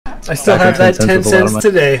I still have that 10 cents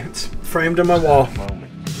today. It's framed on my wall.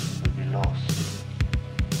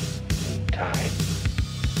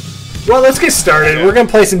 Well, let's get started. We're going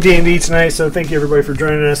to play some D&D tonight, so thank you everybody for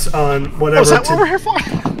joining us on whatever. Is that what we're here for?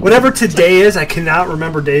 Whatever today is. I cannot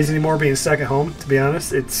remember days anymore being stuck at home, to be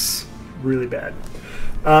honest. It's really bad.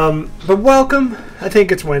 But welcome. I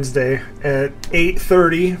think it's Wednesday at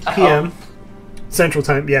 8:30 p.m. Central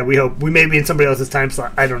Time. Yeah, we hope. We may be in somebody else's time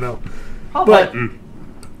slot. I don't know. But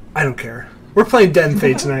I don't care. We're playing Dead and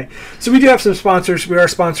Fade tonight. So we do have some sponsors. We are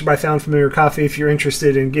sponsored by Found Familiar Coffee. If you're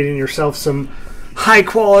interested in getting yourself some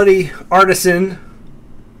high-quality artisan,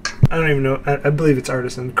 I don't even know, I believe it's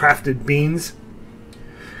artisan, crafted beans,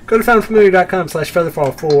 go to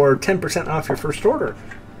foundfamiliar.com/featherfall for 10% off your first order.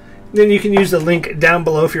 Then you can use the link down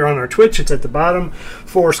below if you're on our Twitch. It's at the bottom.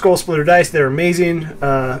 For Skull Splitter Dice, they're amazing.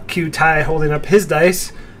 Q Ty holding up his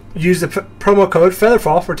dice. Use the promo code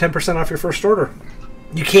Featherfall for 10% off your first order.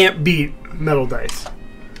 You can't beat metal dice.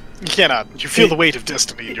 You cannot. You feel the weight of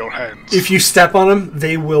destiny in your hands. If you step on them,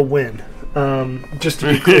 they will win. Just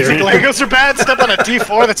to be clear. Legos are bad. Step on a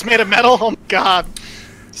D4 that's made of metal. Oh my god.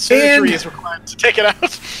 Surgery is required to take it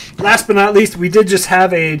out. Last but not least, we did just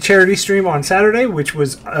have a charity stream on Saturday, which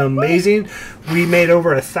was amazing. We made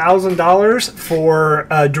over $1,000 for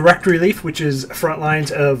Direct Relief, which is front lines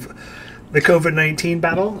of the COVID-19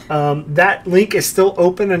 battle. That link is still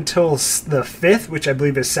open until the 5th, which I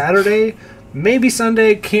believe is Saturday. Maybe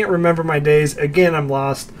Sunday. Can't remember my days. Again, I'm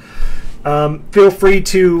lost. Feel free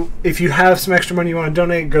to, if you have some extra money you want to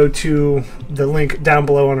donate, go to the link down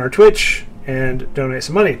below on our Twitch and donate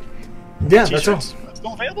some money. Yeah, that's all.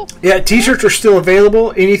 Still available? Yeah, t-shirts are still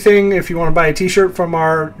available. Anything, if you want to buy a t-shirt from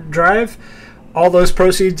our drive, all those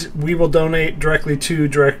proceeds we will donate directly to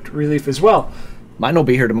Direct Relief as well. Mine will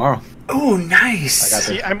be here tomorrow. Oh, nice.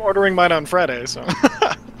 See, I'm ordering mine on Friday, so.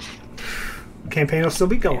 Campaign will still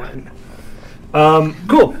be going.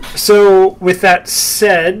 Cool. So, with that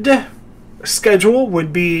said, schedule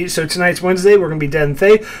would be, so tonight's Wednesday, we're going to be Dead and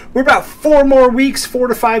Thay. We're about 4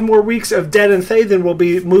 to 5 more weeks of Dead and Thay, then we'll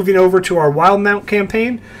be moving over to our Wildmount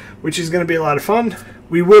campaign, which is going to be a lot of fun.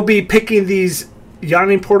 We will be picking these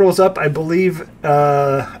Yawning Portals up, I believe.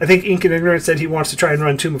 I think Ink and Ignorance said he wants to try and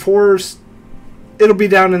run Tomb of Horrors. It'll be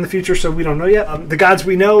down in the future, so we don't know yet. The Gods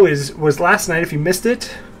We Know was last night, if you missed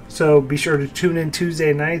it. So be sure to tune in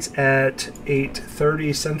Tuesday nights at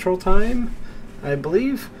 8:30 Central Time, I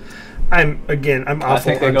believe. I'm awful. I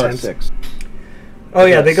think they go at 6. Oh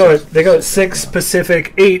yeah, they go at 6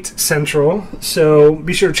 Pacific, 8 Central. So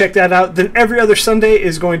be sure to check that out. Then every other Sunday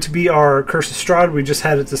is going to be our Curse of Strahd. We just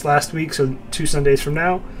had it this last week, so 2 Sundays from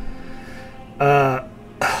now.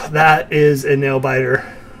 That is a nail biter.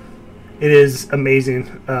 It is amazing.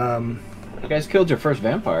 You guys killed your first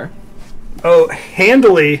vampire. Oh,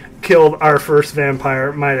 handily killed our first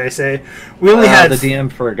vampire, might I say. We only had... The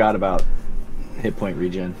DM forgot about hit point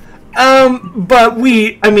regen. But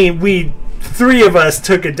we 3 of us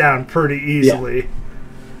took it down pretty easily.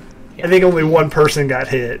 Yeah. I think only 1 person got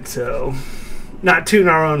hit, so... Not tooting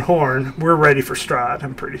our own horn. We're ready for Strahd,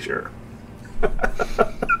 I'm pretty sure.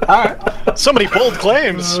 Alright. So many bold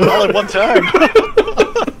claims all at one time.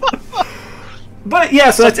 But yeah,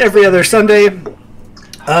 so that's every other Sunday.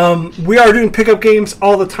 We are doing pickup games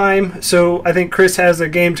all the time, so I think Chris has a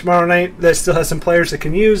game tomorrow night that still has some players that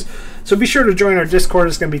can use. So be sure to join our Discord.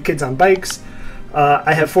 It's going to be Kids on Bikes.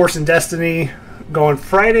 I have Force and Destiny going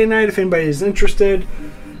Friday night if anybody is interested.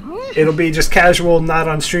 It'll be just casual, not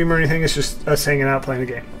on stream or anything. It's just us hanging out playing a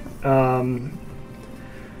game.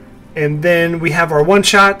 And then we have our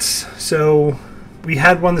one-shots. So we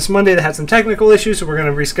had one this Monday that had some technical issues, so we're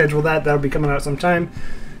going to reschedule that. That'll be coming out sometime.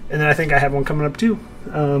 And then I think I have one coming up too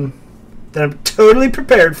that I'm totally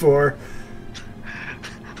prepared for.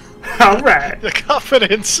 All right. The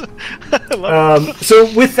confidence.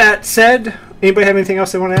 So with that said, anybody have anything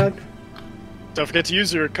else they want to add? Don't forget to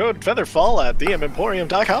use your code Featherfall at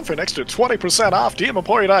dmemporium.com for an extra 20% off.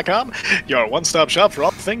 dmemporium.com, your one-stop shop for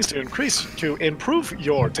all things to improve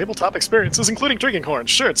your tabletop experiences, including drinking horns,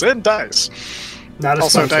 shirts, and dice.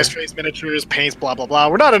 Also, dice trays, miniatures, paints, blah, blah, blah.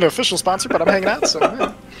 We're not an official sponsor, but I'm hanging out, so...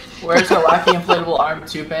 Yeah. Where's the Wacky Inflatable Arm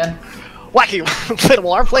 2-man? Wacky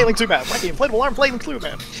Inflatable Arm Flailing 2-man. Wacky Inflatable Arm Flailing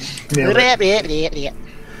 2-man.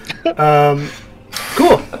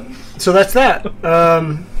 Cool. So that's that.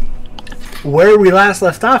 Where we last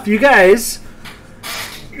left off, you guys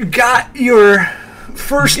got your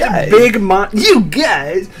first big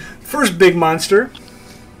first big monster.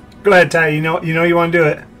 Go ahead, Ty. You know you want to do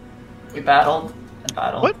it. We battled and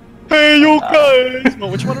battled. What? Hey, you guys! No,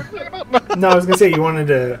 which one are you talking about? No, I was going to say you wanted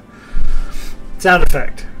a sound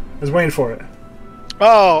effect. I was waiting for it.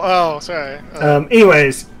 Oh, sorry.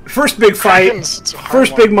 Anyways, first big fight, Kraken's a hard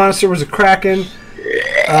first one. big monster was a Kraken.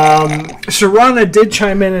 Sharana did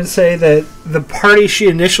chime in and say that the party she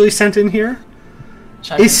initially sent in here,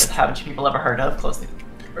 Haven't people ever heard of? Closely.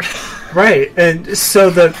 right, and so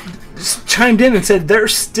chimed in and said they're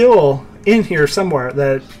still in here somewhere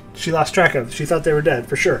that she lost track of. She thought they were dead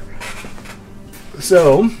for sure.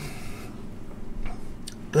 So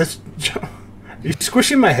let's. You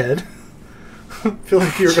squishing my head? I feel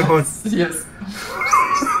like you're going. Yes.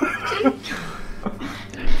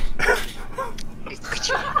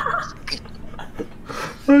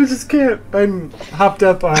 I just can't. I'm hopped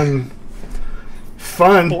up on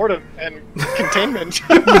fun. Boredom and containment.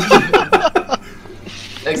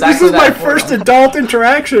 Exactly. This is my that first boredom. adult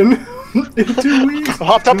interaction in 2 weeks.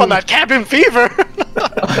 Hopped up on that cabin fever.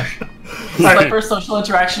 This is my first social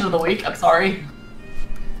interaction of the week. I'm sorry.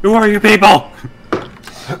 Who are you people?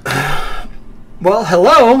 Well,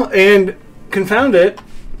 hello, and confound it.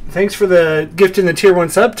 Thanks for the gift in the tier 1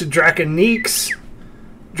 sub to Draconeeks.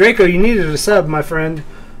 Draco, you needed a sub, my friend.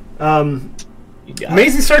 You got it.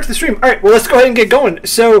 Amazing start to the stream. Alright, well, let's go ahead and get going.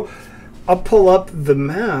 So, I'll pull up the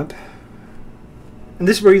map. And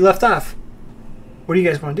this is where you left off. What do you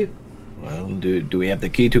guys want to do? Well, do we have the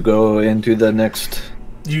key to go into the next?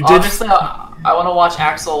 You did. Obviously, I want to watch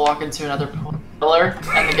Axel walk into another pillar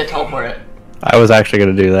and then get teleported. I was actually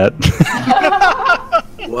going to do that.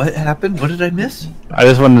 What happened? What did I miss? I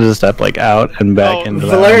just wanted to step like out and back Oh, into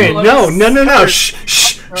Valerian, that. no.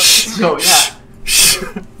 Shh. So yeah, Shh.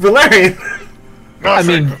 Valerian. I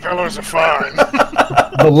mean- the pillars are fine.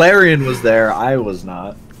 Valerian was there. I was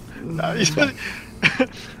not.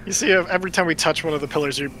 You see, every time we touch one of the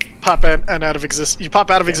pillars, you pop in and out of existence. You pop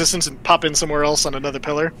out of existence and pop in somewhere else on another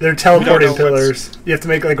pillar. They're teleporting We don't know pillars. You have to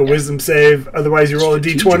make like a wisdom save, otherwise you roll a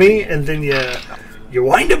d20 and then you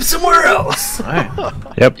wind up somewhere else. Alright.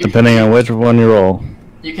 Yep, depending on which one you roll.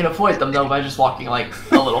 you can avoid them though by just walking like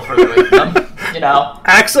a little further away from them. You know.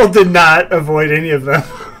 Axel did not avoid any of them.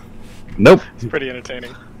 Nope. It's pretty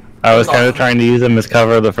entertaining. I was kind of trying to use them as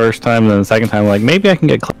cover the first time, and then the second time, like, maybe I can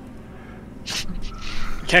get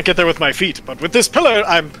Can't get there with my feet, but with this pillar,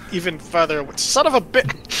 I'm even farther. Son of a bit.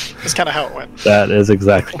 That's kind of how it went. That is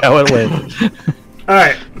exactly how it went.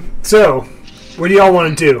 Alright, so what do y'all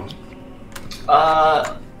want to do?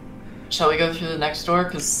 Shall we go through the next door?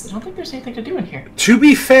 Because I don't think there's anything to do in here. To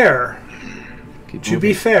be fair, Keep To moving.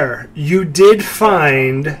 be fair, you did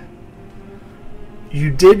find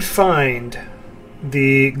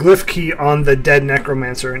the glyph key on the dead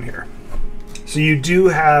necromancer in here. So you do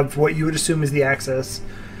have what you would assume is the access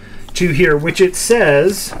to here, which it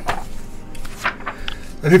says.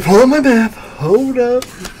 Let me pull up my map. Hold up.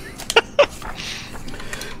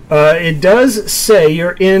 It does say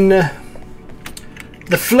you're in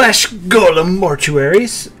the Flesh Golem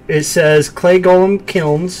mortuaries. It says Clay Golem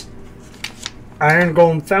kilns, Iron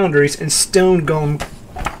Golem foundries, and Stone Golem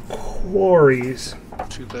quarries.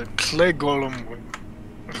 To the clay golem.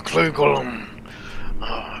 The clay golem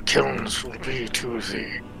kilns will be to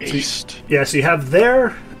the east. Yeah, so you have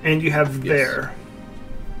there and you have there.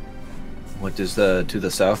 What is to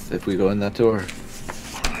the south if we go in that door?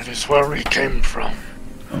 It is where we came from.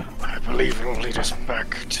 I believe it will lead us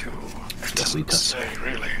back to. It doesn't say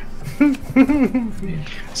really.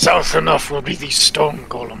 South enough will be the stone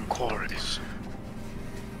golem quarries.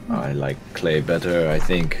 I like clay better, I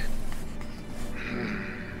think.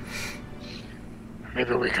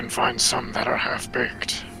 Maybe we can find some that are half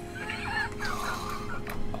baked.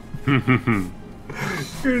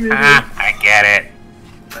 I get it.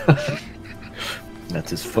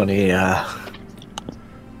 That is funny.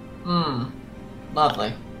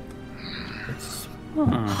 Lovely.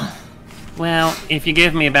 Well, if you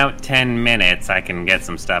give me about 10 minutes, I can get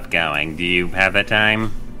some stuff going. Do you have that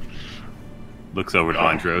time? Looks over to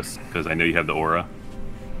Andros, because I know you have the aura.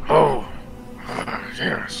 Oh,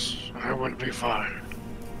 yes, I would be fine.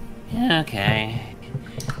 Okay.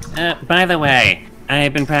 By the way,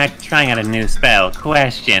 I've been trying out a new spell.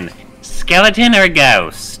 Question: skeleton or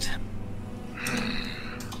ghost?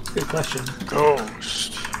 Good question.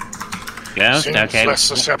 Ghost. Ghost. Seems Okay. less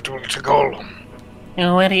susceptible to golem.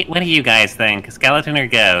 What do you guys think? Skeleton or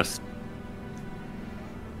ghost?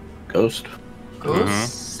 Ghost.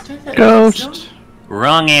 Ghost? Ghost.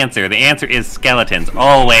 Wrong answer. The answer is skeletons.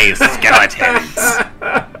 Always skeletons.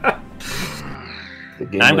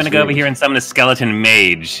 I'm gonna go over here and summon a skeleton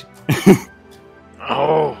mage.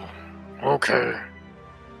 Oh, okay.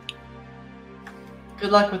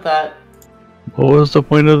 Good luck with that. What was the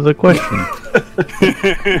point of the question?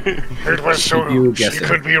 It was so You she guessing.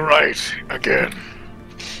 could be right again.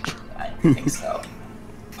 I think so.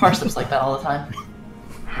 Parsnips like that all the time.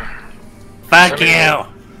 Fuck you.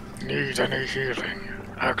 need any healing,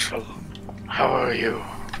 Axel, how are you?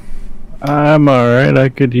 I'm alright. I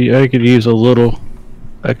could use a little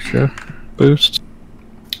extra boost.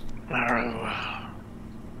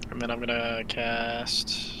 And then I'm gonna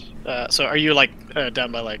cast. So are you like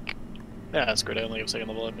down by like? Yeah, that's great. I only have second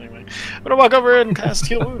level up anyway. I'm gonna walk over and cast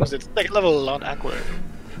Heal Wounds. It's second level on Aqua.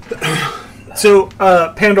 So,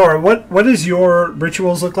 Pandora, what does your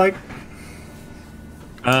rituals look like?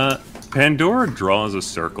 Pandora draws a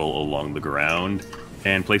circle along the ground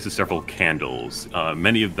and places several candles,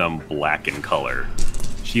 many of them black in color.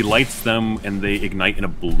 She lights them and they ignite in a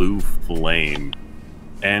blue flame.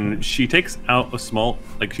 And she takes out a small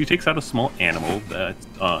animal that's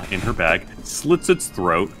in her bag, slits its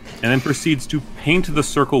throat, and then proceeds to paint the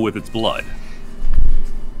circle with its blood.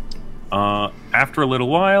 After a little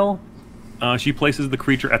while, she places the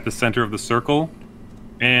creature at the center of the circle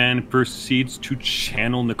and proceeds to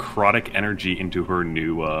channel necrotic energy into her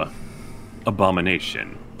new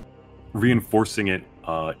abomination, reinforcing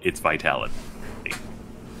its vitality.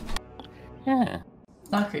 Yeah.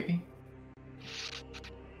 Not creepy.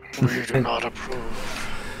 We do not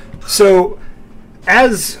approve. So,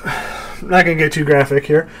 I'm not going to get too graphic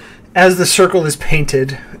here, as the circle is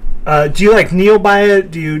painted, do you, like, kneel by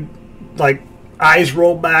it? Do you, like, eyes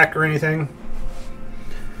roll back or anything?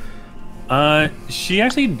 She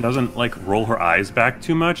actually doesn't, like, roll her eyes back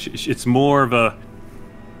too much. It's more of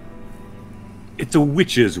it's a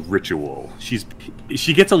witch's ritual. She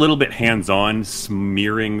gets a little bit hands-on,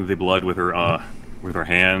 smearing the blood with her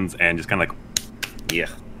hands, and just kind of like, yeah.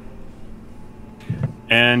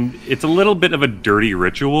 And it's a little bit of a dirty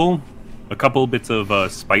ritual. A couple bits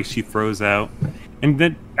of spice she throws out, and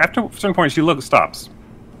then after a certain point, she stops.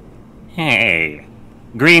 Hey,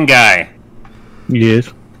 green guy.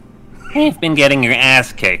 Yes, You've been getting your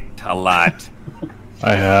ass kicked a lot.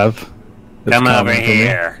 I have. It's Come over common for me.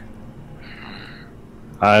 here.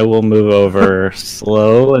 I will move over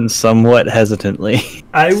slow and somewhat hesitantly.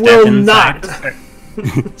 I Step will inside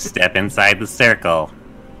not. Step inside the circle.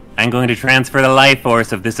 I'm going to transfer the life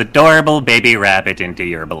force of this adorable baby rabbit into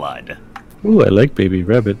your blood. Ooh, I like baby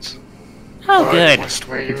rabbits. Oh, good. Must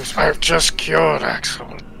we use? I've just cured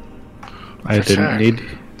Axel. I didn't need...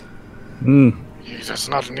 He does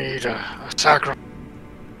not need a sacrifice.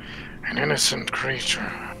 An innocent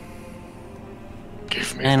creature.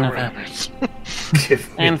 Give me the rabbits.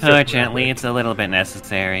 Unfortunately, it's a little bit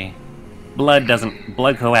necessary. Blood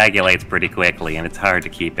coagulates pretty quickly, and it's hard to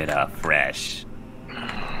keep it fresh.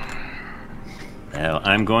 So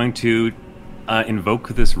I'm going to invoke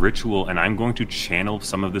this ritual, and I'm going to channel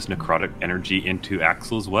some of this necrotic energy into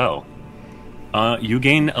Axel as well. You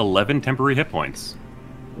gain 11 temporary hit points.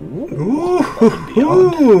 Ooh.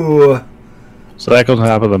 So that goes on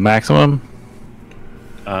top of the maximum?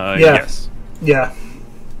 Yes. Yeah.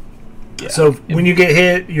 So when you get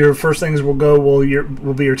hit, your first things will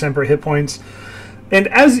be your temporary hit points. And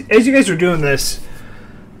as you guys are doing this,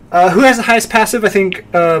 who has the highest passive? I think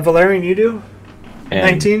Valerian, you do.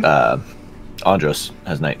 And, 19. Andros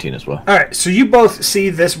has 19 as well. All right. So you both see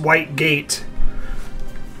this white gate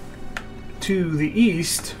to the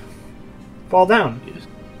east fall down,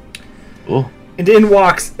 Oh, and in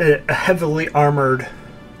walks a heavily armored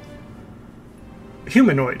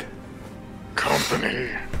humanoid.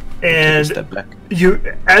 Company. And step back.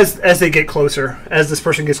 you, as they get closer, as this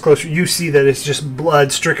person gets closer, you see that it's just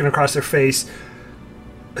blood streaking across their face.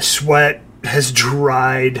 Sweat has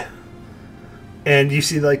dried, and you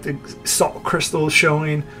see like the salt crystals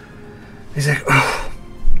showing. He's like, "Oh,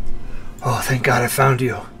 thank God I found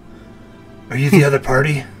you. Are you the other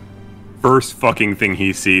party?" First fucking thing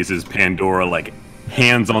he sees is Pandora, like,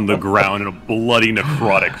 hands on the ground in a bloody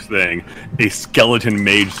necrotic thing. A skeleton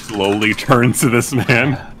mage slowly turns to this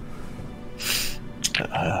man.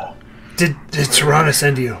 Did Serana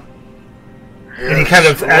send you? And he kind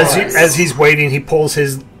of, as he's waiting, he pulls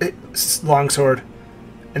his longsword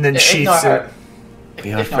and then sheaths it.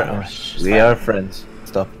 We are friends.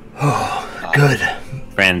 Stop. Oh, good.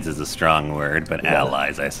 Friends is a strong word, but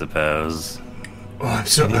allies, I suppose. Oh, I'm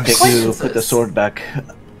Put the sword back.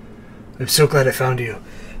 I'm so glad I found you.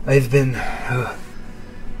 I've been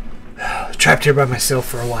trapped here by myself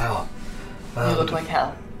for a while. You look like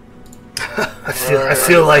hell. I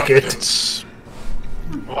feel like it.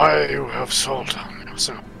 Why you have salt on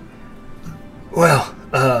yourself? Well,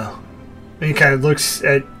 and he kind of looks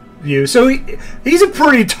at you. So he's a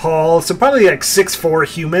pretty tall, so probably like 6'4"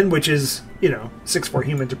 human, which is, 6'4"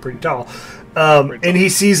 humans are pretty tall. And he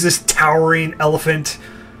sees this towering elephant.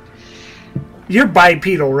 You're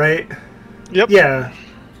bipedal, right? Yep. Yeah.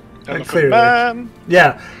 Elephant Clearly. man.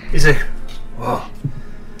 Yeah. He's like, whoa.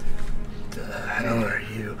 The hell are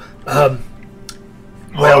you? Well,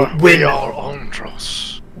 we are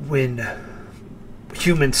Andros. when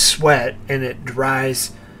humans sweat and it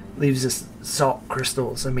dries, leaves us salt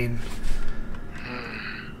crystals. I mean,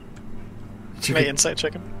 Can I insight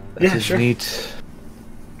check him? yeah, Is sure. neat.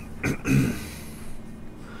 Did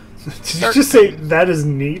you just say that is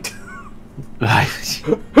neat?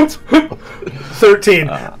 13.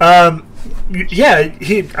 Yeah,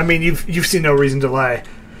 I mean, you've seen no reason to lie.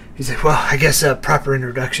 He's like, well, I guess proper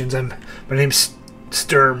introductions. My name's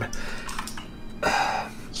Sturm.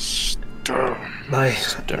 My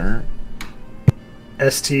Sturm.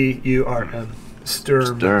 Sturm. Sturm.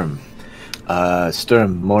 Sturm.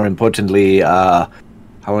 Sturm. More importantly, how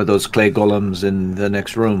are those clay golems in the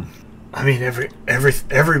next room? I mean, every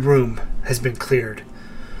room has been cleared.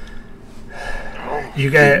 You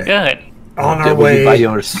guys Good. on our Were way.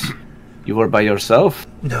 You were by yourself?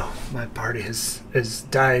 No, my party has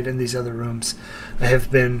died in these other rooms. I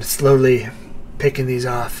have been slowly picking these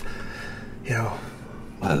off, a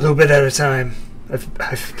little bit at a time.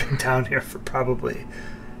 I've been down here for probably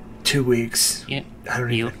 2 weeks. Yeah. I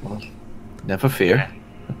don't You, even. Never fear.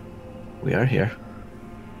 We are here.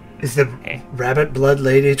 Is the Okay. rabbit blood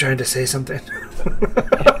lady trying to say something?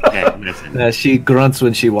 Hey, listen. She grunts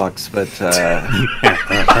when she walks, but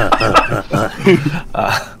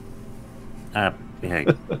Hey,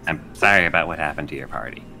 I'm sorry about what happened to your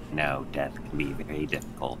party. No, death can be very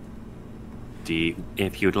difficult.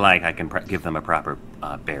 If you'd like, I can give them a proper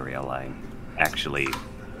burial. I'm actually,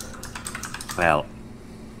 well,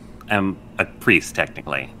 I'm a priest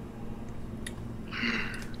technically.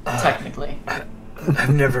 Technically.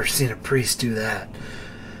 I've never seen a priest do that.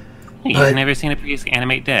 You've But- never seen a priest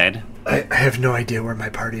animate dead? I have no idea where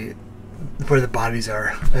the bodies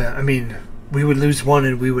are. I mean, we would lose one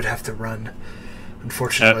and we would have to run.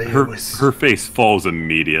 Unfortunately, it was... Her face falls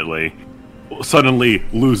immediately, suddenly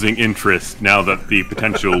losing interest now that the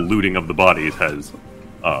potential looting of the bodies has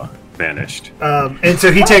vanished. And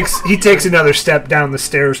so he takes another step down the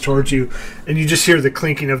stairs towards you, and you just hear the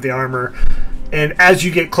clinking of the armor. And as you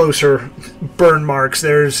get closer, burn marks.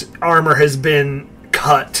 There's armor has been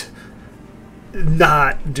cut,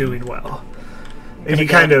 not doing well. And he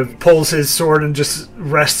kind of pulls his sword and just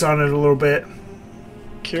rests on it a little bit.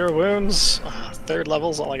 Cure wounds. 3rd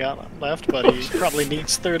level's all I got left, but he probably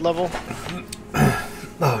needs 3rd level.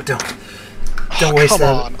 Oh, don't waste Come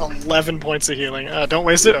that. on, 11 points of healing. Don't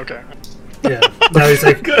waste it. Okay. Yeah. Now he's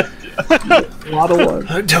like, a lot of work.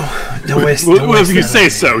 don't waste. Well, Don't if waste you that say on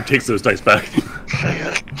so, takes those dice back. me.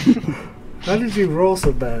 How did you roll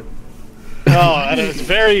so bad? Oh, and it's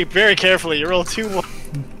very, very carefully. You roll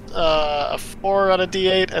a 4 on a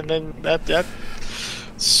d8, and then that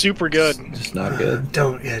super good. just not good.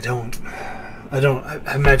 Don't.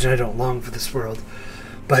 I imagine I don't long for this world.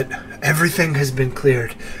 But everything has been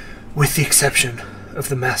cleared, with the exception of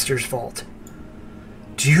the Master's Vault.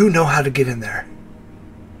 Do you know how to get in there?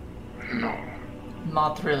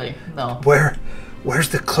 Not really, no. Where's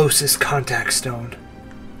the closest contact stone?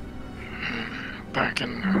 Back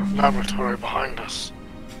in the laboratory behind us.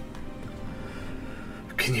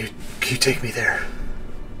 Can you take me there?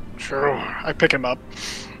 Sure. I pick him up.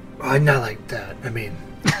 Well, not like that. I mean,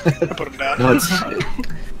 I put him down. No,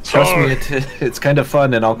 trust me, it's kind of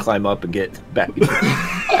fun, and I'll climb up and get back.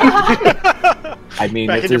 I mean,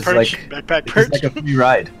 Back it in your is perch. like Backpack it's perch. like a free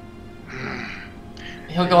ride.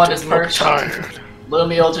 He'll go on his Look perch. tired.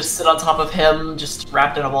 Lumi will just sit on top of him, just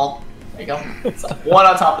wrapped in a ball. There you go. It's one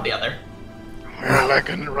on top of the other. We're like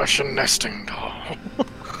a Russian nesting doll.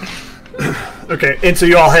 okay. And so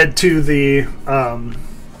you all head to the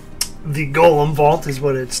Golem Vault, is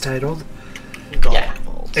what it's titled. Yeah.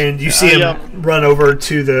 And you see him Yeah. run over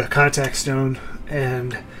to the contact stone,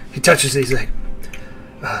 and he touches it. He's like,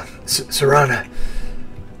 Serana,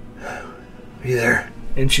 are you there?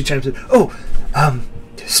 And she chimes in,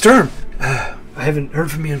 Sturm, I haven't heard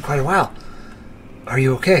from you in quite a while. Are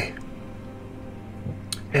you okay?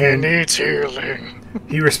 And Needs healing.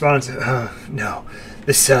 he responds, no.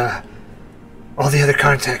 This, all the other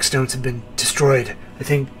contact stones have been destroyed. I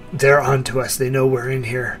think they're onto us. They know we're in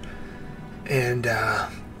here. And,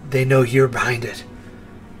 they know you're behind it.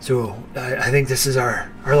 So, I think this is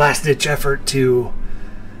our last-ditch effort to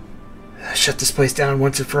shut this place down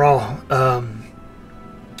once and for all.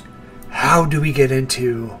 How do we get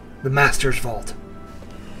into the Master's Vault?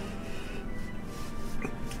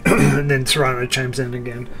 And then Serrano chimes in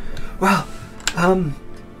again. Well,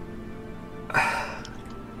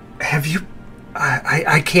 have you...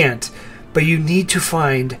 I can't, but you need to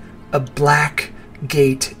find a black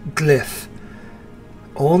gate glyph.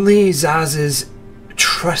 Only Zaz's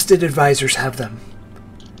trusted advisors have them.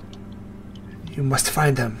 You must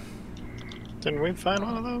find them. Didn't we find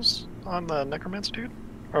one of those on the necromancer dude?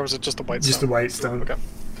 Or was it just the white stone? Just the white stone. Okay.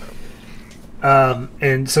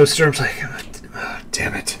 And so Sturm's like, oh,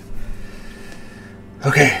 damn it.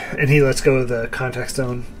 Okay, and he lets go of the contact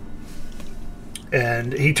stone.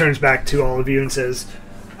 And he turns back to all of you and says,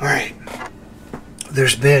 alright,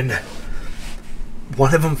 there's been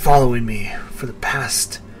one of them following me for the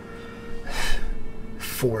past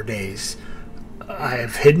 4 days. I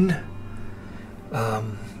have hidden.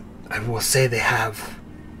 I will say they have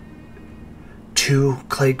 2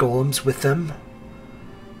 clay golems with them.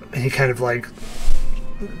 And he kind of like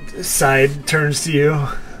side turns to you.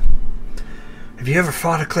 Have you ever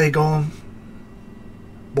fought a clay golem,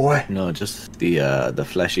 boy? No, just the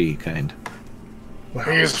fleshy kind. Wow.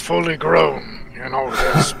 He's fully grown, you know,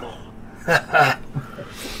 they're small.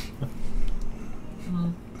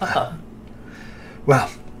 Well,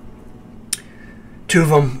 2 of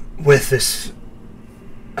them with this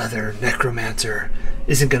other necromancer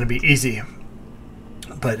isn't going to be easy.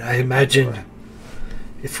 But I imagine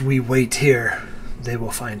if we wait here, they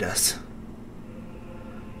will find us.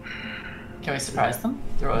 Can we surprise them?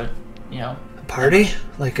 Throw a, A party?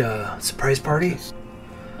 Like a surprise party?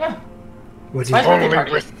 Yeah. What do you Surprise birthday Only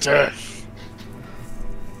party. with death.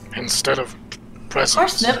 Instead of Of presents.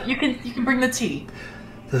 course, Snip. You can bring the tea.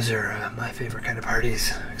 Those are my favorite kind of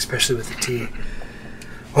parties, especially with the tea.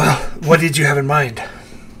 Well, what did you have in mind?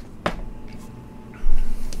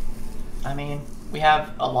 I mean, we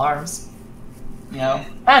have alarms. You know,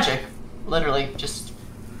 magic. Literally, just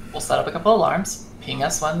we'll set up a couple alarms, ping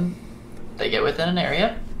us when they get within an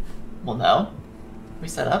area. We'll know. We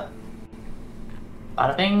set up.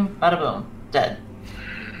 Bada bing, bada boom. Dead.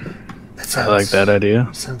 That I sounds, like that idea.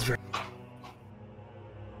 Sounds very.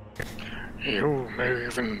 You may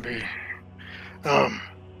even be,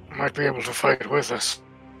 might be able to fight with us.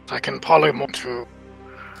 I can polymorph to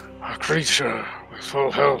a creature with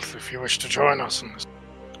full health if you wish to join us in this.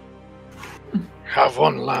 Have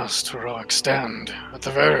one last heroic stand, at the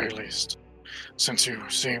very least, since you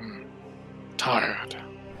seem tired.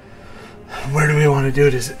 Where do we want to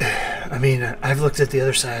do it? I mean, I've looked at the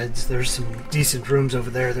other sides. There's some decent rooms over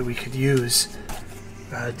there that we could use.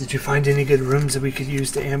 Did you find any good rooms that we could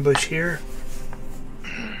use to ambush here?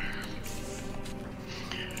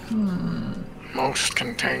 Most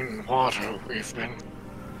contain water. We've been.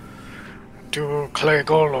 Do clay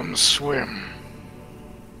golems swim?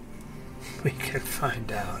 We can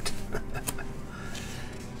find out.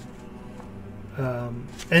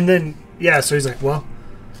 And then, yeah, so he's like, well,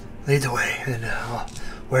 lead the way, and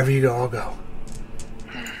wherever you go, I'll go.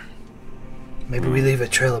 Maybe we leave a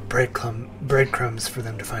trail of breadcrumbs for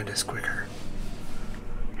them to find us quicker.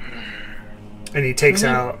 And he takes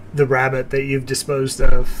out the rabbit that you've disposed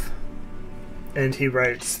of, and he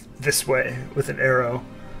writes this way with an arrow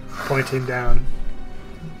pointing down.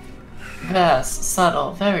 Yes,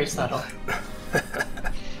 subtle, very subtle.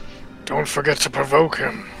 Don't forget to provoke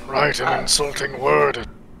him. Write an insulting word.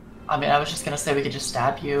 I mean, I was just gonna say we could just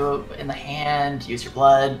stab you in the hand, use your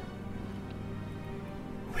blood.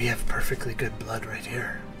 We have perfectly good blood right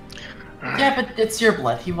here. Yeah, but it's your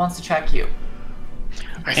blood. He wants to track you.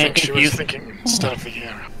 I think If she was you- thinking instead of the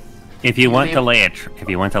arrow. If you want to lay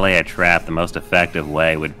a trap, the most effective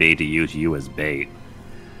way would be to use you as bait.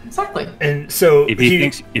 Exactly. And so If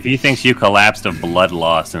he thinks you collapsed of blood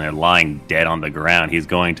loss and are lying dead on the ground, he's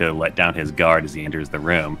going to let down his guard as he enters the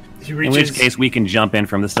room. he In reaches, which case, we can jump in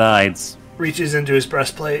from the sides. reaches into his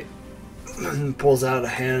breastplate and pulls out a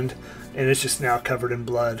hand, and it's just now covered in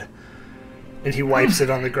blood. And he wipes it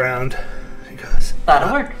on the ground. He goes,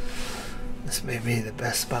 That'll work. "This may be the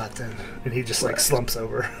best spot then." And he just like slumps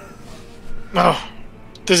over. No.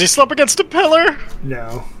 Does he slump against a pillar?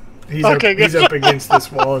 No, he's Okay, up, he's good. up against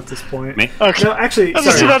this wall at this point. Ma- Okay. No, actually, I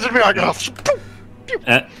just sorry. imagine me like,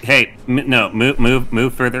 oh, Hey,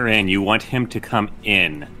 move further in. You want him to come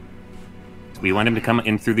in. We want him to come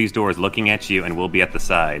in through these doors, looking at you, and we'll be at the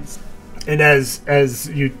sides. And as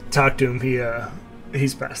you talk to him,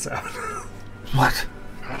 he's passed out. What?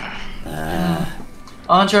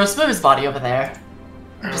 Andros, move his body over there.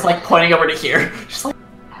 Just like pointing over to here. Just like,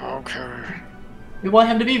 okay. we want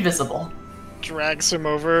him to be visible. Drags him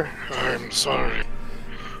over. I'm sorry.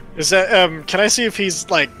 Is that, can I see if he's,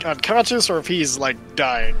 like, unconscious or if he's, like,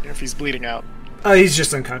 dying? If he's bleeding out? He's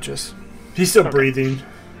just unconscious. He's still breathing.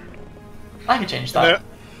 I can change that.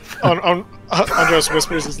 Andros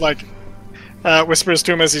whispers, is like, whispers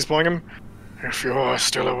to him as he's pulling him. If you are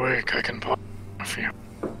still awake, I can pop you.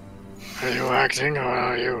 Are you acting or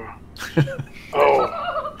are you?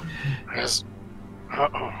 Oh. Yes.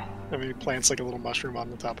 Uh-oh. And he plants like a little mushroom on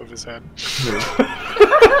the top of his head.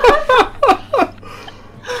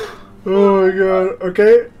 Oh my god.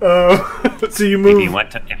 Okay. So you move.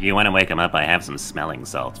 If you want to wake him up, I have some smelling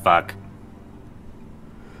salts. Fuck.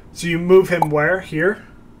 So you move him where? Here?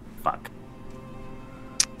 Fuck.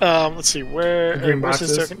 Let's see, where... The green where's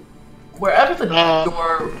his boxes? token? Wherever the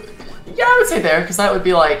door... Yeah, I would say there, because that would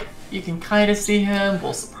be like, you can kind of see him,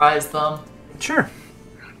 we'll surprise them. Sure.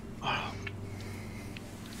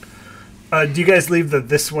 Do you guys leave the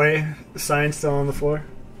 "this way" sign still on the floor?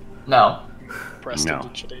 No.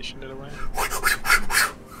 Prestidigitation it away.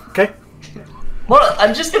 Okay. Well,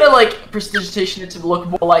 I'm just gonna, like, prestidigitation it to look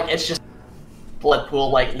more like it's just blood pool,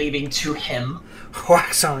 like, leading to him.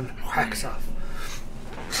 Wax on, wax off.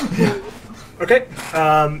 Okay.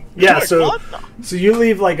 Yeah. So you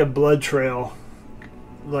leave like a blood trail,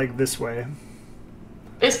 like this way.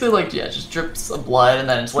 Basically, like, yeah, just drips of blood, and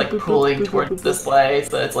then it's, like, pooling towards this way,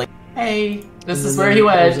 so it's like, hey, this is where he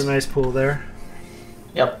went. There's a nice pool there.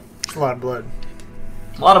 Yep. It's a lot of blood.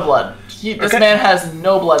 A lot of blood. This man has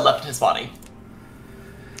no blood left in his body.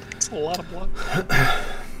 It's a lot of blood.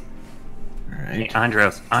 Alright. Hey,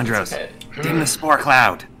 Andros, Okay. dim the spore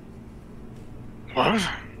cloud. What?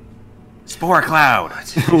 Spore cloud.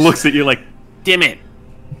 Looks at you like, dim it.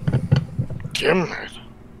 Dim it.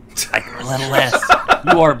 Like a little less.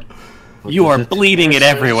 You are bleeding it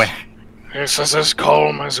everywhere. This is as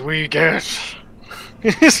calm as we get.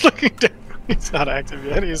 He's looking down. He's not active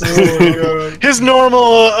yet. He's his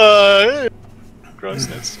normal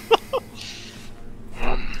grossness.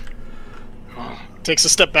 Takes a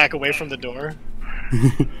step back away from the door.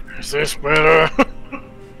 Is this better?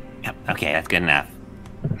 Yep, okay, that's good enough.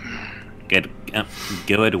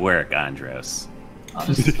 Good work, Andros.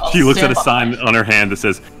 I'll She looks at stand a sign behind. on her hand that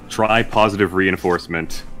says, try positive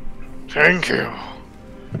reinforcement. Thank you.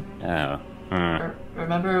 Oh.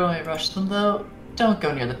 Remember when we rushed them, though? Don't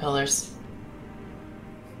go near the pillars.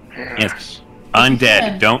 Yes.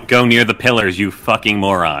 Undead, don't go near the pillars, you fucking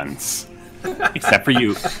morons. Except for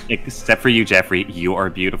you, Jeffrey. You are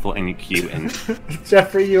beautiful and cute, and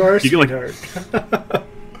Jeffrey, you are a You can, like- sweetheart.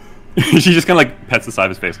 she just kind of like pets the side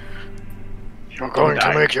of his face. You're going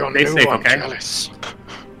to make your Stay new safe, one okay? jealous.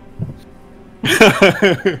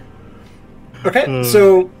 Okay,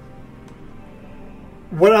 so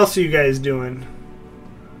what else are you guys doing?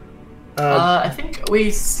 I think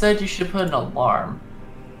we said you should put an alarm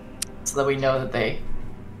so that we know that they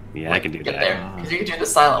Yeah, I can do get that. there. Because you could do the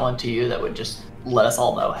silent one to you that would just let us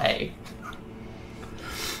all know, hey.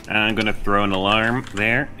 I'm gonna throw an alarm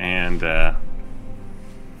there and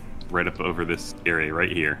right up over this area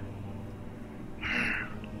right here.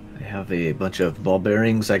 I have a bunch of ball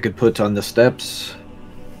bearings I could put on the steps.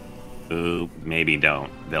 Ooh, maybe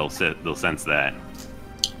don't. They'll sense that.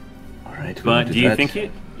 All right. who But did do you that?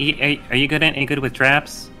 think are you good with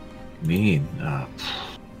traps? Mean.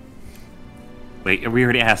 Wait, we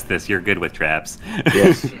already asked this. You're good with traps.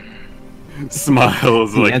 Yes.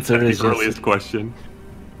 Smiles The like answer the is yes. earliest question.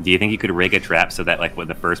 Do you think you could rig a trap so that like when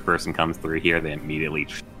the first person comes through here, they immediately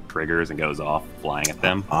triggers and goes off flying at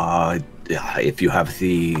them? Yeah, if you have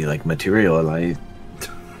the like material, I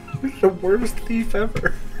The worst thief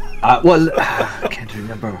ever. I can't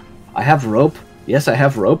remember. I have rope. Yes, I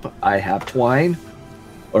have rope. I have twine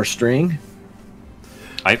or string.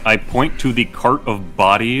 I point to the cart of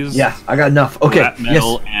bodies. Yeah, I got enough. Okay. Scrap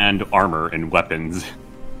metal Yes. and armor and weapons.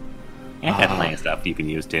 Yeah, got plenty of stuff you can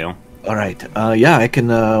use too. All right. Yeah, I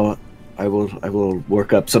can. I will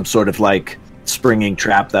work up some sort of like springing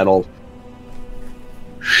trap that'll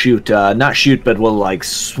shoot. Not shoot, but will like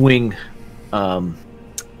swing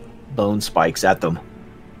bone spikes at them.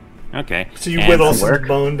 Okay. So you and whittle that'll work. some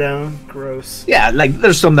bone down. Gross. Yeah, like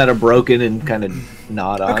there's some that are broken and kind of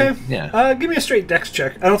not on. Okay. Yeah. Give me a straight dex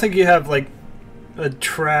check. I don't think you have like a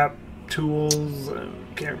trap tools.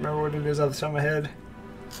 Can't remember what it is off the top of my head.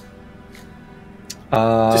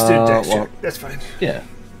 Just do a dex well, check. That's fine. yeah.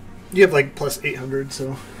 You have like plus 800,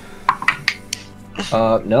 so.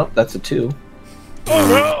 No, that's a 2.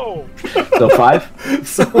 Oh So 5.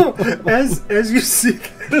 So as you see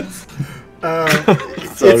this,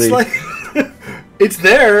 Sorry. it's like it's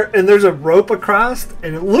there, and there's a rope across,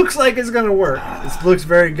 and it looks like it's gonna work. It looks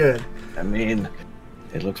very good. I mean,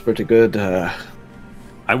 it looks pretty good.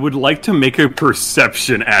 I would like to make a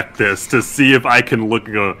perception at this to see if I can look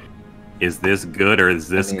and go, is this good or is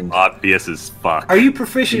this obvious as fuck? Are you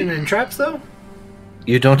proficient in traps, though?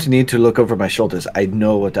 You don't need to look over my shoulders. I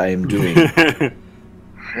know what I am doing.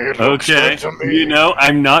 It looks Okay, good to me. you know,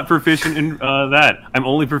 I'm not proficient in that. I'm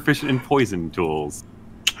only proficient in poison tools.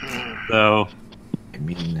 So, I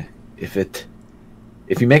mean, if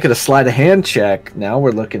if you make it a sleight of hand check, now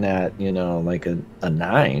we're looking at, like a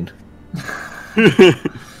 9.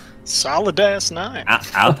 Solid ass 9.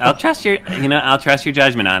 I'll trust your, I'll trust your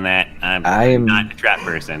judgment on that. I'm not a trap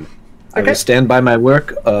person. I will stand by my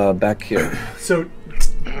work back here. So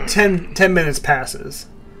 10 minutes passes.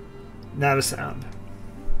 Not a sound.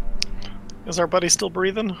 Is our buddy still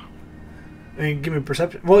breathing? I mean, give me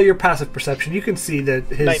perception. Well, your passive perception. You can see that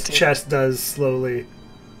his 19. chest does slowly.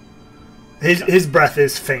 His breath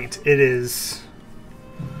is faint. It is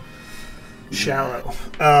shallow.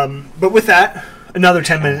 But with that, another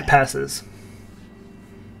 10 minutes passes.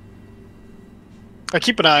 I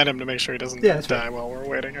keep an eye on him to make sure he doesn't Yeah, that's die right. while we're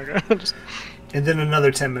waiting. Okay. And then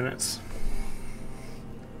another 10 minutes.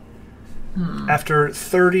 After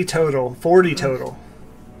 40 total,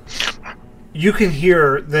 you can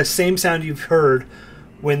hear the same sound you've heard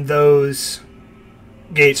when those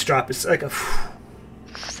gates drop. It's like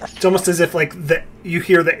it's almost as if like you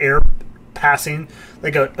hear the air passing,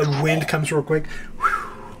 like a wind comes real quick.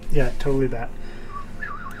 Yeah, totally that.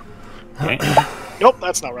 Okay. Nope,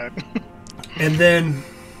 that's not right. And then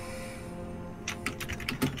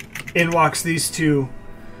in walks these two,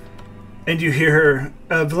 and you hear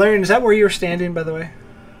Valerian. Is that where you're standing, by the way?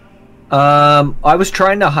 I was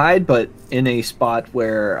trying to hide, but in a spot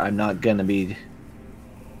where I'm not gonna be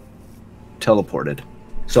teleported,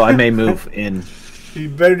 so I may move in. You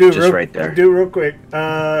better do it Just right there. Do it real quick.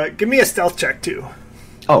 Give me a stealth check too.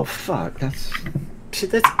 Oh fuck! That's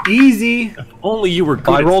Shit, that's easy. Only you were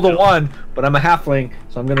good. I at rolled a stealth. 1, but I'm a halfling,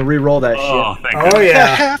 so I'm gonna re-roll that Oh, shit. thank Oh goodness.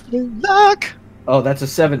 yeah. Halfling luck. Oh, that's a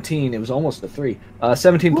 17. It was almost a 3.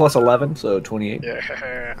 17 plus 11, so 28.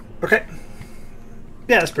 Yeah. Okay.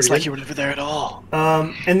 Yeah, that's pretty It's good. like you were never there at all.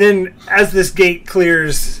 And then as this gate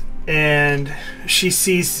clears and she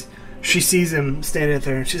sees him standing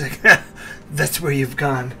there and she's like, that's where you've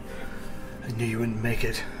gone. I knew you wouldn't make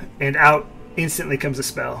it. And out instantly comes a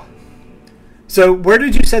spell. So where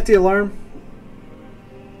did you set the alarm?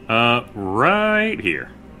 Right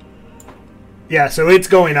here. Yeah, so it's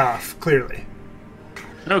going off, clearly.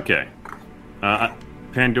 Okay.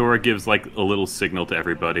 Pandora gives like a little signal to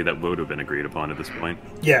everybody that would have been agreed upon at this point.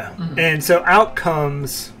 Yeah. And so out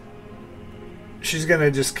comes... She's going to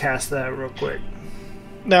just cast that real quick.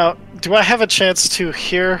 Now, do I have a chance to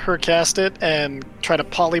hear her cast it and try to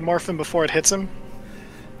polymorph him before it hits him?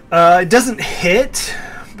 It doesn't hit,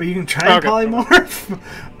 but you can try and Okay. polymorph.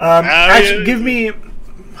 Actually, give me...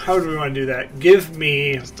 How do we want to do that? Give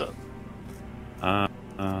me...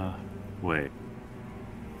 Wait.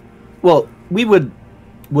 Well,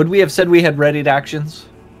 would we have said we had readied actions?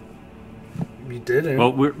 You didn't.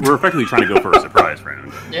 Well, we're effectively trying to go for a surprise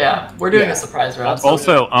round. Yeah, we're doing Yeah. a surprise round. so-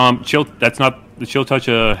 Also, chill. That's not the chill touch.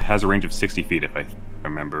 Has a range of 60 feet, if I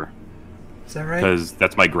remember, Is that right? because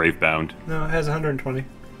that's my grave bound. No, it has 120.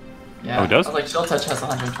 yeah, Oh, it does? I was like, Chill Touch has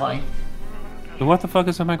 120. So what the fuck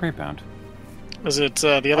is on my grave bound? Is it the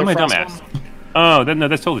other I'm a frost dumbass. one? Oh, no,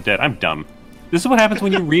 that's totally dead. I'm dumb. This is what happens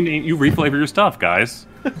when you reflavor your stuff, guys.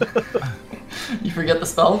 You forget the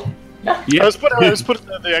spell? Yeah. Yeah. I was putting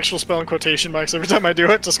the actual spell in quotation marks every time I do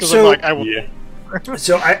it, just because So- I'm like, I will. Yeah.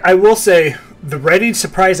 So I will say the ready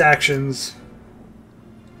surprise actions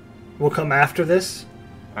will come after this.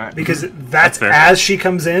 Alright. Because that's fair. as she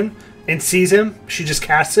comes in and sees him, she just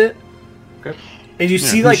casts it. Okay. And you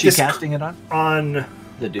see Who's like she this casting it on? on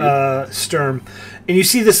The dude. Sturm. And you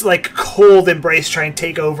see this like cold embrace try and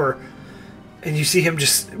take over. And you see him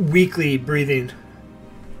just weakly breathing.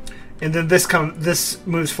 And then this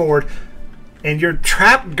moves forward. And your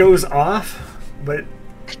trap goes off, but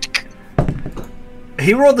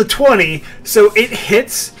he rolled the 20, so it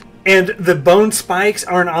hits and the bone spikes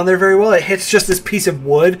aren't on there very well. It hits just this piece of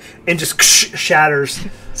wood and just shatters.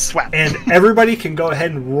 Swap. And everybody can go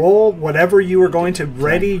ahead and roll whatever you are going to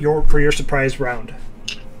ready for your surprise round.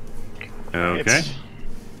 Okay. It's-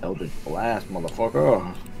 Eldritch Blast,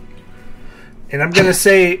 motherfucker. And I'm going to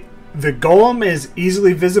say the golem is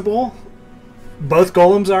easily visible. Both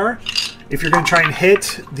golems are. If you're going to try and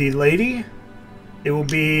hit the lady, it will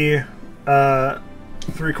be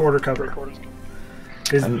 3/4 cover.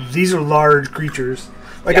 Because these are large creatures.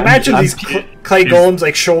 Like, imagine these clay golems,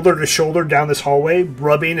 like, shoulder to shoulder down this hallway,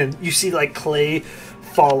 rubbing, and you see, like, clay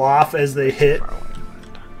fall off as they hit.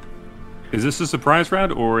 Is this a surprise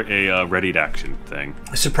round or a readied action thing?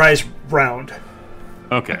 A surprise round.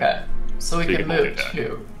 Okay. Okay. So we So you can can both move do that.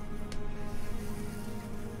 too.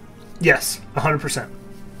 Yes, 100%.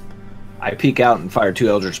 I peek out and fire 2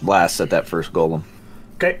 Eldritch Blasts at that first golem.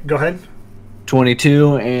 Okay, go ahead.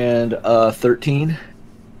 22 and 13.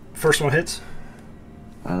 First one hits.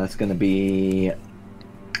 That's going to be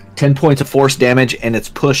 10 points of force damage, and it's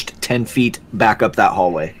pushed 10 feet back up that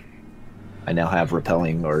hallway. I now have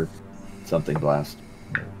repelling or something blast.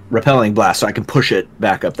 Repelling blast, so I can push it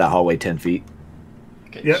back up that hallway 10 feet.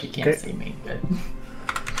 Good, Yep, she can't okay. see me. Good.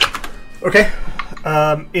 Okay.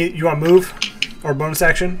 You want to move or bonus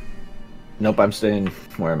action? Nope, I'm staying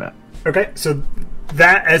where I'm at. Okay, so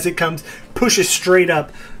that as it comes pushes straight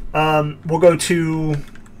up. We'll go to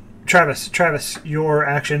Travis. Travis, your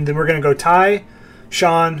action. Then we're going to go Ty,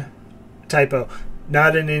 Sean, Typo.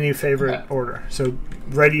 Not in any favorite Okay. order. So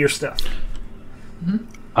ready your stuff.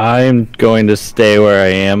 I'm going to stay where I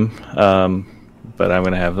am, but I'm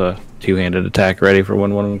going to have a two-handed attack ready for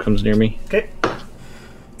when one of them comes near me. Okay. All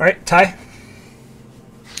right, Ty.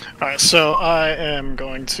 All right, so I am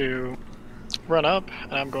going to run up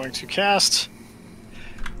and I'm going to cast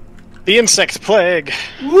the Insect Plague.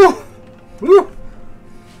 Woo! Woo!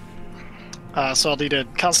 So I'll need a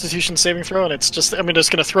Constitution saving throw, and it's just I'm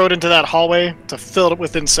just going to throw it into that hallway to fill it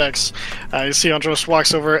with insects. You see Andros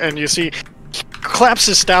walks over, and you see he claps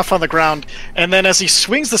his staff on the ground, and then as he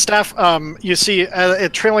swings the staff, you see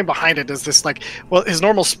it trailing behind it is this his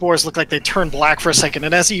normal spores look like they turn black for a second,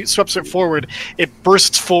 and as he sweeps it forward, it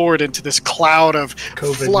bursts forward into this cloud of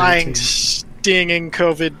COVID-19. flying, stinging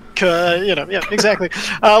COVID. Yeah, exactly.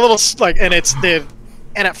 A little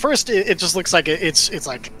and at first it just looks like it's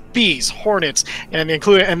like bees, hornets, and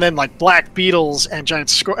then like black beetles and giant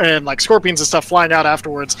scorpions and stuff flying out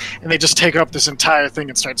afterwards, and they just take up this entire thing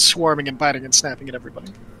and start swarming and biting and snapping at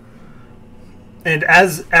everybody. And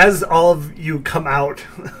as all of you come out,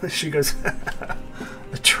 she goes,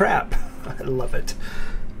 "A trap." I love it.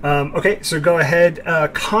 Okay, so go ahead.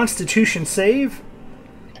 Constitution save.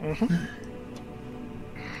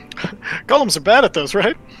 Golems are bad at those,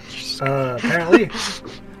 right? Apparently,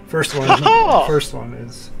 first one. First one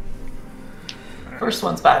is. First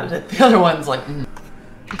one's bad at it. The other one's like,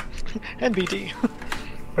 NBD.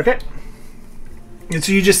 Okay. And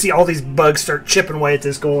so you just see all these bugs start chipping away at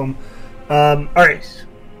this golem. All right,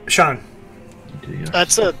 Sean.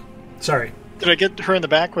 That's a. Sorry. Did I get her in the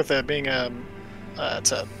back with being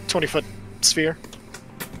it's a 20-foot sphere?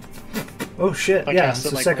 Oh shit! Okay, Yeah, so it's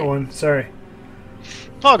the like second wait. one. Sorry.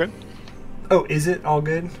 All good. Oh, is it all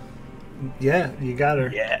good? Yeah, you got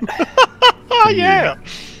her. Yeah. Oh yeah.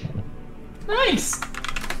 nice.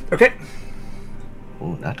 Okay.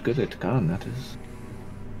 Oh, not good at con. That is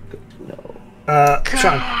good to know.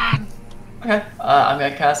 Sean. Okay, I'm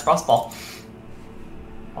gonna cast Frostball.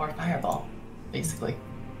 Or Fireball, basically.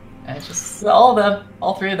 And it's just all of them,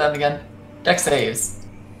 all three of them again. Deck saves.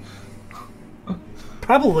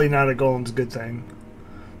 Probably not a golem's good thing.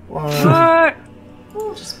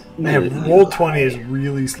 We'll just Man, roll 20 is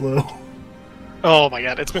really slow. Oh my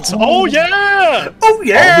god, it's been so. Oh yeah. Oh All the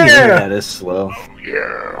yeah! internet is slow.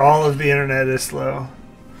 All of the internet is slow.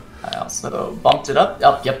 I also bumped it up.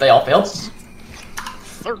 Oh, yep, they all failed.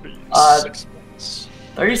 36 points.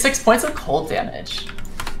 36 points of cold damage.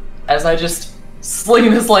 As I just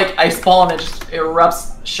sling this like ice ball and it just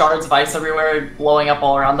erupts shards of ice everywhere, blowing up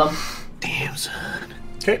all around them. Damn, son.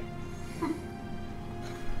 Okay.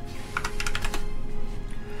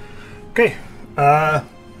 Okay.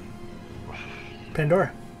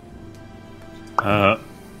 Pandora. 5,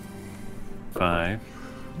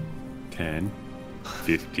 10,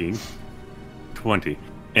 15, 20.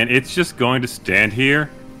 And it's just going to stand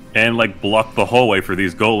here and like block the hallway for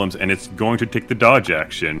these golems, and it's going to take the dodge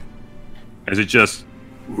action. As it just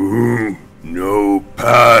no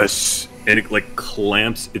pass. And it like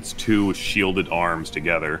clamps its two shielded arms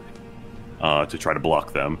together to try to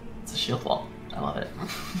block them. It's a shield wall. I love it.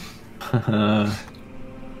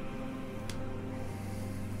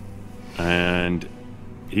 And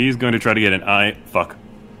he's going to try to get an eye. Fuck.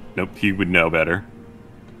 Nope, he would know better.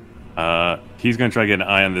 He's going to try to get an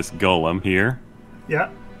eye on this golem here. Yeah.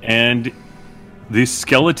 And the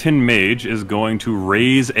skeleton mage is going to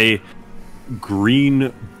raise a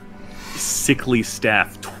green, sickly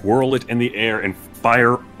staff, twirl it in the air, and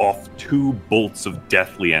fire off 2 bolts of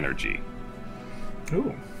deathly energy.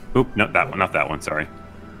 Ooh. Oop, no, that one, not that one, sorry.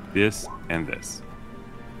 This and this.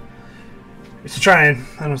 It's trying.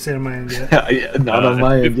 I don't see it on my end yet. Yeah, not on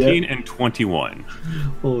my end 15 yet. and 21.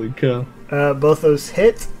 Holy cow. Both those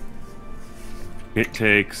hit. It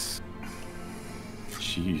takes...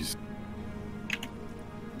 Jeez.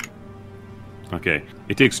 Okay,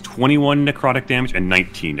 it takes 21 necrotic damage and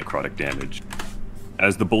 19 necrotic damage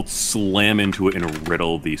as the bolts slam into it and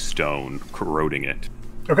riddle the stone, corroding it.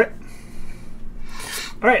 Okay.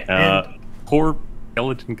 All right. And Poor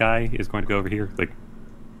skeleton guy is going to go over here, like,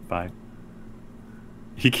 5.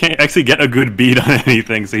 He can't actually get a good beat on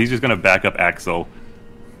anything, so he's just going to back up Axel.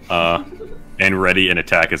 and ready an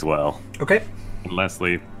attack as well. Okay. And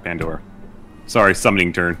Leslie, Pandora. Sorry,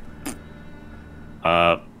 summoning turn.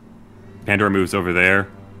 Pandora moves over there,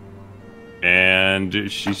 and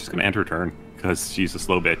she's just gonna end her turn because she's a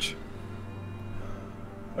slow bitch.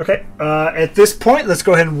 Okay. At this point, let's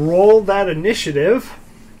go ahead and roll that initiative.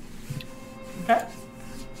 Okay.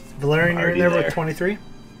 Valerian, you're in Already there there. with 23.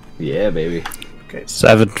 Yeah, baby. Okay.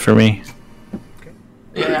 7 for me.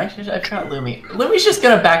 Yeah, actually, I forgot Lumi. Lumi's just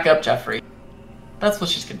gonna back up Jeffrey. That's what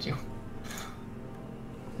she's gonna do.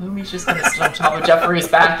 Lumi's just gonna sit on top of Jeffrey's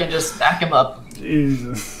back and just back him up.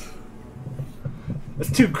 Jesus.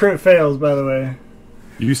 That's 2 crit fails, by the way.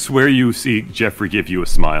 You swear you see Jeffrey give you a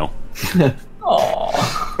smile.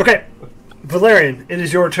 Aww. Okay. Valerian, it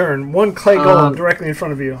is your turn. 1 clay golem directly in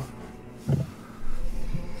front of you.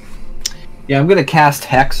 Yeah, I'm gonna cast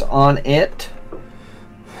Hex on it.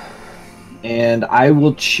 And I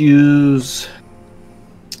will choose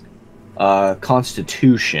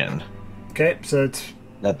Constitution Okay, so it's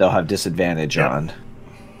that they'll have disadvantage Yep. on.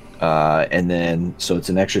 And then, so it's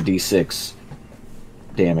an extra d6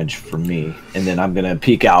 damage for me. And then I'm going to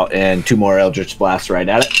peek out and 2 more Eldritch Blasts right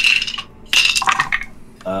at it.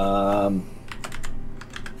 A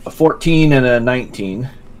 14 and a 19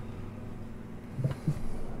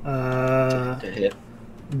 to hit.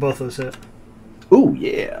 both those hit. Ooh,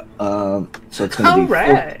 yeah. So it's going to be...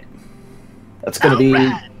 Alright. That's going to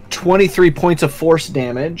be 23 points of force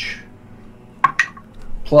damage.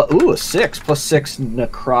 Plus, ooh, a 6. Plus 6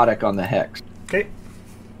 necrotic on the Hex. Okay.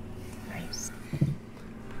 Nice.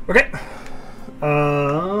 Okay.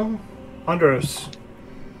 Andros.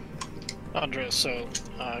 Andres, so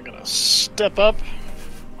I'm gonna step up.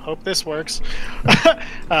 Hope this works.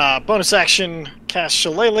 Bonus action, cast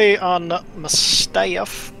Shillelagh on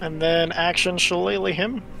Mustaif, and then action Shillelagh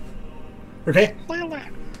him. Okay.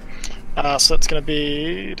 So it's gonna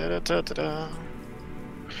be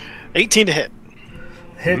 18 to hit.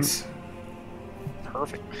 Hits.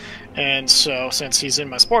 Perfect. And so, since he's in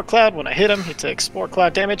my Spore Cloud, when I hit him, he takes Spore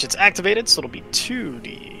Cloud damage. It's activated, so it'll be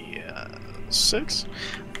 2d6.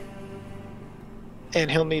 And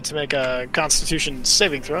he'll need to make a Constitution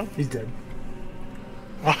saving throw. He's dead.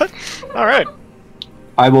 What? Alright.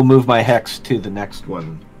 I will move my Hex to the next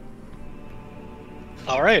one.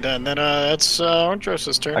 Alright, and then that's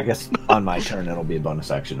Andros' turn. I guess on my turn it'll be a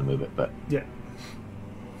bonus action to move it, but... Yeah.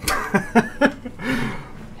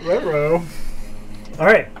 Ruh-roh.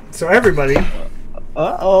 Alright, so everybody,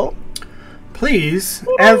 Uh-oh. please,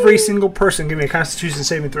 every single person give me a Constitution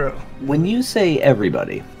saving throw. When you say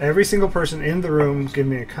everybody, Every single person in the room give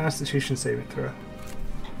me a Constitution saving throw.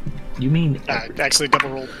 you mean... Actually, double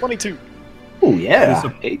roll 22. Oh, yeah.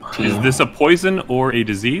 Is 18. Is this a poison or a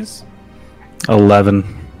disease? 11.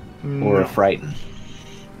 Or a frighten.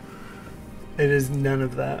 It is none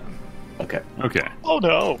of that. Okay. Okay, Oh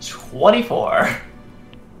no. 24.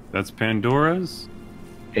 that's Pandora's.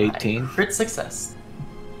 18. Crit success.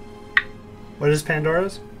 What is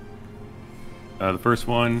Pandora's? The first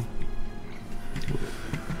one.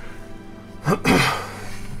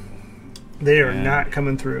 They are Yeah. not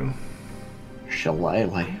coming through.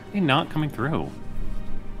 Shillelagh. They're not coming through.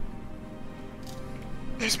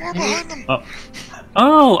 There's more behind them.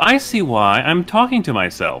 Oh, I see why. I'm talking to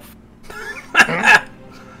myself. I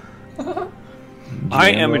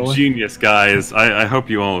am a genius, guys. I hope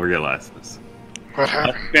you all realize this. What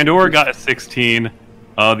happened? Pandora got a 16.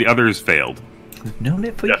 The others failed. We've known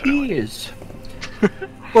it for Definitely. years.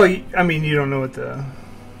 Well, I mean, you don't know what the...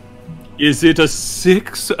 Is it a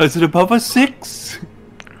 6? Is it above a 6?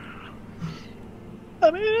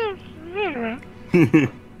 I mean,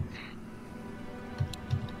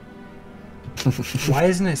 Why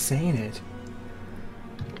isn't it saying it?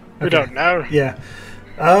 we don't know. Yeah.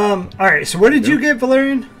 Alright, so what did you get,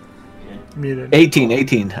 Valerian? Muted.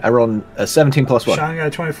 18. I rolled a 17 plus 1. Sean got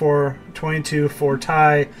a 24, 22 for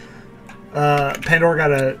Ty. Pandora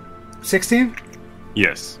got a 16?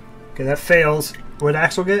 Yes. Okay, that fails. What did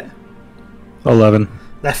Axel get? 11.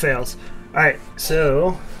 That fails. Alright,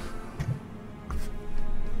 so...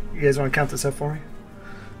 You guys want to count this up for me?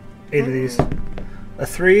 8 of these. A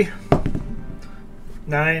 3.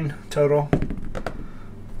 9 total.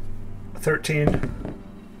 13.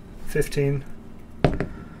 15.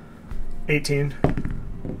 18.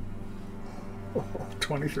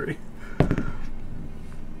 23.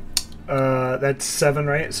 That's 7,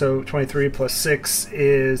 right? So 23 plus 6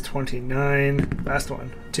 is 29. Last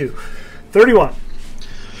one. 2. 31.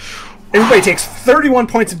 Everybody takes 31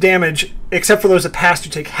 points of damage, except for those that passed, who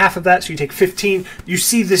take half of that, so you take 15. You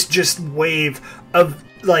see this just wave of,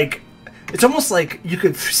 like, It's almost like you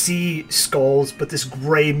could see skulls, but this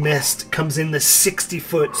gray mist comes in this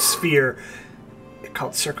 60-foot sphere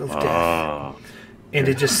called Circle of Death. And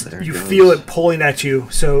it just, you feel it pulling at you.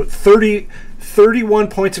 So 31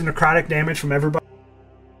 points of necrotic damage from everybody.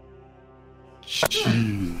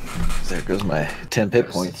 There goes my 10 hit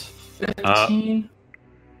points. 15.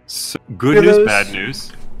 So good news, bad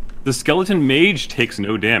news. The skeleton mage takes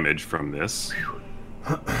no damage from this.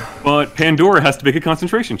 But Pandora has to make a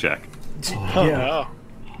concentration check. Oh no.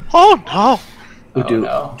 Oh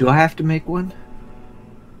no. Do I have to make one?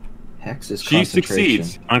 Hex is She concentration.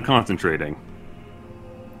 succeeds on concentrating.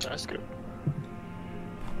 That's good.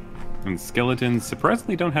 And skeletons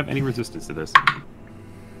surprisingly don't have any resistance to this.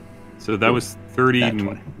 So that was 30 Nat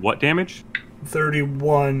 20. what damage?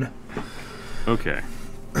 31. Okay.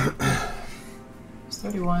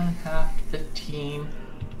 31, half, 15.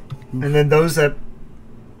 And then those that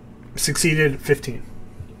succeeded, 15.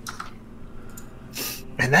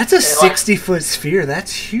 And that's a 60-foot sphere.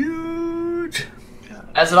 That's huge.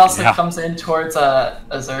 As it also comes in towards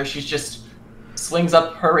Azur, she just swings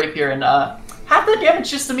up her rapier and half the damage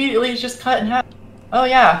just immediately is just cut in half. Oh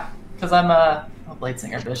yeah, because I'm a blade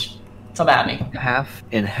singer, bitch. Come at me. Half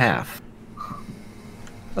in half.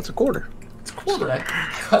 That's a quarter. It's a quarter. Should I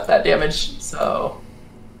cut that damage? So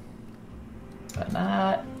cut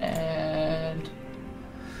that, and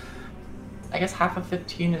I guess half of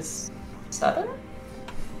 15 is 7.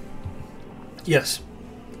 Yes.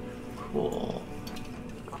 Cool.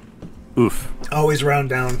 Oof. Always round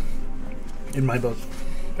down in my book.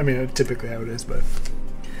 I mean, typically how it is, but...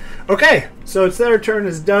 Okay, so it's their turn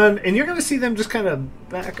is done, and you're going to see them just kind of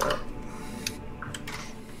back up.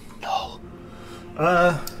 No.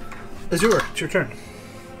 Azure, it's your turn.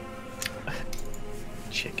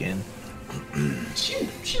 Chicken.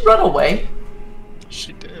 She run away.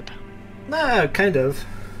 She did. Nah, kind of.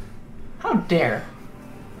 How dare?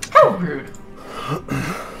 How rude.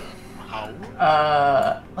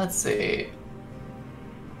 How? Let's see.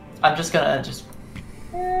 I'm just gonna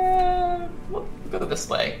we'll go this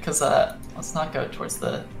way, because let's not go towards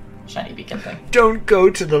the shiny beacon thing. Don't go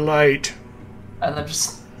to the light. And then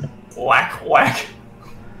just whack, whack.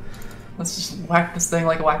 Let's just whack this thing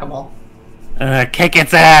like a whack-a-mole. Kick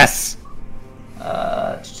its ass!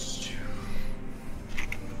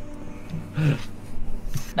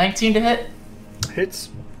 19 to hit, Hits.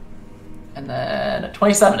 and then a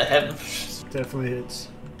 27 to hit. Definitely hits.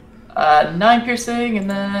 9 piercing, and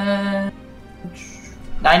then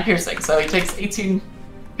 9 piercing. So he takes 18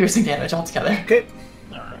 piercing damage altogether. Okay.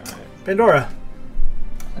 Pandora.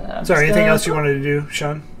 I'm Sorry, just anything gonna else you wanted to do,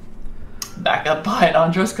 Sean? back up behind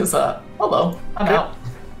Andros, because, hello, I'm Okay. out.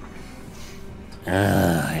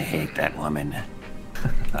 I hate that woman.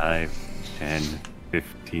 5, 10,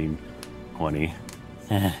 15, 20.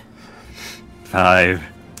 5,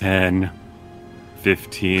 10,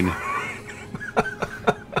 15.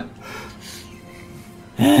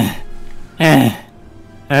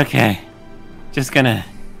 Okay. I'm just gonna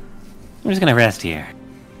rest here.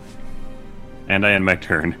 And I end my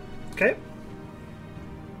turn. Okay.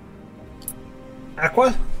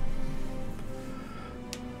 Aqua?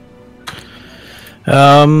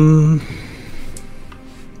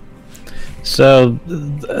 So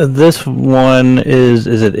this one is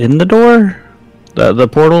it in the door, the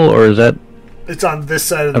portal, or is that It's on this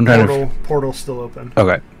side of the I'm trying to portal. Portal's still open.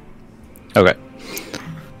 okay?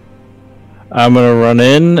 I'm gonna run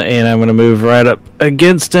in and I'm gonna move right up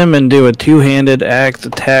against him and do a two-handed axe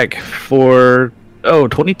attack for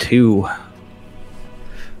 22.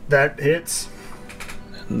 That hits.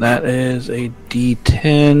 And that is a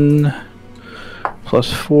D10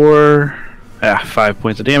 plus 4. 5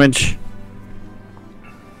 points of damage.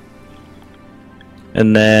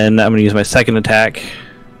 And then I'm going to use my second attack.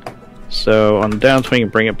 So on the downswing,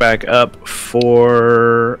 bring it back up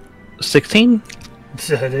for 16.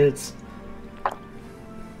 That hits.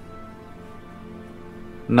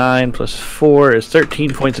 9 plus 4 is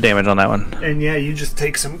 13 points of damage on that one. And yeah, you just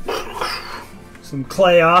take some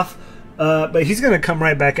clay off. But he's going to come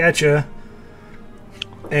right back at you.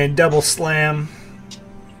 And double slam.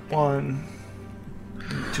 1,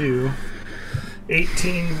 2,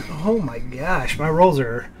 18. Oh my gosh, my rolls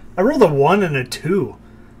are... I rolled a 1 and a 2.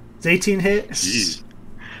 Does 18 hit? Jeez.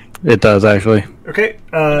 It does, actually. Okay,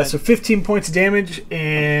 so 15 points of damage,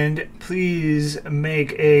 and please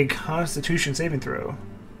make a Constitution saving throw.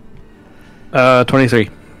 23.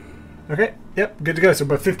 Okay, yep, good to go. So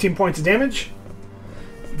about 15 points of damage.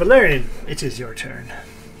 Valerian, it is your turn.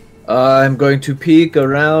 I'm going to peek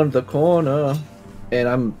around the corner, and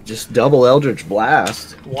I'm just double Eldritch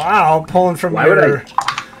Blast. Wow, pulling from Why would your...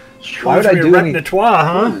 Why would I do any? repertoire,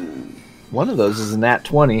 huh? One of those is a nat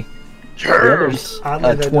 20. The other's Oddly,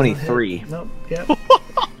 a that doesn't 23. hit. Nope. Yep.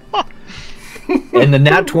 And the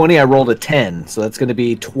nat 20, I rolled a 10. So that's going to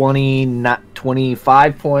be 20, not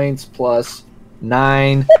 25 points plus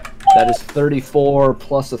 9. That is 34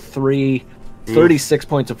 plus a 3. 36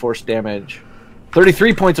 points of force damage.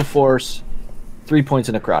 33 points of force. 3 points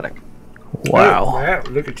of necrotic. Wow. Wow,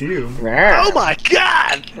 look at you. Oh my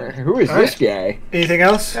god! Who is this guy? Anything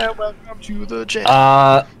else? Welcome to the jam.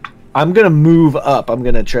 I'm going to move up. I'm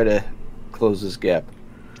going to try to close this gap.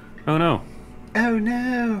 Oh no, Oh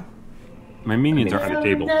no. my minions are on the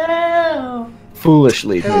table. No.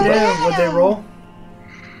 Foolishly Oh move up. no. What'd they roll?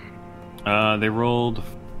 They rolled.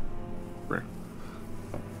 Frick.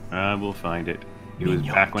 We'll find it. It was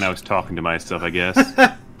back when I was talking to myself, I guess.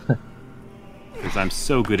 Because I'm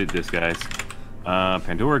so good at this, guys.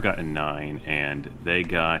 Pandora got a 9, and they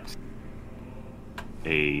got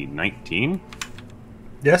a 19.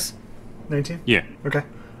 Yes. 19. Yeah. Okay.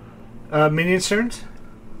 Minions turns.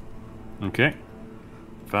 Okay.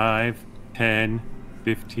 5, 10,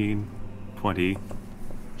 15, 20,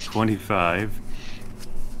 25.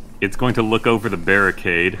 It's going to look over the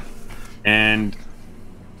barricade, and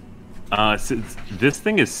since this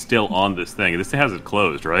thing is still on this thing, this has it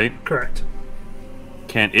closed, right? Correct.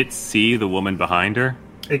 Can it see the woman behind her?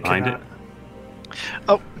 It Behind cannot.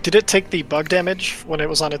 Oh, did it take the bug damage when it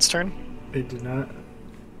was on its turn? It did not.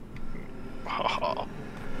 Oh,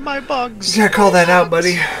 my bugs. You gotta call that out,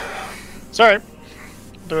 buddy. Sorry.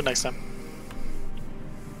 Do it next time.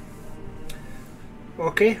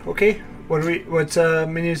 Okay. Okay. What's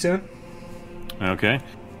minions doing? Okay.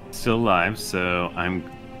 Still alive, so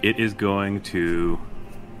it is going to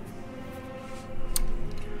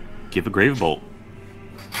give a grave bolt.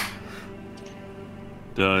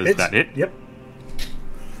 Does that hit? Yep.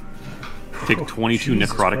 Take 22 Jesus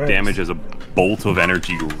necrotic Christ. damage as a bolt of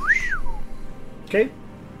energy. Okay.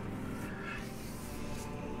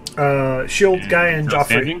 Shield guy and Still Joffrey.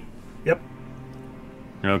 standing? Yep.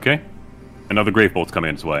 Okay. Another grave bolt's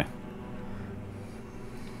coming its way.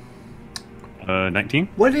 19?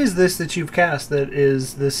 What is this that you've cast that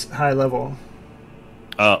is this high level?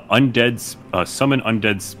 Summon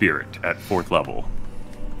undead spirit at 4th level.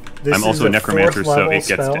 This I'm is also a necromancer, fourth so level it gets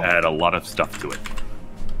spell. to add a lot of stuff to it.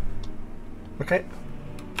 Okay.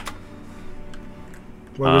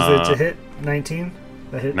 What was it to hit? 19?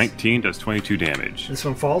 That hits? 19 does 22 damage. This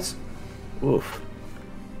one falls? Oof.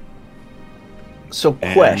 So,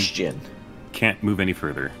 And- question. Can't move any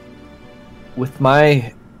further. With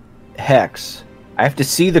my hex, I have to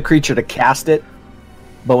see the creature to cast it,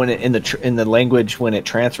 but when it, in the language when it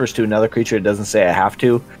transfers to another creature, it doesn't say I have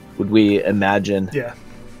to. Would we imagine Yeah.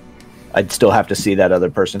 I'd still have to see that other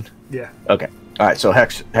person? Yeah. Okay. All right. So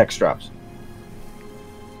hex drops.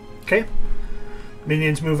 Okay.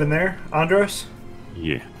 Minions moving there. Andros?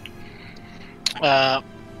 Yeah.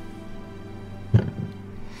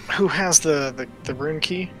 Who has the rune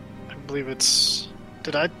key? I believe it's...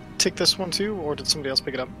 Did I take this one too, or did somebody else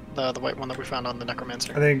pick it up? The white one that we found on the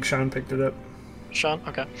necromancer. I think Sean picked it up. Sean?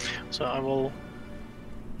 Okay. So I will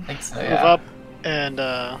I think so, move yeah. up, and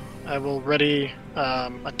I will ready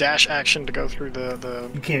a dash action to go through the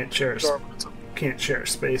You can't share door when it's open. can't share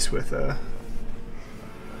space with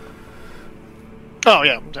Oh,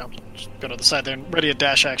 yeah. Just go to the side there and ready a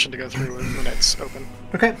dash action to go through when it's open.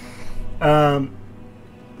 Okay.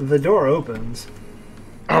 The door opens.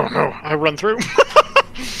 Oh, no. I run through.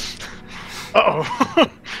 Uh-oh.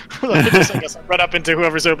 I guess I run up into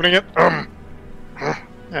whoever's opening it.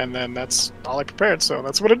 And then that's all I prepared, so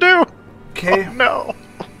that's what I do. Okay. Oh, no.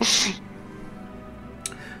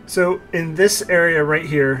 So in this area right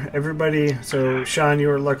here, everybody. So Sean, you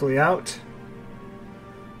are luckily out,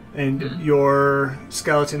 and your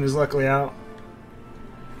skeleton is luckily out.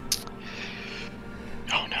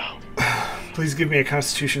 Oh, no. Please give me a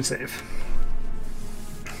Constitution save.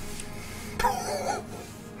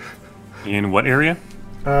 In what area?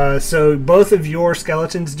 So both of your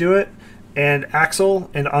skeletons do it, and Axel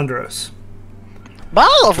and Andros. Bye,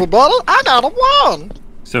 everybody. I got a 1.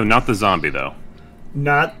 So not the zombie, though.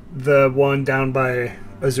 Not the one down by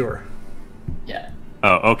Azure. Yeah.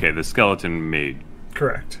 Oh, okay. The skeleton made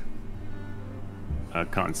Correct. a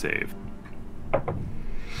con save.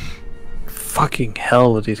 Fucking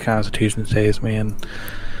hell with these Constitution saves, man.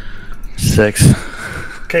 6.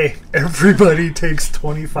 Okay, everybody takes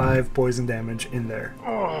 25 poison damage in there.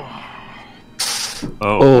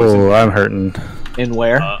 Oh, I'm hurting. In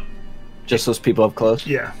where? Just those people up close.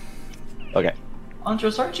 Yeah. Okay.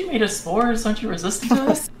 Andros, aren't you made of spores? Aren't you resistant to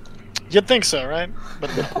this? You'd think so, right? But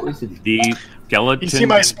The skeleton. you see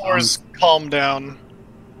my spores calm down.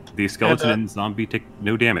 The skeleton And, and zombie take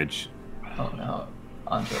no damage. Oh no,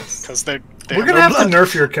 Andros. Because they We're gonna have to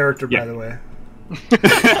nerf your character, by the way.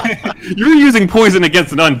 You're using poison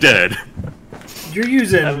against an undead. You're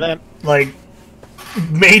using And then- like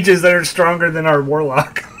mages that are stronger than our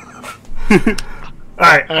warlock. All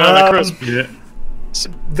right, Yeah.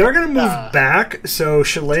 they're gonna move back. So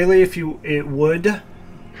Shillelagh, if you would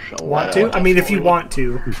want to, I mean, if you want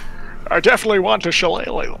to, I definitely want to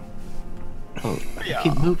shillelagh. Oh,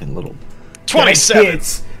 keep moving, little. 27.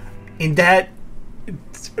 hits. In that,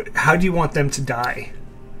 how do you want them to die?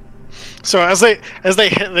 So as they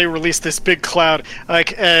hit, they release this big cloud. I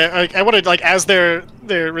wanted as they're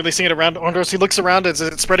releasing it around Andros, he looks around as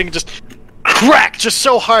it's spreading, just crack, just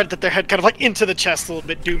so hard that their head kind of like into the chest a little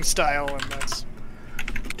bit, Doom style, and that's.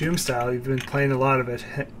 Doom style. You've been playing a lot of it,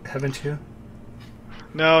 haven't you?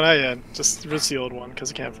 No, not yet. Just the old one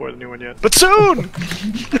because I can't afford the new one yet. But soon.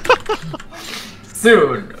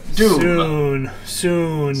 Soon, Doom.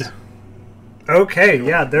 Soon. Okay,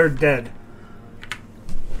 yeah, they're dead.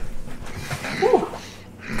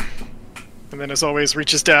 And then, as always,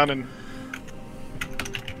 reaches down and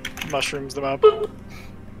mushrooms them up.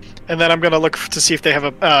 And then I'm gonna look to see if they have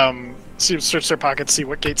a search their pockets, see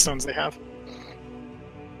what gate stones they have.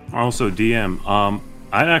 Also, DM,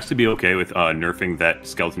 I'd actually be okay with nerfing that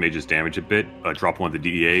skeleton mage's damage a bit. Drop one of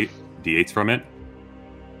the D8s from it.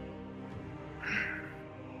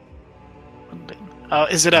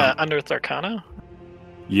 Is it Unearthed Arcana?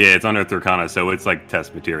 Yeah, it's Unearthed Arcana, so it's like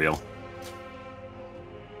test material.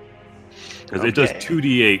 Because it does Okay.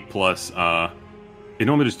 2d8 plus. It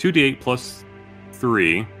normally does 2d8 plus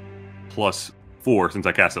 3 plus 4 since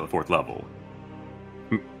I cast it at the 4th level.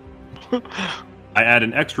 I add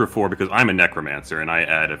an extra 4 because I'm a necromancer, and I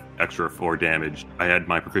add an extra 4 damage. I add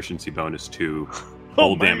my proficiency bonus to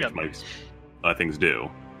all man. damage my things do.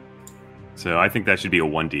 So I think that should be a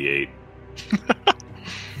 1d8.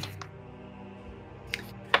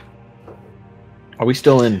 Are we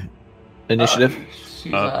still in initiative?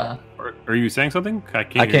 She's, Are you saying something? I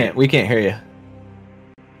can't. I hear can't. We can't hear you,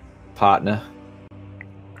 partner.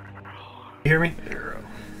 You hear me?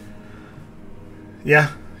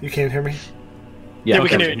 Yeah, you can't hear me? Yeah, we Okay,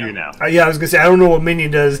 can we hear can hear you now. Yeah, I was gonna say, I don't know what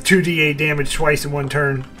minion does 2d8 damage twice in one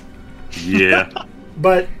turn, Yeah.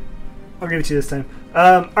 but I'll give it to you this time.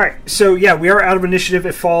 Alright, so yeah, we are out of initiative.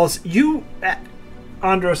 It falls. You,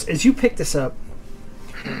 Andros, as you pick this up,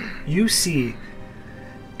 you see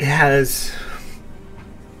it has.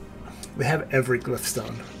 They have every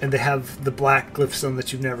glyphstone, and they have the black glyphstone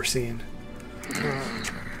that you've never seen.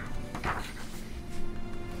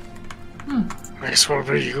 This will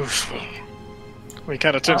be useful. He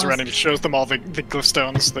kind of turns around and he shows them all the glyph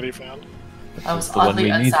stones that he found. that was the one oddly we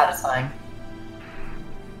need. unsatisfying.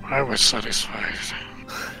 I was satisfied.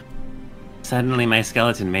 Suddenly my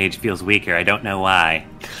skeleton mage feels weaker. I don't know why.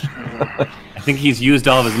 I think he's used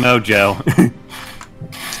all of his mojo.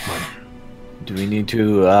 Do we need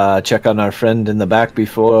to check on our friend in the back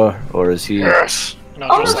before, or is he? Yes. And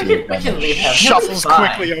Oh, Andros we can leave him. He'll be shuffles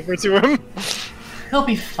fine. quickly over to him. He'll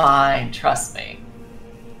be fine. Trust me.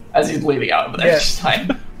 As he's leaving out over there, Yeah. just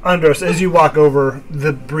fine. Andros, as you walk over,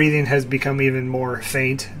 the breathing has become even more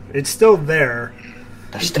faint. It's still there.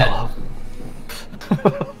 There's still hope.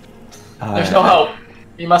 There's no hope.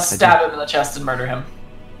 You must stab him in the chest and murder him.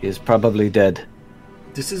 He is probably dead.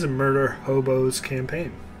 This is a murder hobos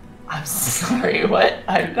campaign. I'm sorry. What?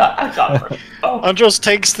 I'm not. Oh, Andros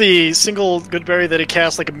takes the single good berry that he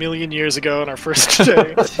cast like 1,000,000 years ago on our first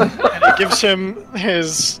day, and he gives him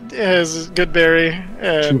his good berry,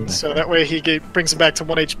 and so that way he brings him back to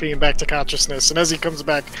 1 HP and back to consciousness. And as he comes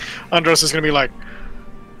back, Andros is going to be like,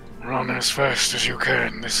 "Run as fast as you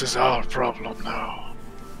can. This is our problem now.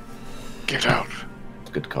 Get out.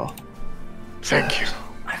 Good call. Thank you."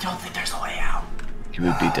 I don't think there's a way out. He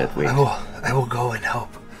would be dead weight. I will go and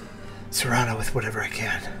help Serrano with whatever I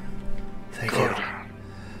can. Thank you.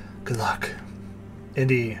 Good luck. And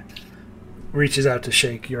he reaches out to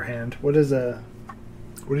shake your hand. What does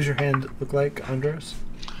your hand look like, Andros?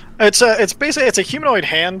 It's basically a humanoid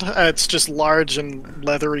hand. It's just large and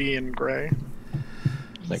leathery and gray.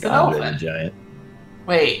 Like He's an Andre the elephant. Giant.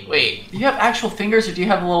 Wait. Do you have actual fingers or do you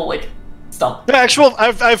have a little, like, stump? The actual, I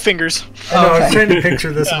have fingers. I know, I was Okay. trying to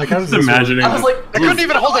picture this. I'm like, how does this work? imagining. I was like, I couldn't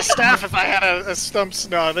even hold a staff if I had a stump.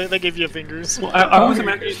 No, they give you fingers. I was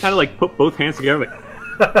imagining you kind of like put both hands together.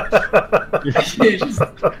 Like, just,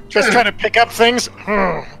 Just trying to pick up things.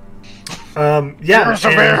 Yeah, Here's a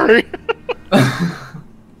berry.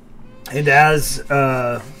 and as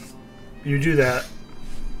you do that,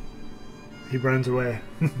 he runs away.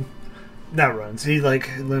 Not runs. He like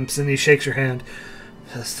limps and he shakes your hand.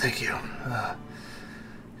 Says, "Thank you.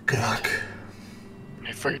 Good luck."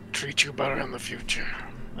 fate treat you better in the future.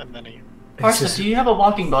 And then he... Parsnip, do you have a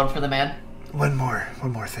walking bone for the man? One more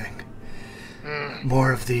thing.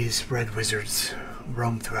 More of these red wizards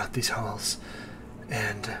roam throughout these halls,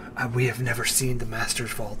 and we have never seen the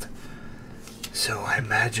Master's Vault. So I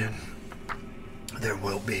imagine there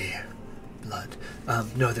will be blood.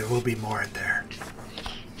 No, there will be more in there.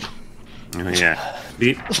 Yeah.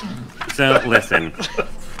 So listen.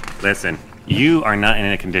 You are not in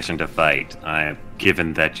a condition to fight,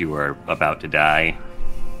 given that you are about to die.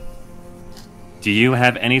 Do you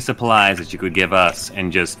have any supplies that you could give us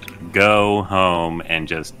and just go home and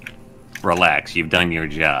just relax? You've done your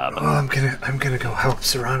job. Oh, I'm gonna go help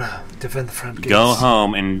Serana defend the front gates. Go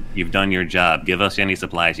home and you've done your job. Give us any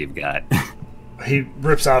supplies you've got. He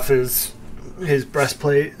rips off his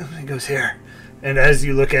breastplate and goes, here. And as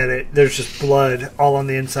you look at it, there's just blood all on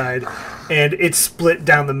the inside, and it's split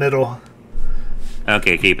down the middle.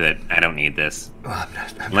 Okay, keep it. I don't need this. Oh,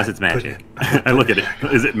 Unless it's magic. I look at it.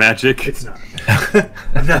 Is it magic? It's not.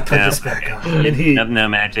 I'm not putting this back on. And he no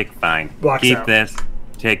magic. Fine. walks Keep out. this.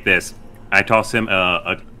 Take this. I toss him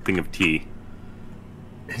a thing of tea.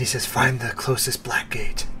 And he says, find the closest black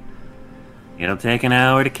gate. It'll take an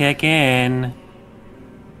hour to kick in.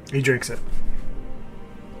 He drinks it.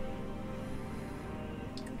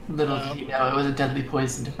 Little did he know it was a deadly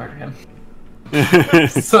poison to murder him.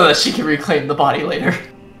 So that she can reclaim the body later.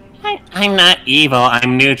 I'm not evil.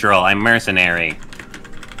 I'm neutral. I'm mercenary.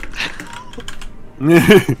 You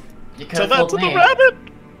could Tell have that told to the me. rabbit!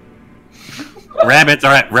 Rabbits,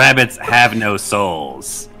 alright. Rabbits have no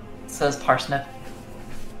souls. Says Parsnip.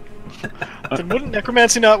 Then wouldn't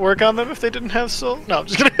necromancy not work on them if they didn't have soul? No, I'm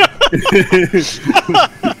just kidding.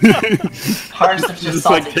 Parsnip's just Just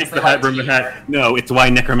salty like take because the they hat like from the tea. hat. No, it's why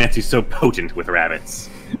necromancy's so potent with rabbits.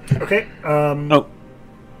 Okay. Fun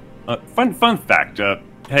fact.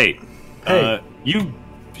 Hey. Hey.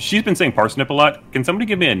 She's been saying parsnip a lot. Can somebody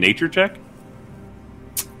give me a nature check?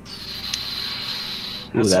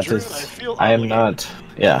 Ooh, That's that true, is. I feel I am obligated. not.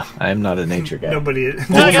 Yeah, I am not a nature guy. Nobody.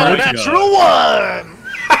 I got a my natural one!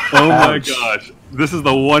 Oh my Ouch. gosh. This is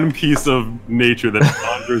the one piece of nature that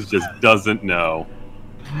Andres just doesn't know.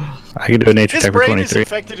 I can do a nature His check for brain is 23.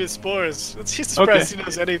 infected with spores. He's surprised he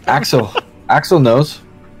knows anything. Axel knows.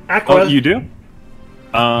 Aqua. Oh, you do?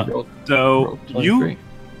 Roll So 23.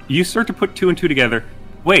 you start to put two and two together.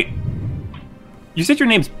 Wait. You said your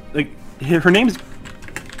name's her name's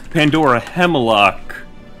Pandora Hemlock.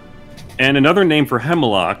 And another name for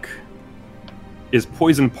Hemlock is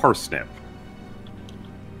Poison Parsnip.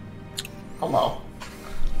 Hello.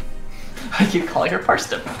 I keep calling her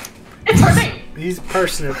Parsnip. It's her name. He's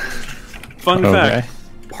Parsnip. Fun Okay. fact,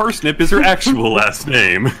 Parsnip is her actual last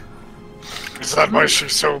name. Is that why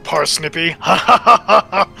she's so parsnippy?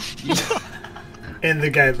 And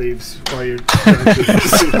the guy leaves while you're trying to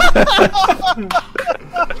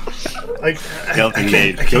like, Guilty I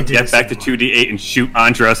mage. can't do Get this back to anymore. 2d8 and shoot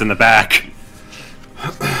Andros in the back.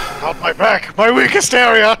 Not my back, my weakest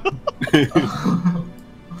area!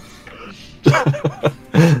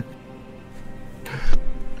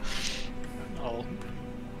 Oh,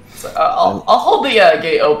 So, I'll hold the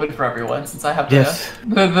gate open for everyone since I have Yes.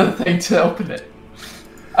 the thing to open it.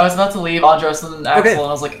 I was about to leave Andros and Axel, Okay. and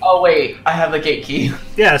I was like, "Oh wait, I have the gate key."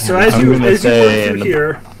 Yeah. So as I'm you gonna work say through in the-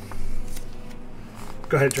 here,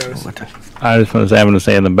 go ahead, Travis. I just want to say, I'm going to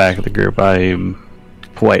say in the back of the group, I'm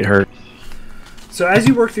quite hurt. So as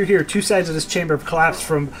you work through here, two sides of this chamber have collapsed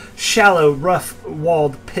from shallow,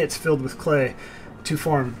 rough-walled pits filled with clay to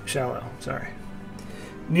form shallow. Sorry.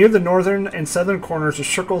 Near the northern and southern corners are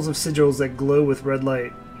circles of sigils that glow with red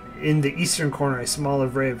light. In the eastern corner, a small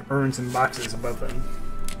array of urns and boxes above them.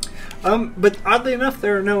 But oddly enough,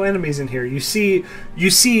 there are no enemies in here. You see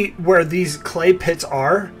where these clay pits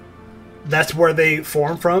are. That's where they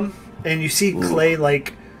form from, and you see clay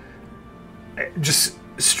just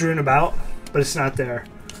strewn about, but it's not there.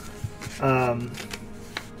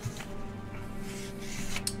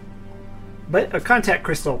 But a contact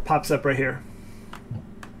crystal pops up right here,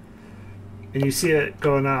 and you see it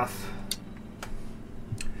going off.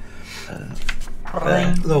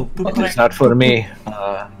 Little boop. It's not for me,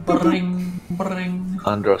 Bring, bring.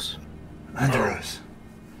 Andros. Andros.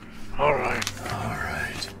 alright.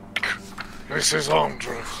 Alright. This is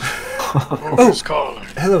Andros. Who's calling?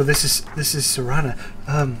 Hello, this is Serana.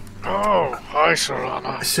 Oh, hi,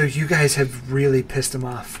 Serana. So you guys have really pissed him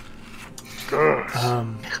off. Good.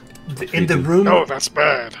 In the room No, that's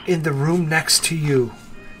bad. in the room next to you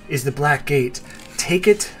is the Black Gate. Take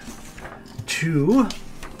it to...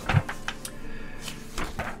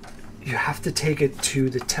 You have to take it to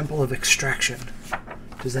the Temple of Extraction.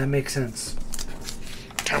 Does that make sense?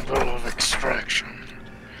 Temple of Extraction.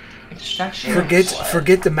 Extraction.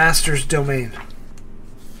 Forget the master's domain.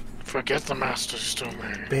 Forget the master's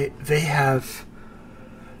domain. They have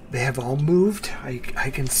all moved. I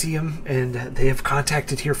can see them, and they have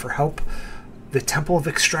contacted here for help. The Temple of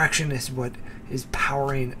Extraction is what is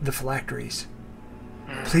powering the phylacteries.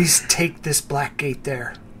 Please take this black gate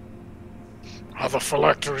there. Are the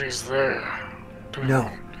phylacteries there? No,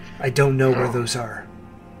 I don't know where those are,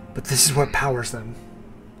 but this is what powers them.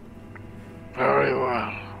 Very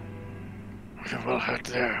well. We will head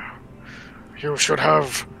there. You should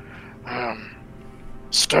have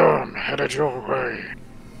Sturm headed your way.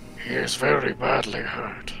 He is very badly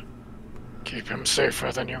hurt. Keep him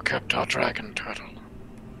safer than you kept our dragon turtle.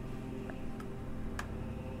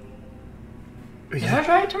 Is our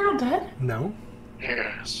dragon turtle dead? No,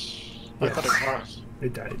 Yes. I thought it was.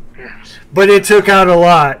 it died, Yes. but it took out a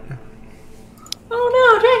lot. Oh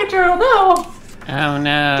no, dragon turtle, no! Oh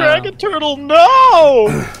no. Dragon turtle,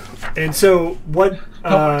 no! And so what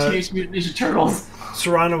Teenage Mutant Ninja Turtles.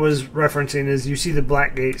 Serrano was referencing is you see the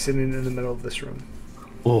black gate sitting in the middle of this room.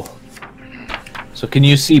 Oh. So can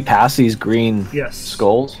you see past these green Yes.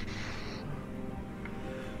 skulls?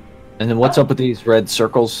 And then what's up with these red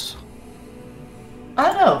circles? I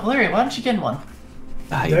don't know, Valerian, why don't you get in one?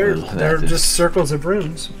 They're That is just circles of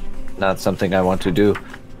runes. not something I want to do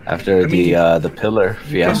after the pillar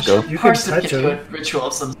fiasco. You can Parts of touch get to them. a ritual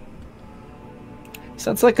of some.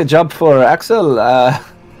 Sounds like a job for Axel.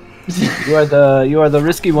 You are the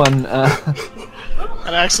risky one.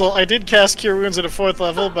 And Axel, I did cast Cure Wounds at a 4th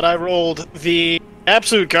level, but I rolled the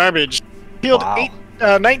absolute garbage. Healed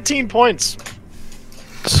Wow. 19 points.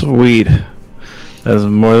 Sweet. That's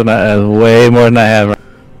way more than I have.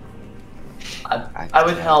 I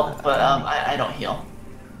would help, but I don't heal.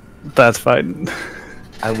 That's fine.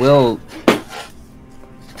 I will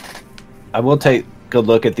take a good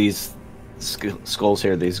look at these skulls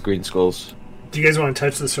here. These green skulls. Do you guys want to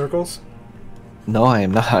touch the circles? No, I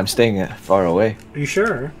am not. I'm staying far away. Are you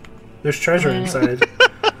sure? There's treasure inside.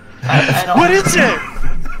 I don't. What is it?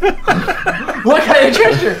 What kind of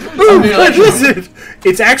treasure? Ooh, what is it?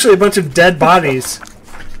 It's actually a bunch of dead bodies.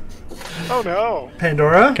 Oh no.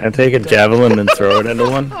 Pandora? Can I take a javelin and throw it into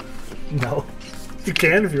one? No. You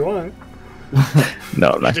can if you want. No,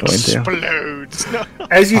 I'm not It going to. explodes. No.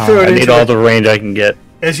 As you throw it I need into all it, the range I can get.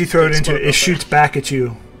 as you throw it into it, it shoots back at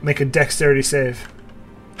you. Make a dexterity save.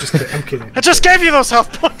 Just kidding. I'm kidding. I just gave you those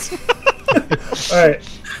health points. All right.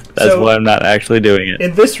 That's So- why I'm not actually doing it.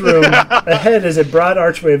 In this room, ahead is a broad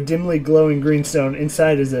archway of dimly glowing greenstone.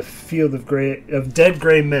 Inside is a field of dead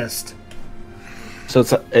gray mist. So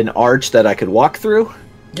it's an arch that I could walk through.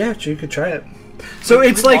 Yeah, you could try it. So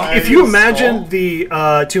it's like if you imagine the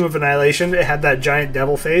Tomb of Annihilation, it had that giant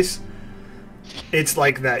devil face. It's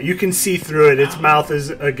like that. You can see through it. Its mouth is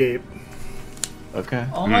agape. Okay.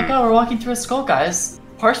 Oh my god, we're walking through a skull, guys.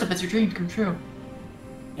 Parsnip, it's your dream come true.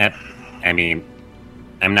 I mean,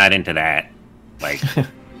 I'm not into that. Like,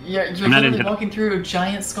 You're I'm not literally into- walking through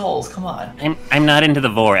giant skulls. Come on. I'm not into the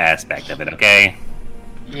vor aspect of it. Okay.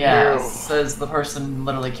 Yeah, Ew. says the person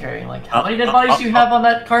literally carrying like how many dead bodies do you have on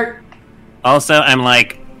that cart? Also, I'm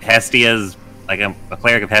like Hestia's. Like, I'm a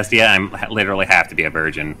cleric of Hestia. I'm literally have to be a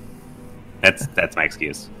virgin. That's my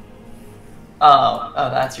excuse. Oh,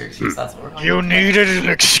 that's your excuse. That's what we're talking You about. needed an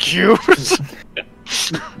excuse.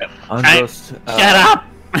 Unjust, Shut up.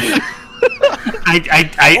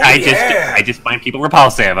 I just find people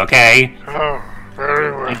repulsive. Okay. Oh,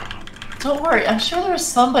 very well. Don't worry, I'm sure there was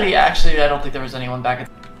somebody. Actually, I don't think there was anyone back at.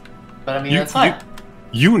 But I mean, that's fine.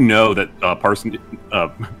 You know that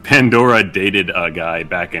Pandora dated a guy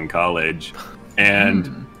back in college,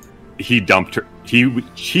 and he dumped her. He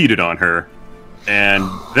cheated on her, and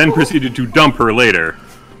then proceeded to dump her later.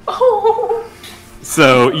 Oh,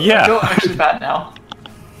 So I yeah. feel actually bad now.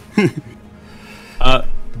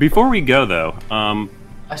 Before we go though,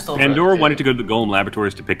 I still. Pandora wanted to go to the Golem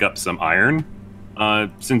Laboratories to pick up some iron.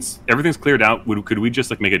 Since everything's cleared out, could we just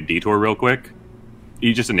like make a detour real quick?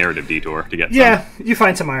 Just a narrative detour to get Yeah, you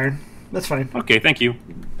find some iron. That's fine. some. Okay, thank you.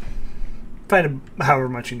 Find however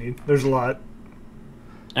much you need. There's a lot.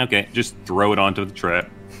 Okay, just throw it onto the trap.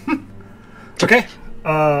 Okay.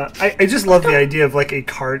 I just love the idea of like a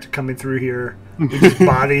cart coming through here with just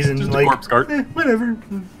bodies and Just a like corpse cart. whatever.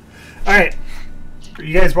 All right. Are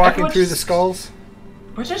you guys walking Everyone's through the just- skulls?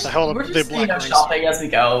 We're just, The hell of we're the just black rings. shopping as we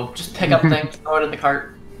go. Just pick up things, throw it in the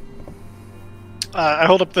cart. I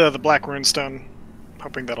hold up the black runestone,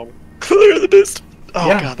 hoping that'll clear the mist. Oh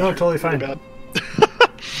Yeah, god, no, that totally hurt really fine. bad.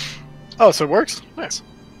 Oh, so it works. Nice.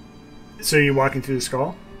 So you're walking through the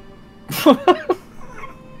skull?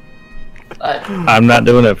 I'm not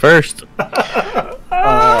doing it first.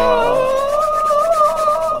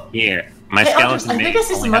 Here, my Hey, Andres, skeleton I mate. think I see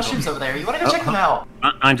some only has mushrooms over there. You want to go check them out?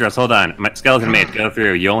 Andres, hold on. My skeleton mate, go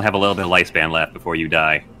through. You only have a little bit of lifespan left before you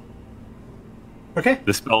die. Okay.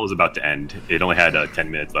 The spell was about to end. It only had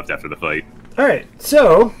 10 minutes left after the fight. All right.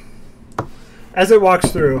 So, as it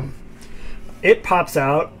walks through, it pops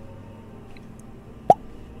out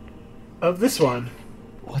of this one,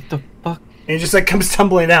 What the fuck? and it just like comes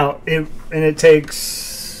tumbling out. And it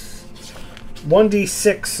takes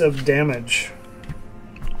 1d6 of damage.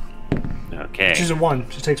 Okay. Which is a 1.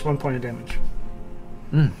 Just takes 1 point of damage.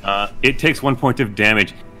 It takes 1 point of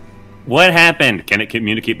damage. What happened? Can it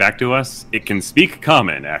communicate back to us? It can speak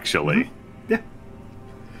common, actually. Yeah.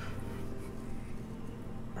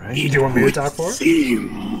 Right. Do you want me to talk for it?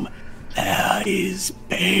 Seem there is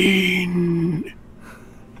pain.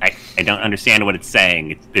 I don't understand what it's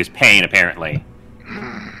saying. There's pain, apparently.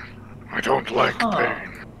 I don't like Huh.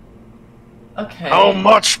 pain. Okay. How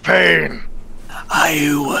much pain?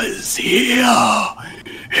 I was here,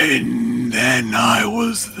 and then I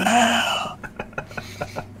was there.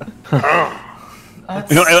 That's,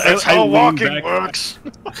 That's how lean walking back. works.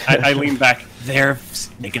 I lean back.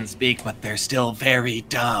 They can speak, but they're still very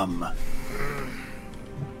dumb.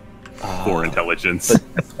 Poor intelligence.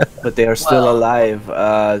 But they are still Well- alive.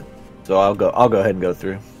 So I'll go ahead and go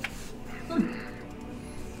through.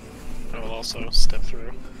 I will also step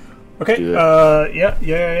through. Okay. Do it.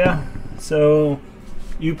 Yeah. So,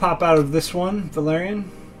 you pop out of this one, Valerian.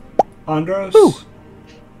 Andros. Ooh.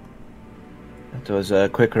 That was a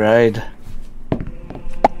quick ride.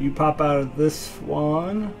 You pop out of this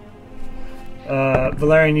one.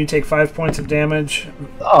 Valerian, you take 5 points of damage.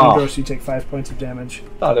 Oh. Andros, you take 5 points of damage.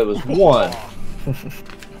 Thought it was one.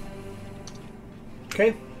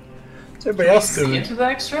 Okay. What's everybody else see doing? into the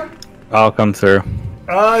next room? I'll come through.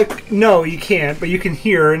 No, you can't, but you can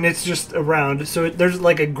hear, and it's just around. So there's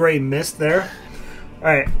like a gray mist there.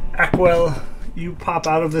 Alright, Aquel, you pop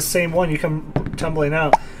out of the same one. You come tumbling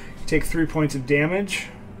out. You take 3 points of damage.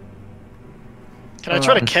 Can I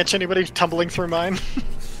try to catch anybody tumbling through mine?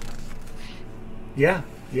 Yeah,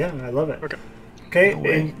 I love it. Okay. Okay, No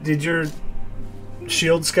way. and did your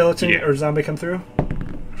shield skeleton Yeah. or zombie come through?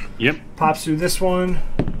 Yep. Pops through this one.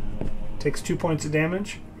 Takes 2 points of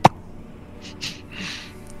damage.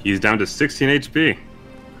 He's down to 16 HP.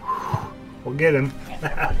 We'll get him.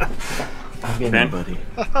 I'm getting Ben? buddy.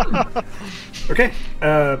 Okay,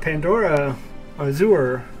 Pandora,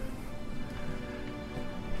 Azure.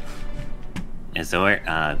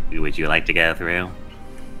 Azor, would you like to go through?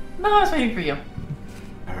 No, I was waiting for you.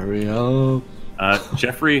 Hurry up.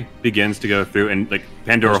 Jeffrey begins to go through, and like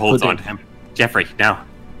Pandora Just holds put on it- to him. Jeffrey, now,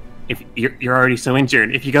 if you're already so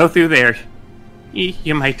injured, if you go through there,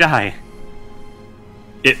 you might die.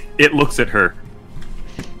 It looks at her.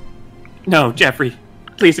 No, Jeffrey,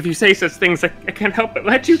 please, if you say such things, I can't help but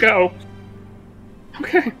let you go.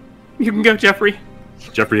 Okay, you can go, Jeffrey.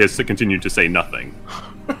 Jeffrey has continued to say nothing.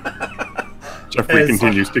 Jeffrey As-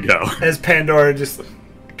 continues to go. As Pandora just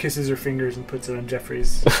kisses her fingers and puts it on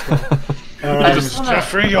Jeffrey's. I Um, just wanna,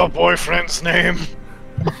 Jeffrey, your boyfriend's name.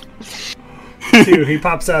 two, he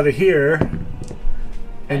pops out of here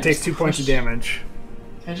and takes 2 points of damage.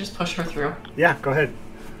 can I just push her through? Yeah, go ahead.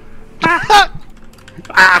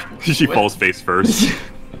 She falls face first.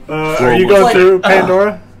 Are you Forward. going Like, through,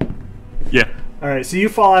 Pandora? Yeah. Alright, so you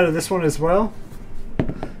fall out of this one as well.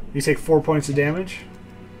 You take 4 points of damage.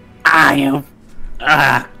 You.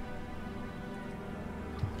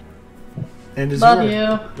 And Azure. Love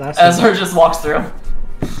you. Last As one. her just walks through.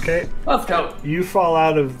 Okay, Let's go. you fall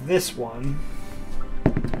out of this one.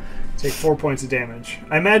 Take 4 points of damage.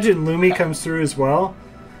 I imagine Lumi comes through as well.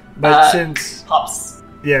 But since... Pops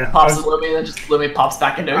Yeah. to Lumi, then just Lumi pops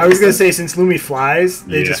back into I was gonna existence. say, since Lumi flies,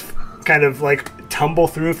 they Yeah. just kind of like tumble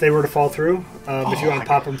through if they were to fall through. If you want to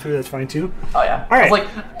pop them through, that's fine too. Oh yeah. All I was right.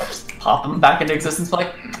 like, just pop them back into existence. But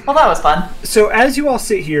like, well, that was fun. So as you all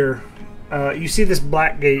sit here, you see this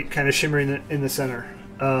black gate kind of shimmering in the center.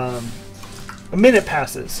 A minute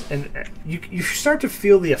passes, and you start to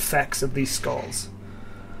feel the effects of these skulls.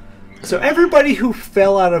 So everybody who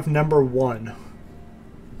fell out of number 1,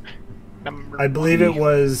 I believe it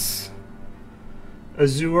was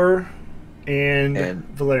Azure and And-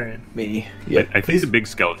 Valerian. Me. I Yep. think he's a big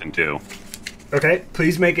skeleton too. Okay,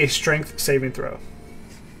 please make a strength saving throw.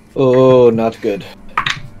 Oh, not good.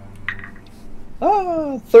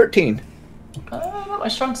 13. Not my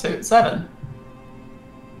strong suit. 7.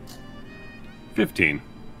 15.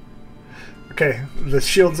 Okay, the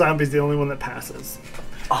shield zombie is the only one that passes.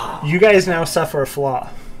 You guys now suffer a flaw.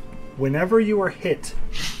 Whenever you are hit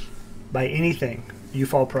by anything, you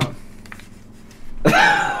fall prone.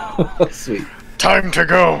 Sweet. Time to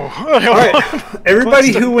go. All right,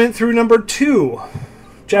 everybody who went through number 2.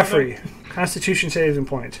 Jeffrey, Constitution saving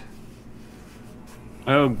point.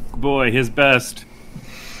 Oh boy, his best.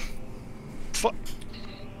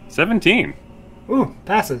 17. Ooh,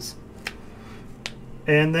 passes.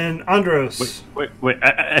 And then Andros. Wait.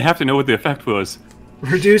 I have to know what the effect was.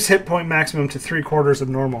 Reduce hit point maximum to 3/4 of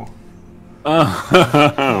normal.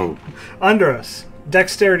 Oh. Andros,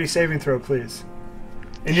 dexterity saving throw, please.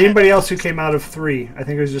 And anybody else who came out of 3. I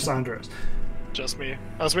think it was just Andros. Just me.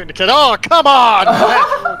 I was waiting to kid. Oh, come on!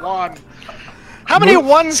 Natural 1. How many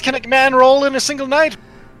ones can a man roll in a single night?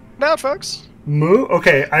 Now, folks. Move.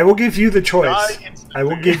 Okay, I will give you the choice. I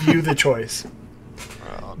will give you the choice.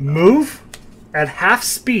 Move at half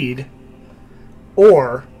speed,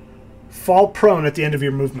 or fall prone at the end of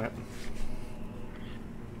your movement.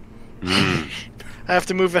 I have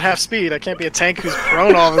to move at half speed. I can't be a tank who's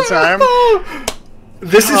prone all the time.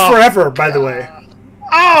 This is forever, by the way.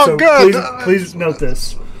 Oh, So good. please note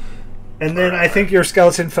this. And then I think your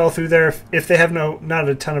skeleton fell through there. If they have not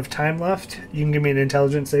a ton of time left, you can give me an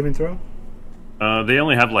intelligence saving throw. They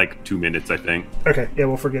only have like 2 minutes, I think. Okay, yeah,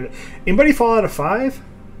 we'll forget it. Anybody fall out of 5?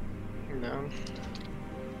 No.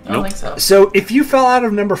 I don't think so. So if you fell out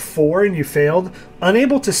of number 4 and you failed,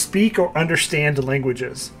 unable to speak or understand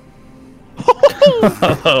languages.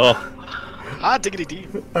 Ah, diggity dee.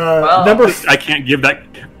 Number I can't give that.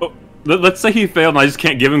 Oh, let's say he failed, and I just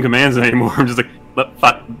can't give him commands anymore. I'm just like,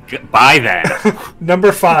 fuck, buy that.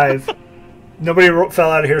 Number 5. Nobody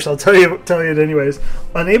fell out of here, so I'll tell you it anyways.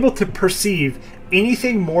 Unable to perceive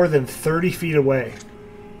anything more than 30 feet away.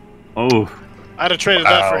 Oh. I'd have traded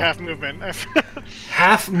that for half movement.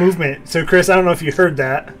 Half movement. So, Chris, I don't know if you heard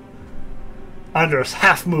that. Andros,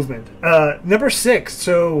 half movement. Number 6.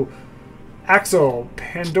 So, Axel,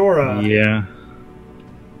 Pandora. Yeah.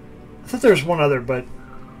 I thought there was one other, but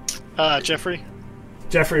Jeffrey.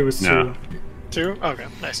 Jeffrey was 2. No. 2? Okay,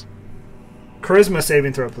 nice. Charisma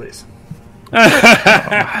saving throw, please.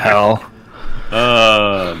 Hell.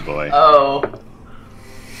 Oh boy. Oh.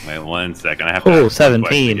 Wait 1 second. I have to Oh, ask the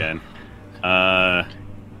question 17. again.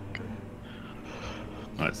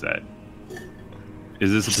 What's that?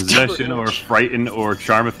 Is this a possession or frighten or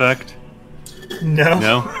charm effect? No.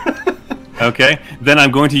 No. Okay, then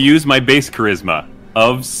I'm going to use my base charisma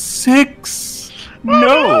of 6.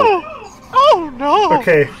 No. Oh, no!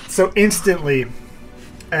 Okay, so instantly,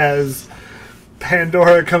 as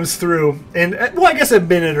Pandora comes through, and well, I guess a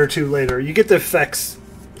minute or two later, you get the effects.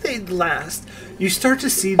 They last. You start to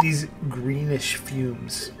see these greenish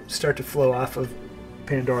fumes start to flow off of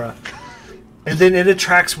Pandora. And then it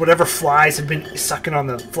attracts whatever flies have been sucking on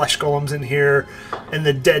the flesh golems in here and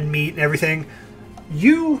the dead meat and everything.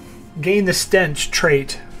 You gain the stench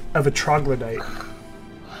trait of a troglodyte.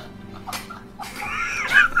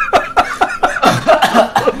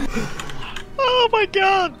 Oh my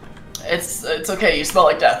god! It's okay. You smell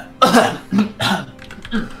like death.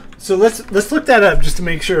 So let's look that up just to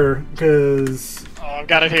make sure, because Oh, I've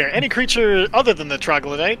got it here. Any creature other than the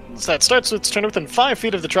troglodyte that starts its turn within 5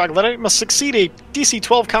 feet of the troglodyte must succeed a DC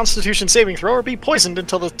 12 Constitution saving throw or be poisoned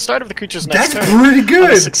until the start of the creature's next that's turn. pretty On a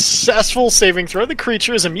good. successful saving throw, the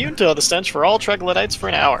creature is immune to the stench for all troglodytes for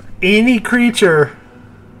an hour. Any creature.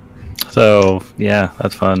 So, yeah,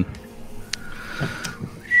 that's fun.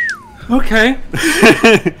 Okay.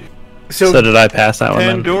 So did I pass that one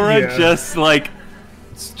then? Pandora Yeah. just like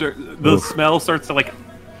the smell starts to like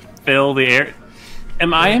fill the air.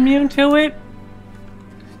 Am I immune to it?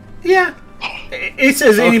 Yeah. It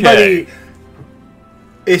says anybody.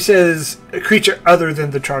 It says a creature other than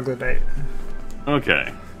the troglodyte.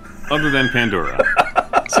 Okay. Other than Pandora.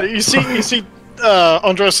 So you see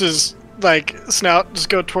Andros's like snout just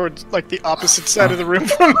go towards like the opposite side of the room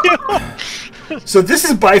from you. So this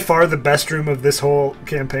is by far the best room of this whole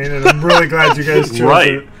campaign, and I'm really glad you guys chose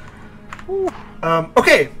Right. it.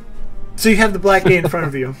 Okay. So you have the black gate in front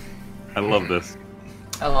of you. I love this.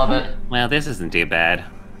 I love it. Well, this isn't too bad.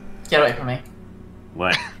 Get away from me.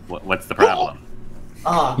 What? What's the problem?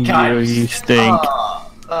 Oh God. You stink.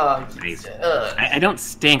 Nice. Ugh. I don't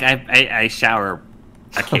stink. I shower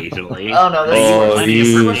occasionally. Oh no, this Oh, is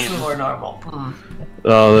you- much more normal.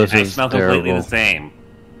 Oh, this I is smell completely terrible. the same.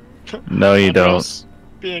 No, you don't. Andros,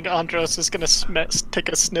 being Andros is gonna take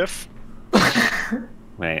a sniff.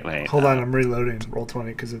 Wait. Hold on, I'm reloading Roll20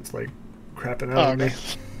 because it's like crapping out Oh, on me. okay.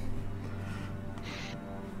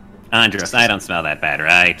 Andros, I don't smell that bad,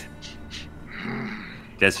 right?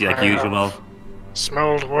 Just like usual.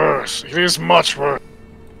 Smelled worse. It is much worse.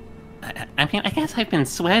 I mean, I guess I've been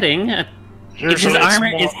sweating. His Usually it's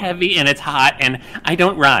armor more- is heavy and it's hot, and I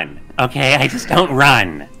don't run. Okay, I just don't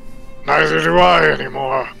run. Neither do I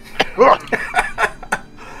anymore.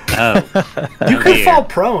 Oh, You could dear. fall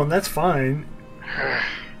prone. That's fine.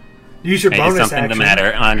 Use your Hey, is bonus something action. the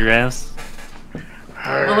matter, Andres?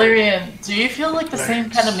 Valerian, do you feel like the same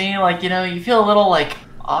kind of me? Like, you feel a little, like,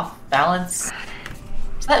 off balance?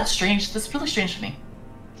 Is that strange? That's really strange to me.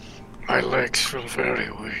 My legs feel very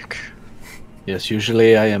weak. Yes,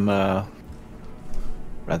 usually I am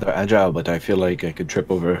rather agile, but I feel like I could trip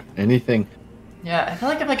over anything. Yeah, I feel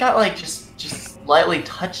like if I got, like, just slightly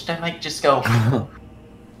touched, I might just go...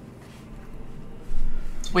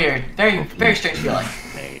 It's weird. Very, very strange feeling.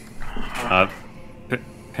 Hey.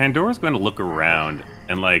 Pandora's going to look around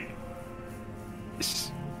and like,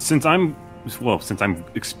 since I'm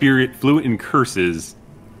fluent in curses,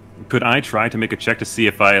 could I try to make a check to see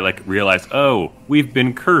if I like realize, oh, we've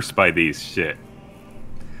been cursed by these shit?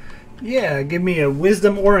 Yeah, give me a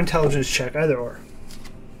wisdom or intelligence check, either or.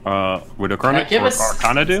 Would Arcana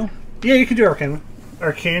do? Yeah, you can do Arcana.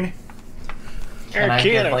 Arcane. Can I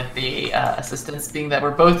give, like, the assistance, being that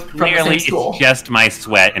we're both from the Clearly, same school? it's just my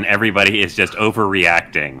sweat, and everybody is just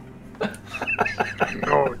overreacting.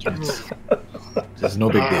 No, There's no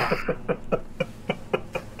big deal.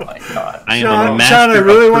 Oh my god. I am a Sean, master I of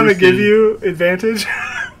really want to cursing. give you advantage.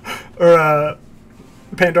 Or,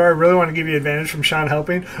 Pandora, I really want to give you advantage from Sean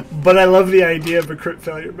helping, but I love the idea of a crit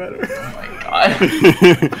failure better. Oh my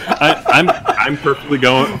god. I'm perfectly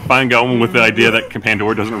fine going with the idea that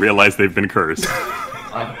Pandora doesn't realize they've been cursed.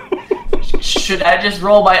 Should I just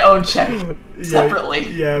roll my own check separately?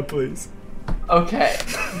 Yeah, please. Okay.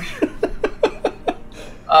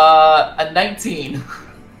 A 19.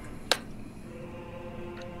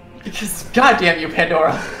 Because, goddamn you,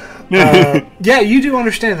 Pandora. Yeah, you do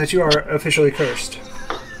understand that you are officially cursed.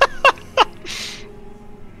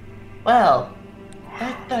 Well,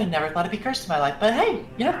 I never thought I'd be cursed in my life, but hey,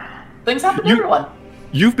 things happen to everyone.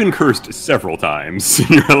 You've been cursed several times in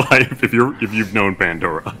your life if you've known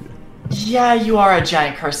Pandora. Yeah, you are a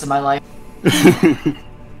giant curse in my life.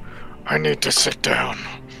 I need to sit down.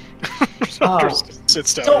 Oh,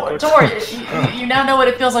 Sits down. don't worry. You now know what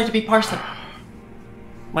it feels like to be Parson.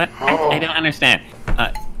 What? I don't understand.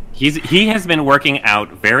 He has been working out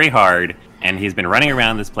very hard, and he's been running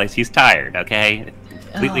around this place. He's tired, okay? It's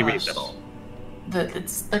completely reasonable.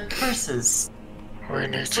 It's the curses. We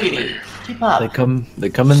need to Sweetie, leave. keep They up. come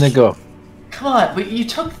and they go. Come on, you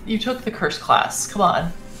took the curse class. Come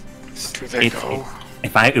on. Do they go?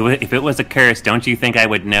 If it was a curse, don't you think I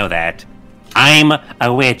would know that? I'm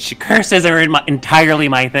a witch. Curses are entirely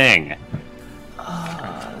my thing. He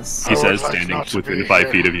I says, would like standing not to within be 5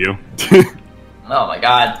 here. feet of you. Oh my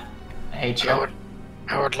god. I hate you.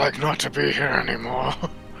 I would like not to be here anymore.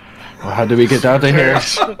 Well, how do we get out of here?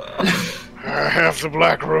 Yes. I have the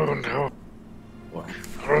black rune.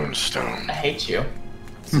 Rune stone. I hate you.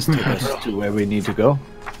 Take us to where we need to go.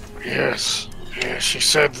 Yes. Yes, she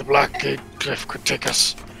said the Black Gate Cliff could take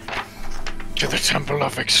us to the Temple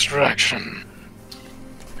of Extraction.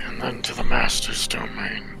 And then to the Master's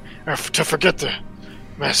Domain. To forget the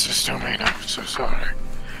Master's Domain, I'm so sorry.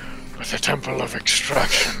 But the Temple of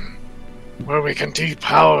Extraction. Where we can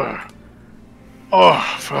depower. Oh,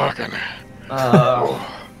 fucking.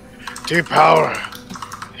 Depower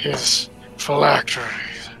his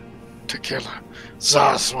phylacteries to kill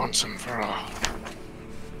Zaz once and for all.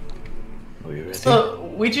 Are you ready?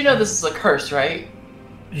 So, we do know this is a curse, right?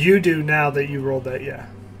 You do now that you rolled that, yeah.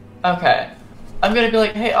 Okay. I'm gonna be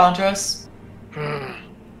like, hey, Andros, Hmm.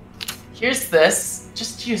 here's this.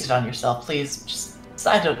 Just use it on yourself, please.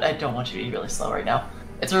 I don't want you to be really slow right now.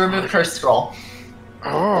 It's a remove curse scroll.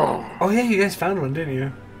 Oh. Oh, yeah, you guys found one, didn't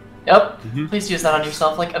you? Yep. Please use that on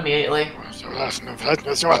yourself, like, immediately. I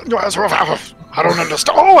don't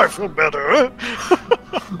understand. Oh, I feel better.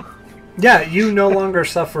 Yeah, you no longer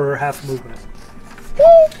suffer half movement.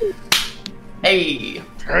 Hey,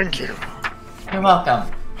 Thank you. you're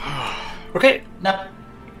welcome. Okay, Now,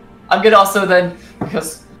 I'm gonna also then,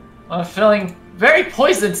 because I'm feeling very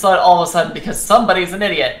poisoned all of a sudden because somebody's an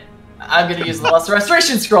idiot, I'm gonna use the Lesser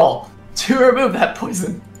Restoration Scroll to remove that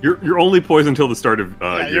poison. You're only poisoned until the start of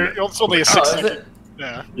Yeah, unit. it's only a Oh, 6 is second. it?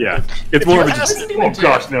 Yeah. Yeah, it's If more you of a ask- just. What does it even Oh do?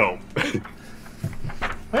 gosh, no.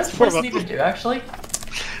 What does poison even do, actually?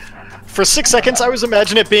 For 6 seconds, I was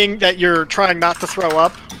imagining it being that you're trying not to throw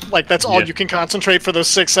up. Like, that's all Yeah. you can concentrate for those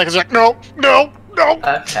 6 seconds. Like, no, no, no.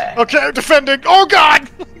 Okay. Okay, I'm defending. Oh, God!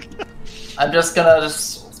 I'm just gonna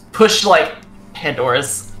push, like,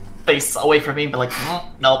 Pandora's face away from me and be like,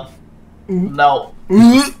 nope. No.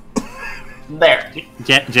 There.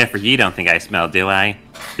 Jeffrey, you don't think I smell, do I?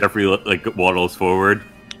 Jeffrey waddles forward.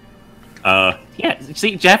 Yeah,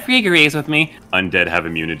 see, Jeffrey agrees with me. Undead have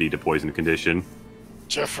immunity to poison condition.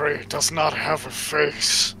 Jeffrey does not have a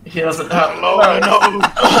face. He doesn't have.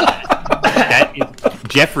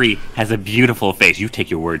 Jeffrey has a beautiful face. You take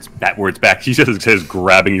that words back. He says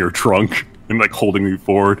grabbing your trunk and like holding you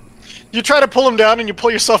forward. You try to pull him down and you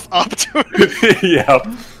pull yourself up to it.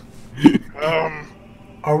 Yeah.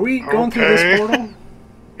 Are we going through this portal?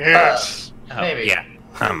 Yes. Maybe. Yeah.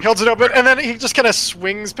 He holds it open, and then he just kind of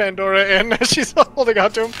swings Pandora in as she's holding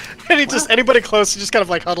on to him. And he just, anybody close, he just kind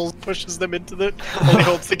of like huddles, pushes them into it, and he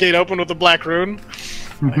holds the gate open with the black rune.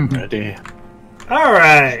 I'm ready.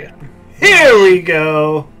 Alright. Here we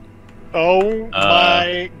go. Oh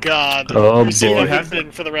my god. Oh, You see boy.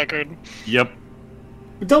 everything for the record. Yep.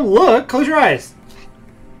 Don't look. Close your eyes.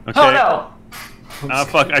 Okay. Oh no! Ah,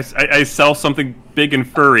 fuck. I sell something big and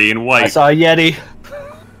furry and I white. saw a Yeti.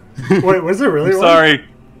 Wait, was there really one? Sorry.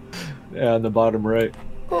 Yeah, on the bottom right.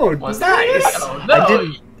 Oh, Was that? nice. Oh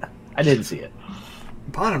no! I didn't see it.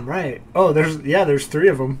 Bottom right. Oh, there's 3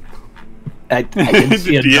 of them. I didn't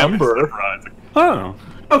see a The DM is number. surprised. Oh.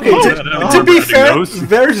 Okay, Oh, to be everybody fair, knows.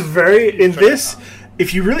 there's in this,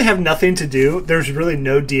 if you really have nothing to do, there's really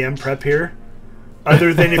no DM prep here.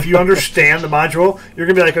 Other than if you understand the module, you're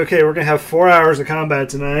gonna be like, okay, we're gonna have 4 hours of combat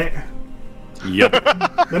tonight. Yep.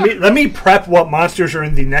 Let me prep what monsters are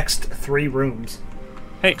in the next 3 rooms.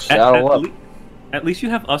 Hey, Saddle up. at least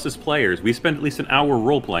you have us as players. We spend at least an hour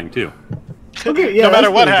role playing too. Okay, yeah. No matter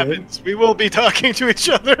that's what pretty good. happens, we will be talking to each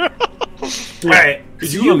other. Alright, Could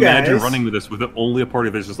so you imagine guys- running with this with only a party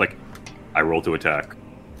of it's just like, I roll to attack.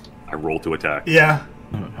 I roll to attack. Yeah.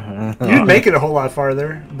 You'd make it a whole lot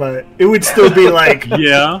farther, but it would still be like,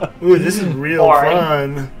 Yeah. ooh, this is real Boring.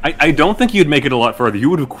 fun. I don't think you'd make it a lot further.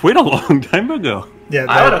 You would have quit a long time ago. Yeah,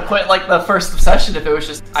 I would have quit like the first session if it was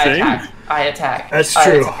just I Same. attack, I attack. That's I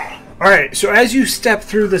true. attack. Alright, so as you step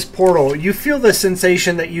through this portal, you feel the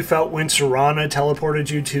sensation that you felt when Serana teleported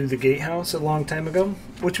you to the gatehouse a long time ago,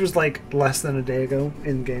 which was like less than a day ago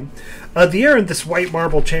in game. The air in this white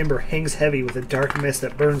marble chamber hangs heavy with a dark mist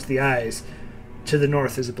that burns the eyes. To the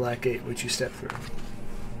north is a black gate, which you step through.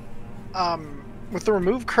 With the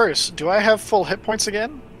remove curse, do I have full hit points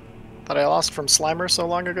again? That I lost from Slimer so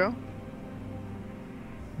long ago?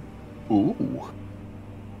 Ooh.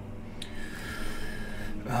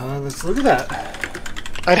 Let's look at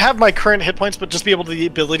that. I'd have my current hit points, but just be able to the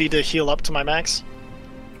ability to heal up to my max.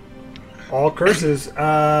 All curses.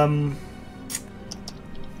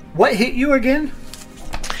 What hit you again?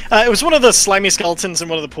 It was one of the slimy skeletons in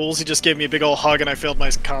one of the pools. He just gave me a big old hug and I failed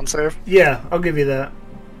my con save. Yeah, I'll give you that.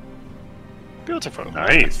 Beautiful.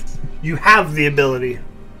 Nice. You have the ability.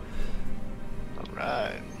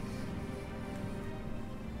 Alright.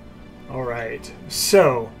 Alright,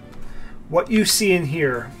 so what you see in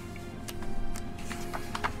here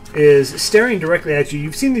is staring directly at you.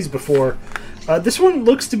 You've seen these before. This one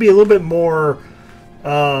looks to be a little bit more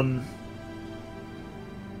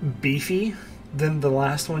beefy than the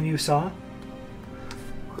last one you saw.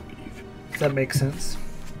 If that makes sense.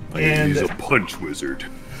 And He's a punch wizard.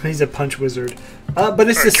 he's a punch wizard. But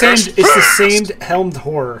it's the same. It's the same helmed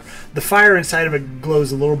horror. The fire inside of it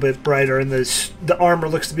glows a little bit brighter, and the armor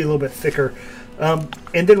looks to be a little bit thicker.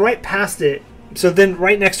 And then right past it, so then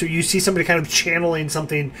right next to it, you see somebody kind of channeling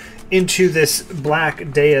something into this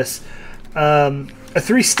black dais. A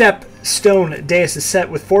 3-step stone dais is set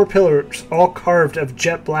with 4 pillars, all carved of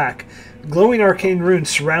jet black. Glowing arcane runes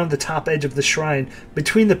surround the top edge of the shrine.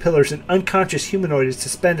 Between the pillars, an unconscious humanoid is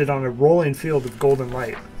suspended on a rolling field of golden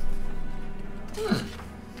light.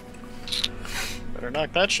 Better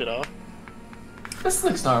knock that shit off. This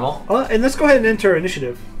looks normal. And let's go ahead and enter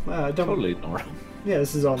initiative. Don't, Totally normal. Yeah,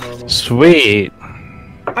 this is all normal. Sweet.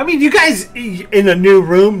 I mean, you guys in a new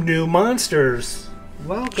room, new monsters.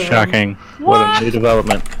 Welcome. Shocking. What a new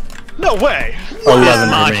development. No way! 11 for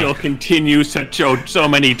me. Module continues to show so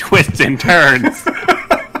many twists and turns.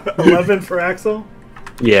 11 for Axel.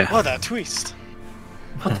 Yeah. Oh, that twist.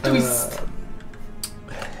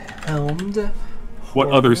 Helmed. What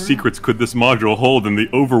other secrets could this module hold in the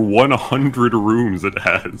over 100 rooms it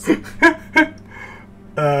has?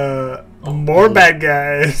 More bad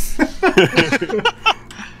guys.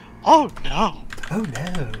 Oh no. Oh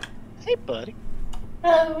no. Hey, buddy.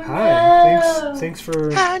 Oh, Hi. Thanks for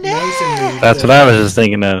noticing me. That's what I was just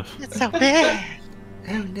thinking of. It's so bad.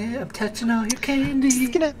 Oh no, I'm touching all your candy.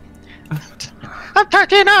 I'm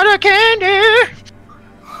touching all the candy.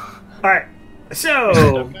 Alright.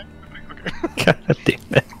 So God damn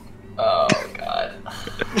it. Oh god.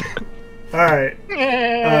 alright.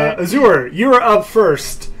 Azure, you are up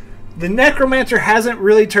first. The necromancer hasn't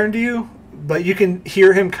really turned to you, but you can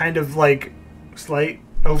hear him kind of like slight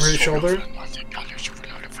over his shoulder.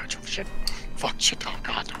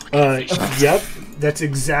 Yep. That's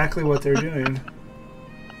exactly what they're doing.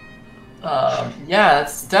 Yeah,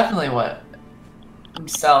 that's definitely what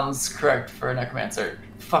sounds correct for a necromancer.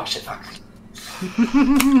 Fuck, shit, fuck.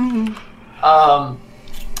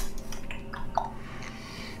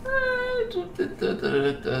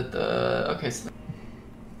 Okay, so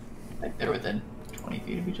like they're within 20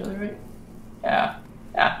 feet of each other, right? Yeah.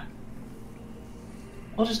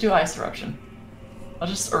 We'll just do ice eruption. I'll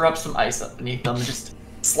just erupt some ice up beneath them and just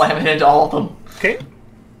slam it into all of them. Okay.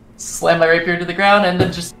 Slam my rapier to the ground and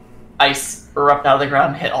then just ice erupt out of the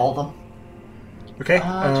ground and hit all of them. Okay.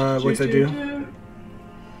 What's that do?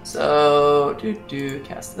 So,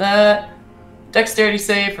 cast that. Dexterity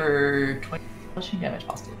save for 20 slashing damage,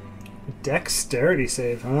 possibly. Dexterity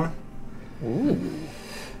save, huh? Ooh.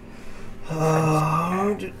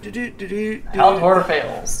 Haldor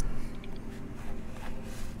fails.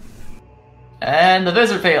 And the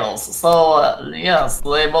Wizard fails. So, yes,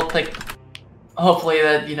 they both take. Hopefully,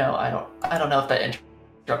 that I don't know if that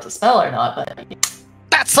interrupts the spell or not, but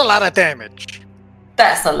That's a lot of damage.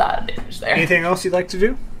 that's a lot of damage there. Anything else you'd like to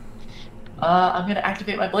do? I'm gonna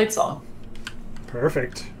activate my Blade Song,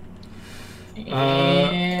 Perfect.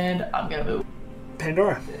 and I'm gonna move.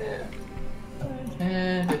 Pandora.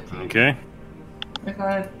 10, 15, Okay.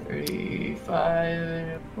 25,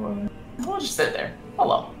 35, 40. We'll just sit there.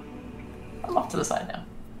 Hello. I'm off to the side now.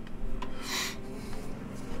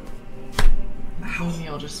 Maybe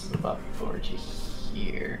I'll just move up forward to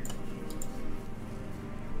here.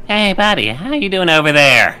 Hey, buddy, how you doing over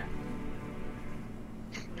there?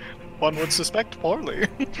 One would suspect poorly.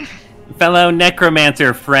 Fellow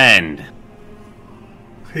necromancer friend.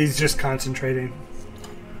 He's just concentrating.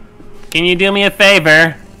 Can you do me a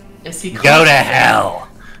favor? Is he Go to hell.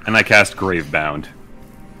 And I cast Gravebound.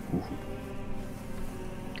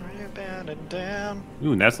 Down and down.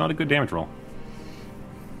 Ooh, that's not a good damage roll.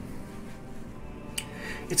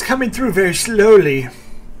 It's coming through very slowly.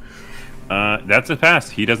 That's a pass.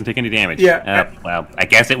 He doesn't take any damage. Yeah. Well, I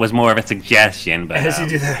guess it was more of a suggestion, but... As you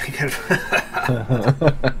do that, he kind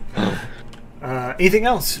of. Anything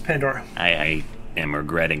else, Pandora? I am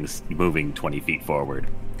regretting moving 20 feet forward.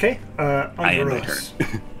 Okay. I end my Andros.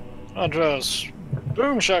 turn. Andros,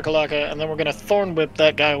 boom shakalaka, and then we're gonna thorn whip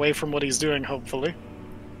that guy away from what he's doing, hopefully.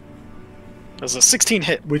 There's a 16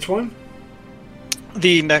 hit. Which one?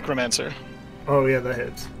 The Necromancer. Oh yeah, that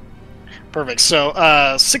hits. Perfect.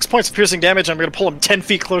 So, 6 points of piercing damage. I'm gonna pull him 10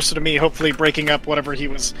 feet closer to me, hopefully breaking up whatever he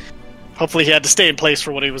was... Hopefully he had to stay in place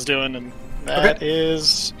for what he was doing, and that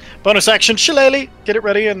is... Bonus action, Shillelagh! Get it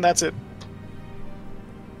ready, and that's it.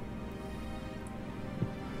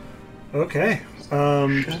 Okay.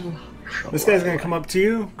 This guy's gonna come up to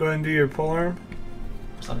you. Go ahead and do your polearm.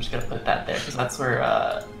 So I'm just gonna put that there because that's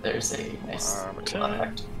where there's a nice Armor little time.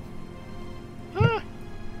 effect. Ah,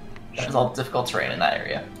 There's all difficult terrain in that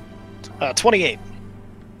area. 28.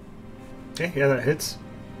 Okay, yeah, that hits.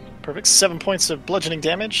 Perfect. 7 points of bludgeoning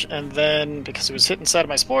damage, and then because it was hit inside of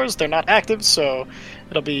my spores, they're not active, so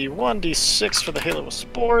it'll be 1d6 for the Halo of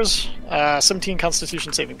Spores. 17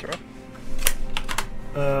 Constitution saving throw.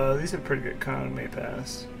 These have pretty good con, may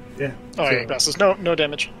pass. Yeah. Oh, so- yeah, passes. No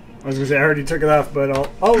damage. I was gonna say I already took it off, but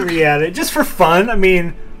I'll re-add it just for fun. I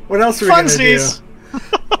mean, what else are we gonna do? Funsies!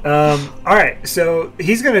 All right, so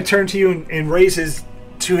he's gonna turn to you and raise his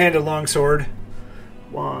two-handed longsword.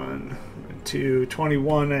 1, 2,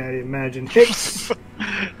 21. I imagine hits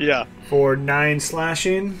Yeah. for 9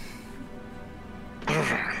 slashing.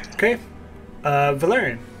 Okay,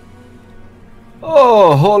 Valerian.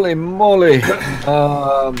 Oh, holy moly.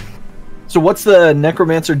 So what's the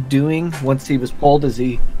necromancer doing once he was pulled? Is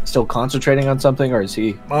he still concentrating on something, or is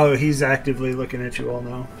he... Oh, he's actively looking at you all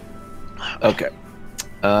now. Okay.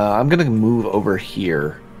 I'm going to move over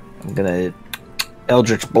here. I'm going to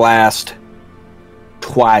Eldritch Blast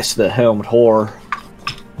twice the Helmed Whore.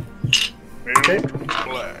 Okay.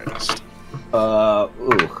 Blast.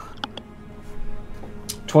 Ooh.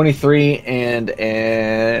 23 and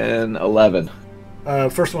an 11.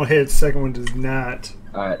 First one hits, second one does not.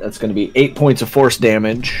 Alright, that's going to be 8 points of force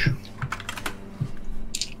damage.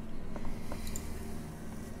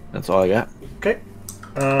 That's all I got. Okay.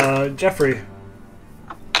 Jeffrey.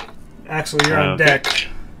 Axel, you're on Okay. deck.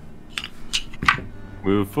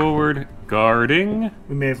 Move forward, guarding,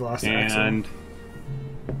 We may have lost Axel. and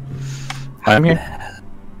I'm here.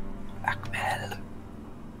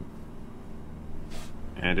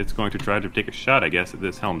 and it's going to try to take a shot, I guess, at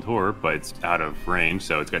this Helmed Whore, but it's out of range,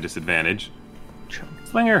 so it's got disadvantage.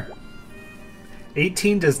 Slinger!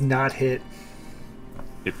 18 does not hit.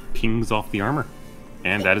 It pings off the armor.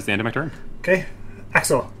 And that is the end of my turn. Okay.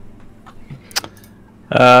 Axel.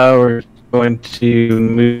 We're going to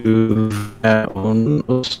move that one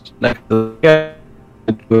next to the guy.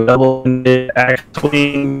 Double-ended axe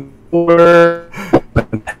swing for.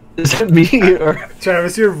 Is it me or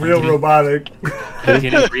Travis, you're real robotic. I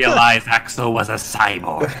didn't realize Axel was a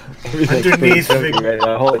cyborg. Underneath Right the-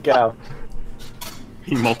 now. Holy cow!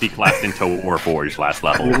 He multi-classed into Warforged last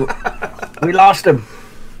level. We lost him.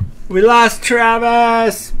 We lost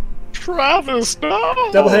Travis. Travis, no!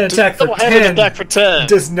 Double-handed attack for Double-handed 10. attack for 10.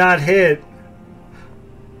 Does not hit.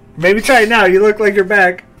 Maybe try it now. You look like you're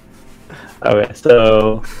back. Okay,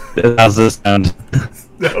 so how's this sound?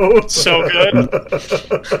 No. So good.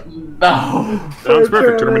 No. Sounds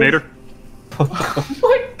perfect, Terminator. Oh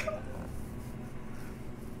my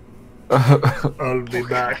god. I'll be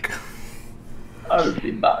back. I'll be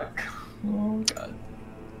back. Oh god.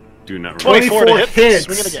 Do not 24 to hit. hits.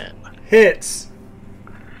 Swing it again. Hits.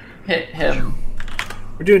 Hit him.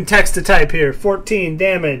 We're doing text to type here. 14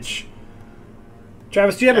 damage.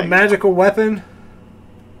 Travis, do you have a magical weapon?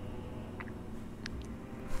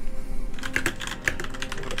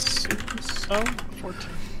 So, 14.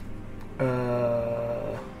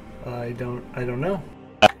 I don't know.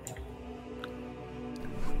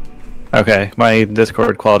 Okay, my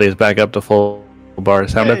Discord quality is back up to full bar.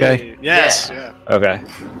 Sound okay? Hey, yes, Yeah. yeah. Okay.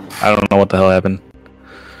 I don't know what the hell happened.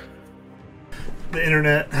 The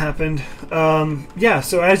internet happened. Yeah,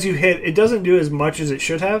 so as you hit, it doesn't do as much as it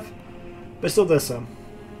should have, but it still does some.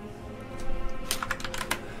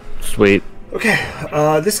 Sweet. Okay,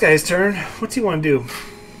 this guy's turn. What's he want to do?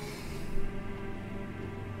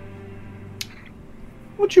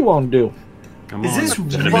 What you want to do? Come Is on, this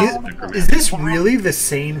legitimate real? necromancer. Is this really the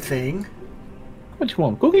same thing? What you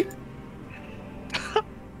want, cookie?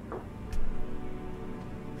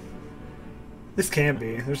 This can't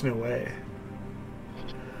be. There's no way.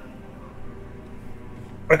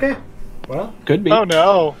 Okay. Well, Could be. Oh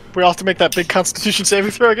no. We all have to make that big Constitution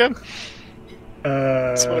saving throw again?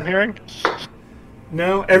 That's what I'm hearing.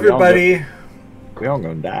 no, everybody. We all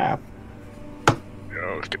gonna die.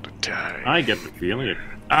 Oh, it's gonna die. I get the feeling it.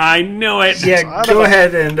 I knew it! Yeah, go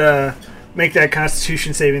ahead and make that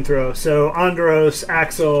Constitution saving throw. So, Andros,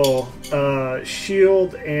 Axel,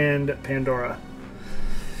 Shield, and Pandora.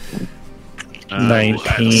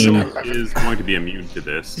 19. Is going to be immune to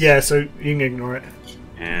this. Yeah, so you can ignore it.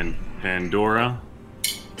 And Pandora.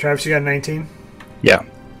 Travis, you got 19? Yeah.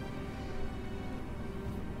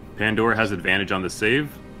 Pandora has advantage on the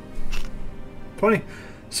save. 20.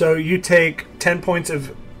 So you take 10 points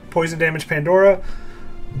of poison damage, Pandora.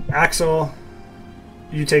 Axel,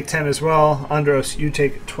 you take 10 as well. Andros, you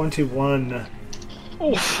take 21.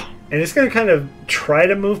 Oof. And it's going to kind of try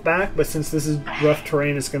to move back, but since this is rough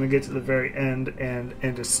terrain, it's going to get to the very end and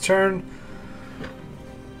end its turn.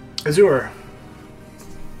 Azure.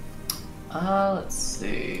 Let's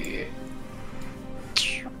see.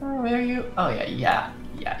 Where are you? Oh yeah.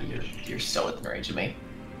 You're still within range of me.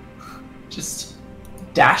 Just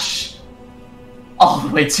dash all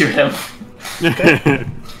the way to him, and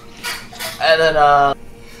then yeah.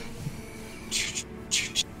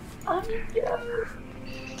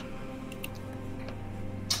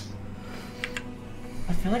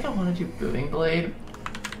 I feel like I want to do Booming Blade.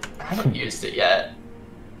 I haven't used it yet.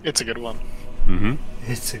 It's a good one. Mm-hmm.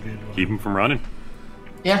 It's a good one. Keep him from running.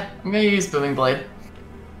 Yeah, I'm gonna use Booming Blade.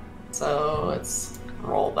 So let's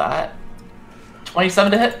roll that.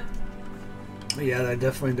 27 to hit. Yeah, that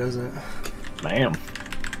definitely does it. Damn.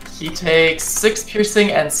 He takes 6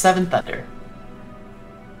 piercing and 7 thunder.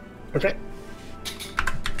 Okay.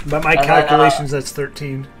 By my And then, calculations, that's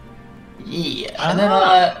 13. Yeah. And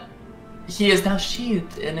then he is now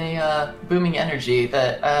sheathed in a booming energy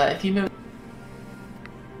that if you move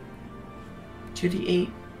 2d8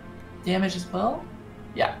 damage as well?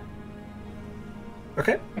 Yeah.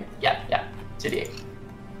 Okay. Yeah. 2d8.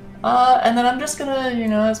 And then I'm just gonna,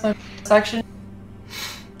 as my section.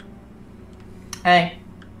 Hey.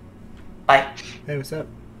 Bye. Hey, what's up?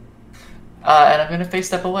 And I'm gonna face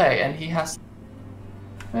step away, and he has to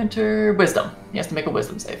enter wisdom. He has to make a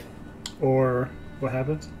wisdom save. Or what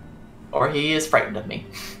happens? Or he is frightened of me.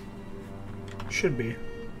 Should be.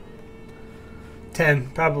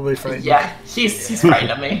 10, probably frightened. Yeah, he's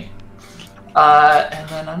frightened of me. And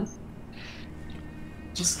then I'm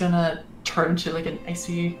just gonna turn into like an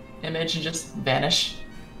icy image and just vanish.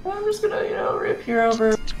 And I'm just gonna, reappear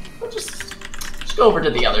over. I'll just go over to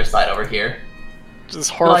the other side over here. It's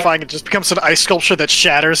horrifying. It just becomes an ice sculpture that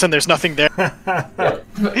shatters and there's nothing there.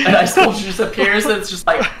 And ice sculpture just appears and it's just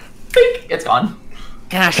like, pink, it's gone.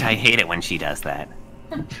 Gosh, I hate it when she does that.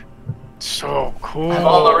 So cool. I'm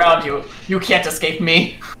all around you. You can't escape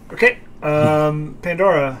me. Okay.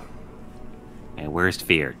 Pandora. And where's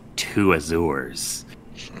Fear? 2 Azures.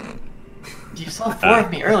 You saw 4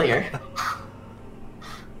 of me earlier.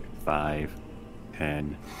 5,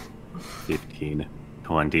 10, 15,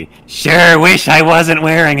 20. Sure wish I wasn't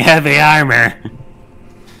wearing heavy armor.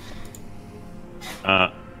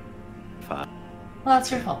 5, Well,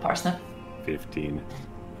 that's your fault, Parsnip. 15,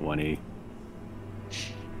 20.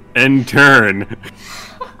 And turn.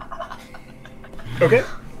 Okay.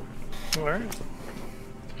 All right.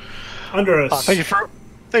 Under us. Thank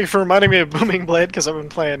you for reminding me of Booming Blade because I've been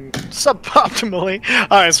playing suboptimally.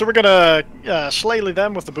 All right, so we're gonna shillelagh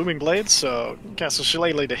them with the Booming Blade. So cast a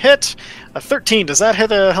shillelagh to hit. A 13. Does that hit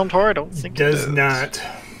the Helm Tor? I don't think it Does not.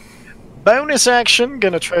 Bonus action.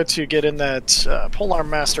 Gonna try to get in that Polearm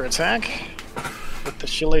Master attack with the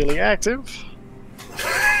shillelagh active.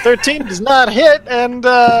 13 does not hit, and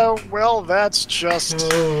well, that's just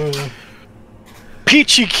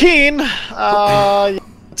peachy keen.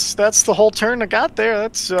 That's the whole turn I got there.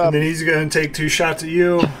 That's And then he's going to take 2 shots at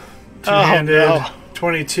you. Two-handed. no.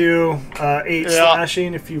 22. 8 Yeah.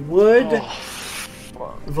 slashing, if you would.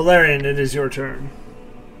 Oh, Valerian, it is your turn.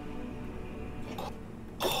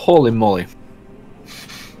 Holy moly.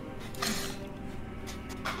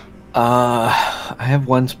 I have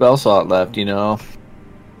 1 spell slot left, you know.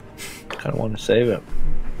 Kind of want to save it.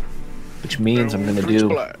 Which means I'm going to do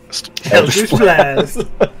blast. Eldritch Blast.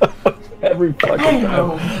 every fucking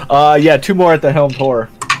time. Yeah, 2 more at the Helm Tor.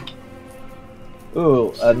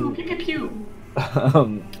 Ooh, Pew, pew, pew.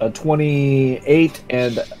 a 28,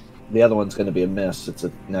 and the other one's going to be a miss. It's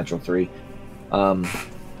a natural 3. Okay.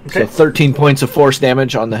 So 13 points of force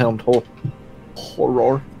damage on the Helm Tor.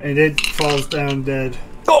 Horror. And it falls down dead.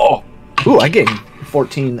 Oh! Ooh, I gained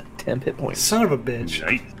 14 temp hit points. Son of a bitch.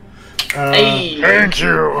 Nice. Hey. Thank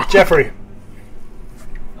you. Jeffrey.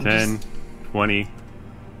 10, 20,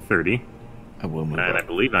 30. I will move And I up.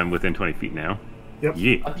 believe I'm within 20 feet now. Yep.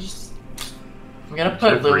 Yeah. I'm gonna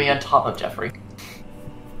put Jeffrey. Lumi on top of Jeffrey.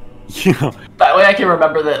 Yeah. That way I can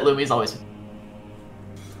remember that Lumi's always.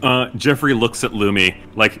 Jeffrey looks at Lumi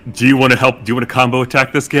like, do you want to help? Do you want to combo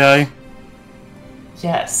attack this guy?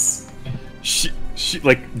 Yes. She,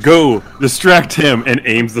 like, go, distract him, and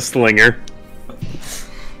aims the slinger.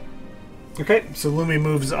 Okay, so Lumi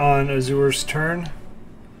moves on Azur's turn.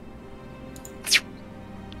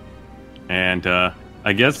 And,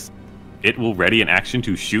 I guess it will ready an action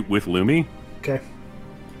to shoot with Lumi. Okay.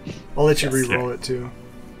 I'll let you Yes. re-roll it too.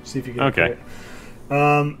 See if you get Okay. it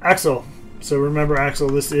right. Axel. So remember, Axel,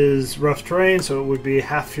 this is rough terrain, so it would be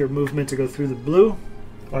half your movement to go through the blue.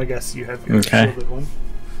 Well, I guess you have your Okay. shielded one.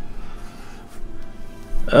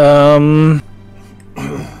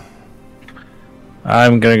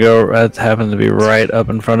 I'm gonna go. That happens to be right up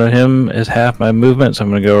in front of him. Is half my movement, so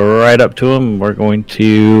I'm gonna go right up to him. We're going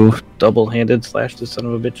to double-handed slash the son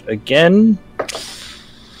of a bitch again.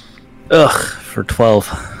 Ugh, for 12.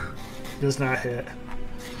 Does not hit.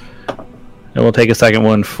 And we'll take a second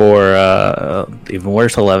one for even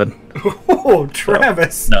worse, 11. Oh,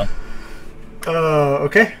 Travis. No.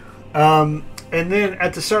 Okay. And then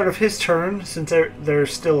at the start of his turn, since they're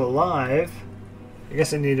still alive, I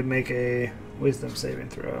guess I need to make a wisdom saving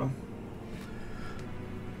throw.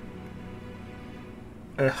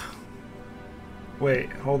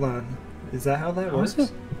 Wait, hold on. Is that how that works?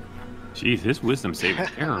 Jeez, his wisdom save is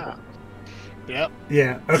terrible. Yep.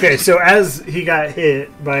 Yeah. Okay, so as he got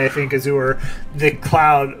hit by, I think, Azur, the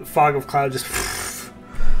fog of cloud just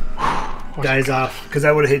dies off. Because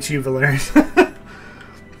that would have hit you, Valerian.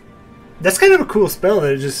 That's kind of a cool spell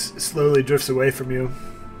that it just slowly drifts away from you.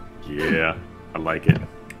 Yeah, I like it.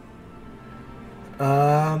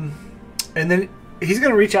 And then he's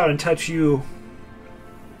going to reach out and touch you.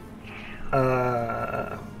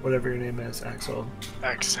 Whatever your name is, Axel.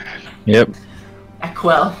 Excellent. Yep.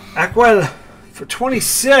 Aquel. Aquel for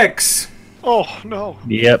 26. Oh no.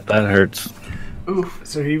 Yep, that hurts. Oof.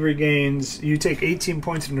 So he regains. You take 18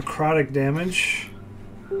 points of necrotic damage.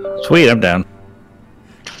 Sweet, I'm down.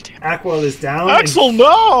 Aquel is down. Axel,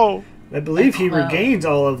 no. I believe he Aquel. regains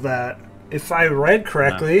all of that. If I read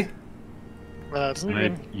correctly. Doesn't Right,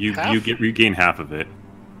 even you half? regain half of it.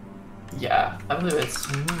 Yeah, I believe it's.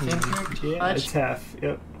 Yeah, it's half.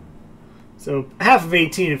 Yep. So half of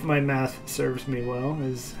 18, if my math serves me well,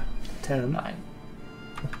 is 10. 9.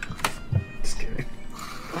 Just kidding.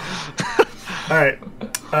 Alright.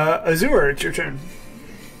 Azur, it's your turn.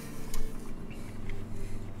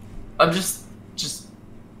 I'm just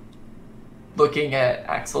looking at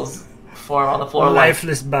Axel's form on the floor. Like,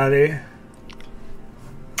 Lifeless body.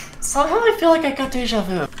 somehow I feel like I got deja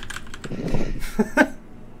vu.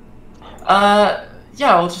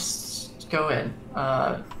 Yeah, we'll just go in.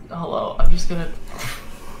 Hello. I'm just gonna.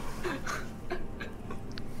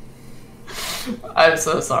 I'm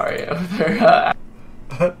so sorry. Every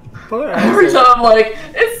Poor time I'm like,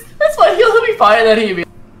 it's fine. He'll be fine. And then he'll be.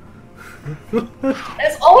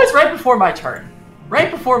 It's always right before my turn. Right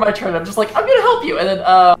before my turn, I'm just like, I'm gonna help you, and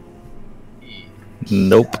then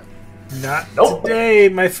Nope. Not Nope. today,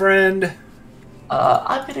 my friend.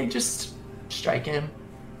 I'm gonna just strike him.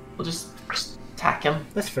 We'll just attack him.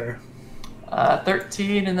 That's fair.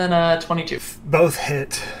 13 and then 22. Both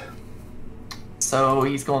hit. So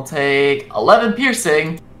he's gonna take 11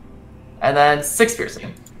 piercing, and then 6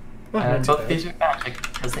 piercing. Oh, not And too both of bad. these are magic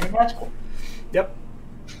because they're magical. Yep.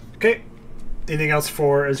 Okay. Anything else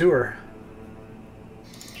for Azure?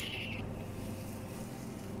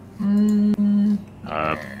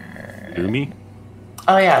 Lumi?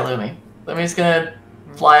 Oh yeah, Lumi. Lumi's gonna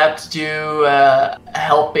fly up to do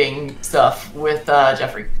helping stuff with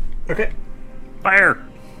Jeffrey. Okay. Fire!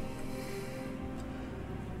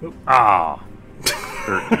 Ah.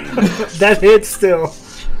 13. That hits still.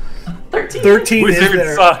 13. 13 is Wizards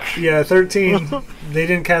there. suck. Yeah, 13. They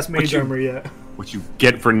didn't cast Mage you- Armor yet. What you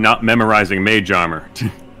get for not memorizing mage armor.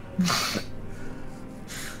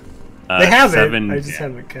 They have 7, it. I just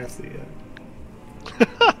haven't cast it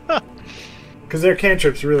yet. Because their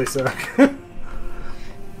cantrips really suck.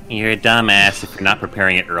 You're a dumbass if you're not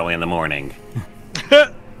preparing it early in the morning.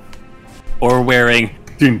 Or wearing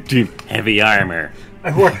heavy armor.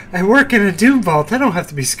 I work in a Doom Vault. I don't have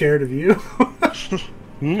to be scared of you.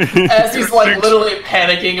 As he's like literally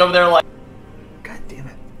panicking over there, like, God damn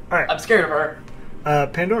it. Alright. I'm scared of her.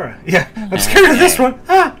 Pandora. Yeah, I'm scared of this one.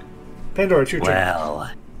 Ah! Pandora, it's your turn.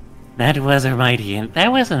 Well, that was a mighty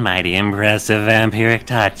impressive vampiric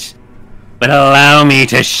touch. But allow me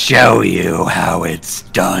to show you how it's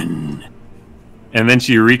done. And then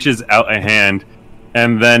she reaches out a hand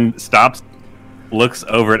and then stops, looks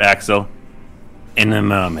over at Axel, In a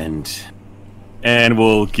moment. and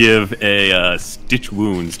will give a stitch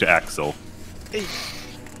wounds to Axel.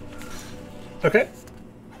 Okay.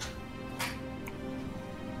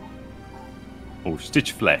 Oh,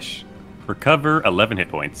 stitch flesh. Recover 11 hit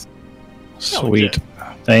points. Sweet.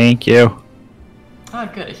 Thank you. Ah,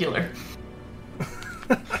 good, a healer.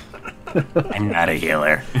 I'm not a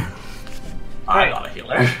healer. I'm not a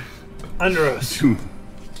healer. Andros.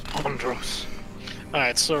 Andros.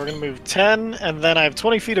 Alright, so we're gonna move 10, and then I have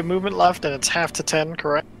 20 feet of movement left, and it's half to 10,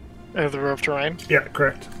 correct? Of the rough terrain. Yeah,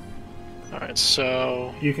 correct. Alright,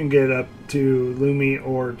 so. You can get up to Lumi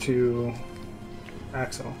or to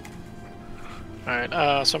Axel.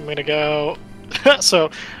 Alright, so I'm gonna go. So,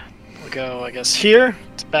 we'll go, I guess, here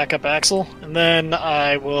to back up Axel, and then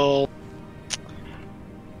I will.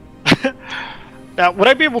 Now, would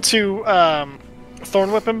I be able to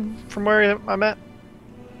Thorn Whip him from where I'm at?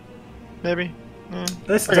 Maybe?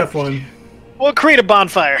 That's a tough one. We'll create a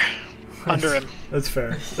bonfire under him. That's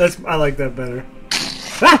fair. I like that better.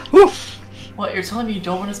 Ah! Woo! What, you're telling me you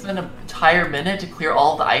don't want to spend an entire minute to clear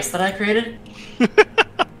all the ice that I created?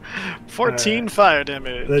 14 fire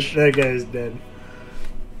damage. That guy is dead.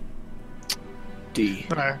 D.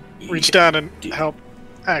 When I reach down and help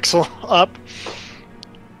Axel up.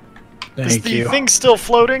 Is Thank the you. thing still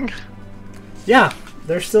floating? Yeah,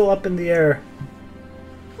 they're still up in the air.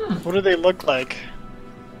 What do they look like?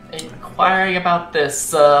 Inquiring about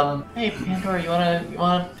this, hey Pandora, you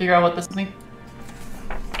wanna figure out what this means?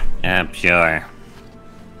 Sure.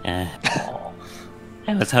 Oh.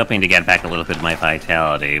 I was hoping to get back a little bit of my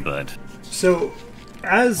vitality, but So,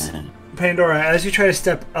 as Pandora, as you try to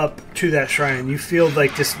step up to that shrine, you feel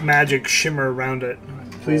like this magic shimmer around it.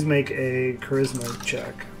 Please make a charisma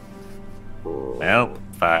check. well,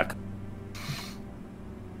 fuck.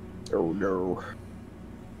 Oh no.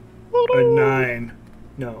 A 9.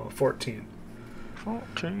 No, 14.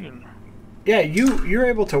 14. Yeah, you're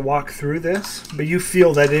able to walk through this, but you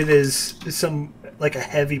feel that it is some like a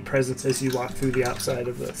heavy presence as you walk through the outside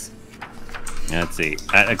of this. Let's see.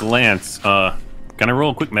 At a glance, can I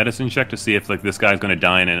roll a quick medicine check to see if like this guy's going to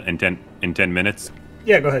die in 10 minutes?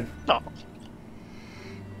 Yeah, go ahead. Oh.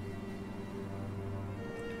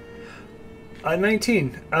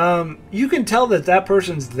 19. You can tell that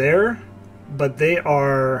person's there, but they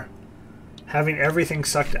are having everything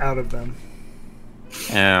sucked out of them.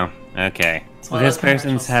 Oh, okay. one of This those person's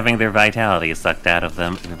commercials. having their vitality sucked out of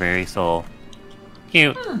them, their very soul.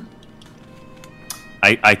 Cute.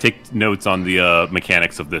 I take notes on the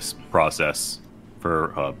mechanics of this process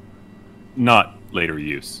for not later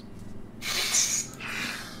use. Is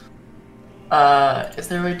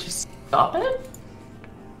there a way to stop it?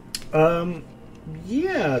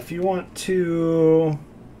 Yeah, if you want to...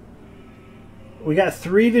 We got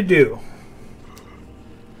 3 to do.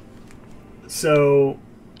 So,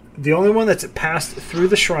 the only one that's passed through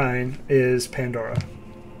the shrine is Pandora.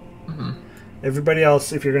 Mhm. Everybody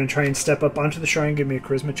else, if you're going to try and step up onto the shrine, give me a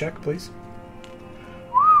charisma check, please.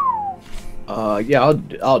 Yeah,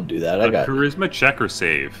 I'll do that. I A got. charisma check or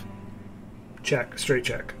save? Check, straight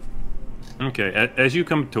check. Okay, as you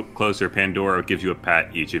come closer, Pandora gives you a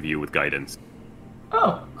pat, each of you, with guidance.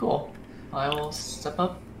 Oh, cool. I will step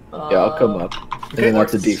up. Yeah, I'll come up. And then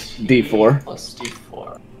that's a D4. Plus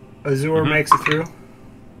D4. Azure makes it through.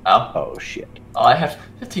 Oh. Oh shit. Oh, I have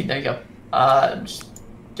 15. There you go. Just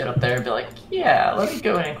get up there and be like, yeah, let me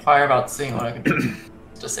go and inquire about seeing what I can do to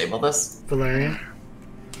disable this. Valerian,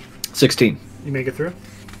 16. you make it through.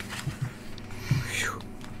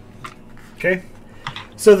 Okay.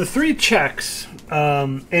 So the 3 checks,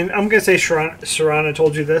 and I'm going to say Sharana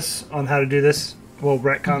told you this on how to do this. We'll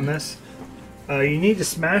retcon this. You need to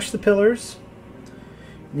smash the pillars.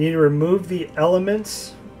 You need to remove the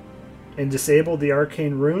elements and disable the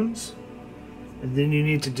arcane runes. And then you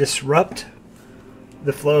need to disrupt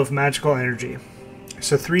the flow of magical energy.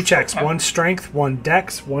 So 3 checks. Okay. 1 strength, 1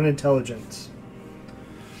 dex, 1 intelligence.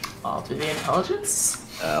 I'll do the intelligence.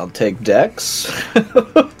 I'll take Dex.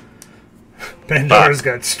 Pandora's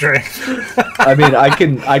got strength. I mean,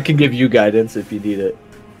 I can give you guidance if you need it.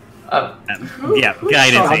 Yeah,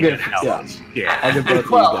 guidance I'll ain't give, gonna help. yeah, I'll Yeah. give both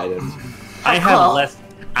Well- of you guidance. I have Well- less.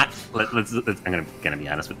 I'm gonna be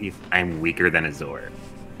honest with you. I'm weaker than Azor.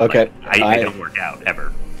 Okay, I don't work out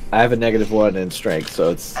ever. I have a -1 in strength,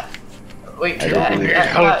 so it's Wait, I don't believe it.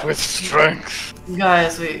 Help with strength.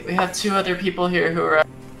 guys, we have 2 other people here who are.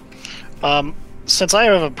 Since I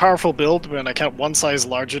have a powerful build, when I count one size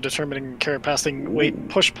larger, determining capacity, weight,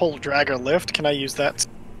 push, pull, drag, or lift, can I use that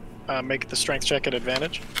to make the strength check at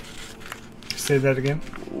advantage? Say that again.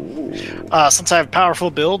 Since I have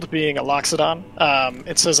powerful build, being a Loxodon,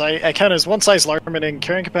 it says I count as one size larger, meaning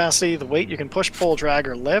carrying capacity, the weight you can push, pull, drag,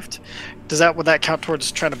 or lift. Would that count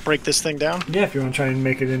towards trying to break this thing down? Yeah, if you want to try and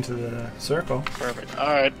make it into the circle. Perfect.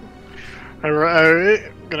 All right.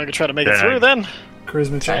 Gonna try to make it through then.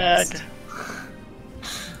 Charisma check. Check.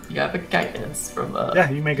 You have a guidance from. Yeah,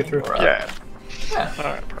 you make it through. Pandora. Yeah. Yeah. All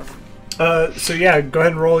right. Perfect. So yeah, go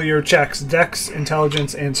ahead and roll your checks: Dex,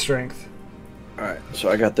 Intelligence, and Strength. alright. So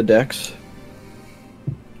I got the Dex.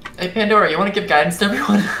 Hey, Pandora, you want to give guidance to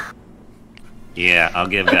everyone? Yeah, I'll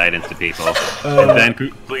give guidance to people. And then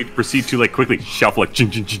proceed to quickly shuffle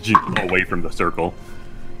away from the circle.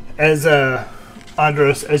 As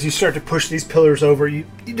Andros, as you start to push these pillars over, you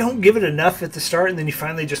don't give it enough at the start, and then you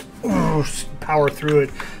finally just power through it,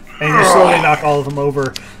 and you slowly knock all of them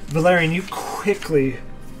over. Valerian, you quickly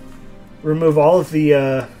remove all of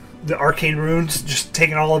the arcane runes, just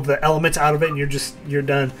taking all of the elements out of it, and you're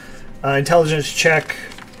done. Intelligence check,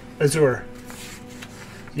 Azure.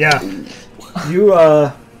 Yeah, you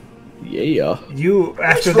Yeah. you after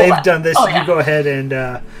Let's roll they've that. done this, Oh, yeah. you go ahead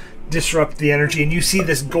and disrupt the energy, and you see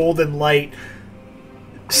this golden light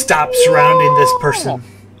stop surrounding this person.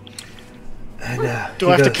 And Do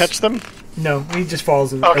he I have to goes- catch them? No, he just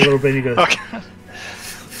falls a Okay. little bit. And he goes, Okay.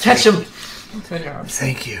 Catch him. Twin your arms.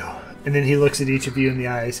 "Thank you." And then he looks at each of you in the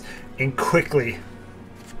eyes and quickly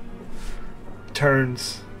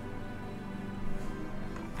turns.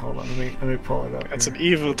 Hold on, let me pull it up. That's here. an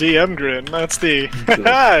evil DM grin. That's the.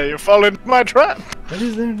 You're falling into my trap. What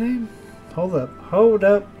is their name? Hold up,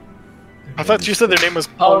 I thought you said their name was.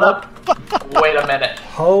 Hold up. Wait a minute.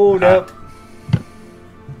 hold up.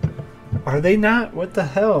 Are they not? What the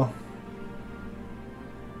hell?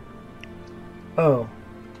 Oh.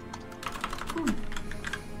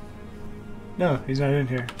 No, he's not in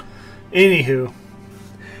here. Anywho,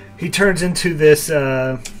 he turns into this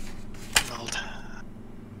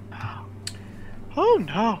Oh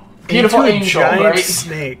no. Beautiful into a angel, giant right?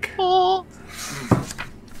 snake. Oh.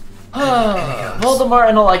 Voldemort,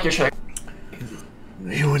 I don't like your trick.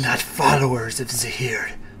 You are not followers of Zahir.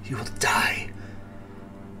 You will die.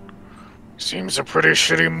 Seems a pretty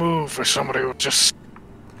shitty move for somebody who just.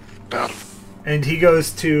 And he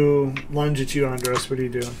goes to lunge at you, Andros. What are you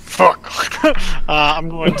doing? Fuck. I'm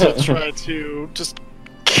going to try to just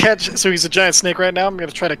catch. So he's a giant snake right now. I'm going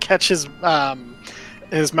to try to catch his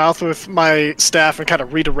mouth with my staff and kind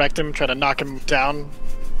of redirect him, try to knock him down.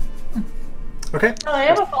 Okay. I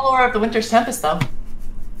am a follower of the Winter's Tempest, though.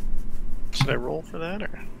 Should I roll for that or?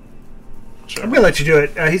 Should I I'm gonna let you do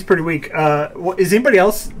it. He's pretty weak. Is anybody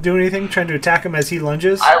else doing anything trying to attack him as he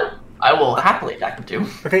lunges? I will happily attack him too.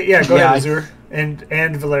 Okay, yeah, go Yeah, ahead, I- Azure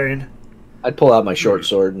and Valerian. I'd pull out my short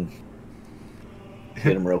sword and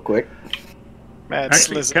hit him real quick. Mad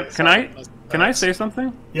Actually, Slizzard. can I say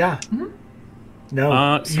something? Yeah.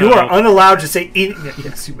 No, So- you are unallowed to say any.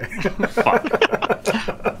 Yes, you may. Fuck.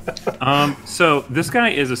 So this guy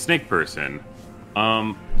is a snake person,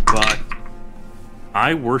 but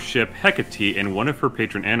I worship Hecate, and one of her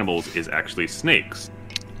patron animals is actually snakes.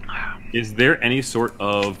 Is there any sort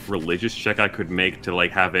of religious check I could make to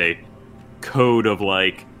like have a code of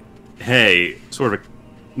like, hey, sort of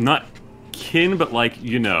not kin, but like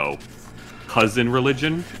cousin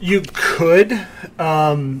religion? You could.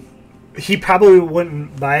 He probably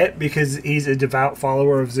wouldn't buy it because he's a devout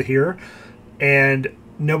follower of Zahir, and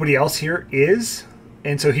nobody else here is,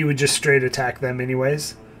 and so he would just straight attack them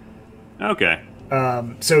anyways. Okay.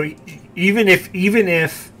 So even if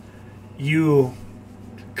you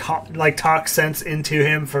talk sense into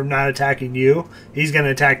him from not attacking you, he's going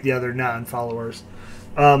to attack the other non-followers.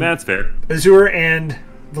 That's fair. Azure and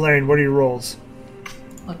Valerian, what are your rolls?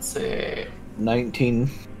 Let's see. 19.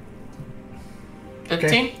 15?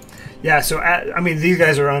 Okay. Yeah, so these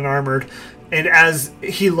guys are unarmored, and as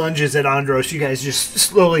he lunges at Andros, you guys just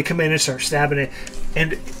slowly come in and start stabbing it.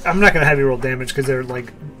 And I'm not going to have you roll damage because they're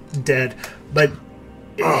like dead, but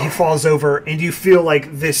he falls over, and you feel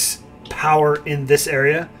like this power in this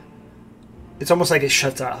area. It's almost like it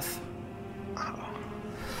shuts off.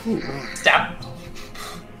 Stab.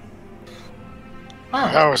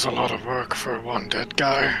 That was a lot of work for one dead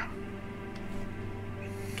guy.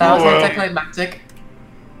 That was Well. anticlimactic.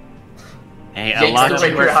 Hey, Yanks the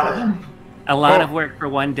rapier out of him. a lot of work for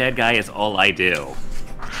one dead guy is all I do. You're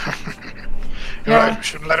Yeah. right, we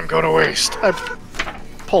shouldn't let him go to waste. I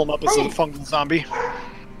pull him up as a fungal zombie.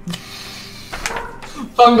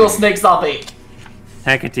 Fungal snake zombie.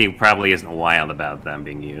 Hecate probably isn't wild about them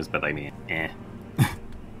being used, but I mean,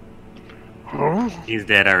 Oh? he's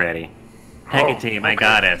dead already. Hecate, my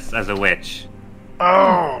goddess, as a witch.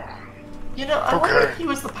 Oh. You know, I wonder Okay. if he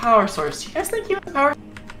was the power source. Do you guys think he was the power?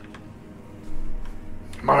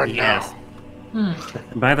 Mine Yes. now.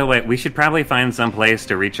 By the way, we should probably find some place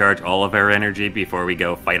to recharge all of our energy before we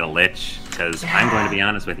go fight a lich, because I'm going to be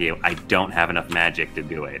honest with you, I don't have enough magic to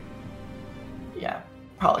do it. Yeah,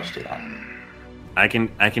 probably should do that. I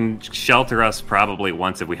can shelter us probably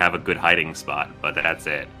once if we have a good hiding spot, but that's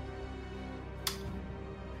it.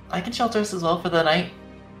 I can shelter us as well for the night,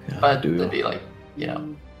 Yeah, but do it'd be like, you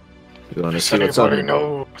know. you want to Does see what's on anybody it?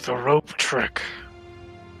 know the rope trick?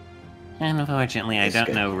 Unfortunately, I don't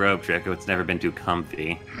Okay. know rope trick. It's never been too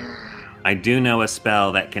comfy. I do know a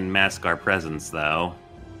spell that can mask our presence, though.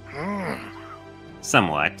 Hmm.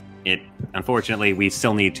 Somewhat. Unfortunately, we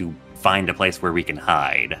still need to find a place where we can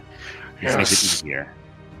hide. This makes it Yes. easier.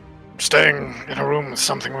 Staying in a room with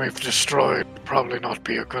something we've destroyed would probably not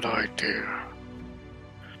be a good idea.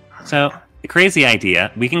 So, the crazy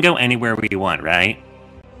idea, we can go anywhere we want, right?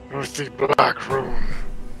 With the black room.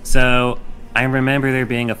 So, I remember there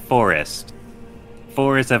being a forest.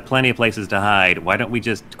 Forests have plenty of places to hide. Why don't we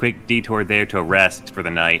just quick detour there to rest for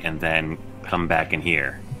the night and then come back in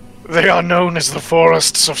here? They are known as the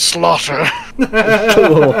forests of slaughter. Cool.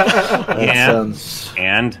 That Yeah. sounds...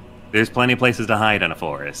 And there's plenty of places to hide in a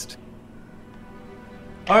forest.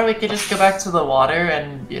 Or we could just go back to the water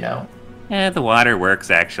and, you know. The water works,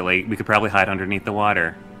 actually. We could probably hide underneath the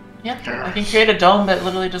water. Yeah, I can create a dome that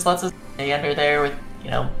literally just lets us stay under there with,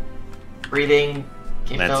 you know, breathing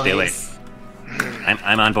Let's do it. capabilities.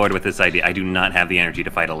 I'm on board with this idea. I do not have the energy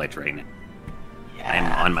to fight a lich right now. I'm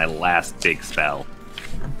Yeah. on my last big spell.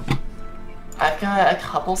 I've got a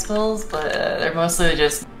couple spells, but they're mostly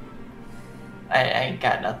just. I ain't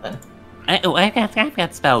got nothing. I've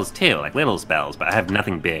got spells too, like little spells, but I have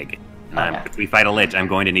nothing big. Okay. If we fight a lich, I'm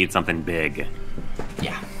going to need something big.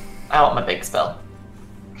 Yeah, I want my big spell.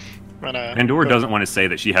 Pandora doesn't want to say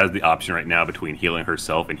that she has the option right now between healing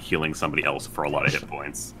herself and healing somebody else for a lot of hit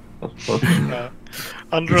points.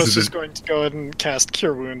 Andros is going to go ahead and cast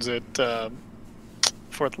Cure Wounds at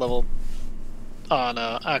 4th level on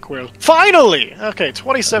Aquil. Finally! Okay,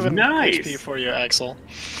 27 Nice. HP for you, Axel.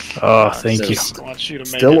 Oh, thank you. I want you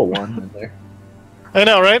to make Still it. a 1 in there. I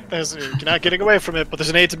know, right? You're not getting away from it, but there's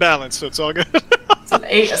an 8 to balance, so it's all good. It's an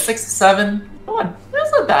 8, a 6, a 7. Come on,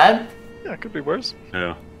 that's not bad. Yeah, it could be worse.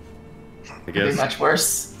 Yeah. I Could be guess. much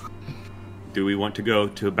worse. Do we want to go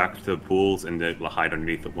back to the pools and then hide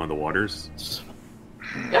underneath one of the waters?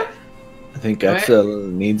 Yeah, I think Axel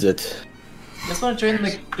needs it. just want to join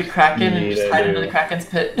the Kraken and just hide under the Kraken's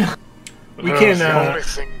pit. We No, can, it's the only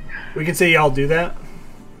thing. We can say y'all do that,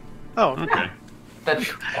 Oh, Okay. That's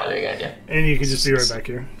probably a good idea. and you can just be right back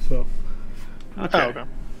here. So Okay. oh, okay.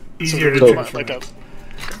 easier to So- transfer. Like a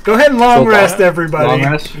Go ahead and long So- rest, everybody. Long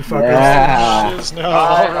rest? You fuckers. Yeah. no,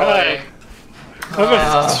 alright.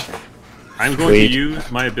 I'm going Sweet. to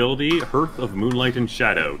use my ability, Hearth of Moonlight and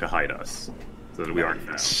Shadow, to hide us, so that we aren't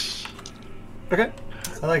found. Okay,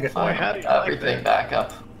 I like it. Boy, how do you like Everything that? back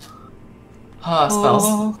up.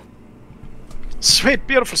 Spells. Sweet,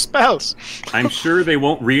 beautiful spells. I'm sure they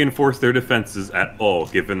won't reinforce their defenses at all,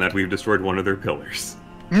 given that we've destroyed one of their pillars.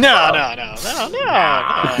 No.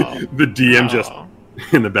 The DM just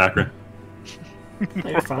in the background.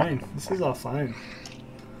 You're fine. This is all fine.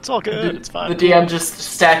 It's all good. It's fine. The DM just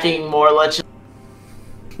stacking more legend.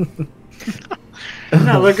 You're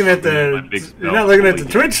not looking at My big the. spell. You're not looking at the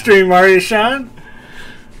Holy Twitch stream, are you, Sean?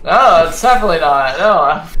 No, it's definitely not.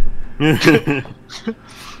 No.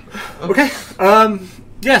 Okay.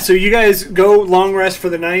 Yeah. So you guys go long rest for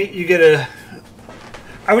the night. You get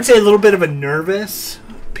I would say a little bit of a nervous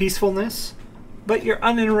peacefulness, but you're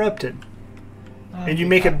uninterrupted, and you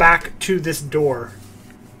make it back to this door.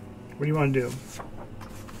 What do you want to do?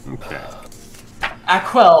 Okay.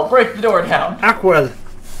 Aquel, break the door down. Aquel.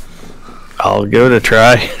 I'll give it a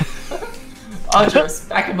try. Andros,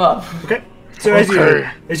 back him up. Okay. So as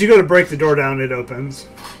you go to break the door down, it opens,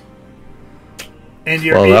 and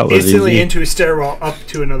you're Well, that was instantly easy. into a stairwell up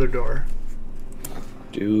to another door.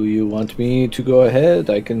 Do you want me to go ahead?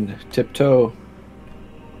 I can tiptoe.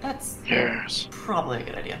 That's Yes. probably a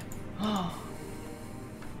good idea.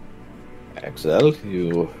 Axel,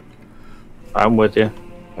 you. I'm with you.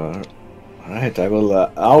 All right, I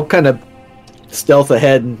will. I'll kind of stealth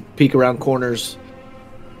ahead and peek around corners.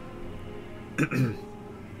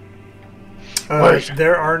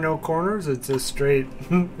 There are no corners. It's a straight.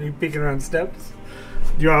 You peeking around steps.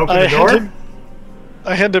 Do you want to open the door?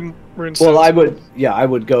 I hand him runes. Well, I would. Yeah, I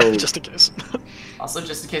would go. just in case. Also,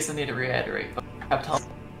 just in case I need to reiterate, but I have to help.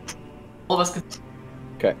 All of us can.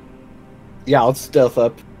 Okay. Yeah, I'll stealth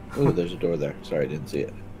up. Ooh, there's a door there. Sorry, I didn't see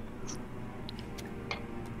it.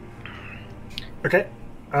 Okay.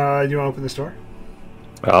 You want to open this door?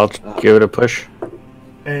 I'll give it a push.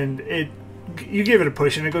 And you give it a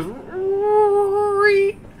push, and it goes.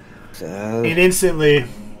 And Uh, instantly,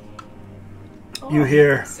 you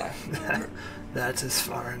hear. Exactly. That's as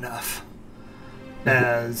far enough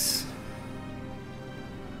as.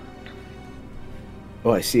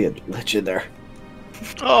 oh, I see a lich in there.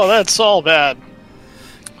 Oh, that's all bad.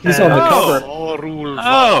 He's on the Oh. cover.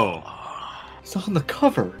 Oh! He's on the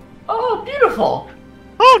cover. Oh, beautiful.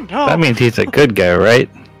 Oh no. That means he's a good guy, right?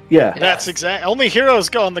 Yeah. That's exact. Only heroes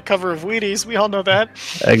go on the cover of Wheaties. We all know that.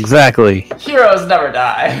 Exactly. Heroes never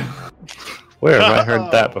die. Where have I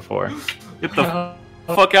heard that before? Get the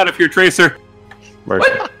fuck out of here, Tracer!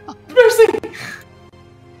 Mercy. Mercy.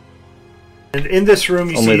 And in this room,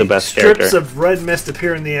 you Only see the best strips character. of red mist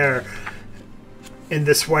appear in the air in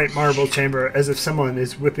this white marble chamber, as if someone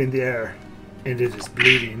is whipping the air, and it is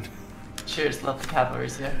bleeding. Cheers, love the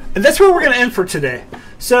cavalry's here. And that's where we're going to end for today.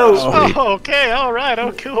 So, Oh, okay. All right.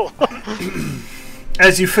 Oh, cool.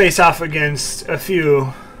 as you face off against a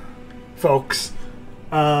few folks,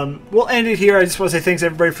 we'll end it here. I just want to say thanks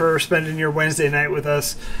everybody for spending your Wednesday night with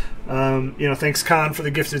us. Thanks Khan for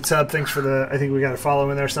the gifted sub. Thanks for I think we got a follow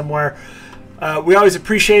in there somewhere. We always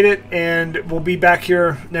appreciate it, and we'll be back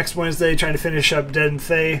here next Wednesday trying to finish up Dead and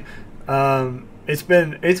Thay. It's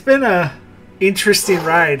been a interesting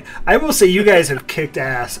ride. I will say you guys have kicked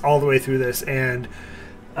ass all the way through this, and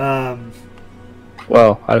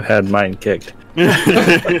Well, I've had mine kicked.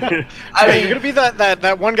 I You're mean, gonna be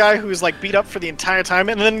that one guy who's like beat up for the entire time,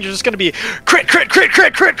 and then you're just gonna be crit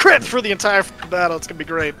for the entire battle. It's gonna be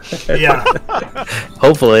great. yeah.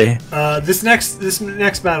 Hopefully. This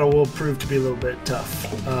next battle will prove to be a little bit tough.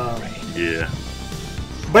 Yeah.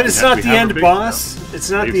 But it's Yeah, not we the have end a big boss. It's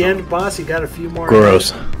not Save the some. end boss. You got a few more.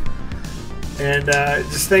 Gross. And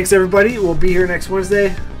just thanks everybody. We'll be here next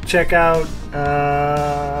Wednesday. Check out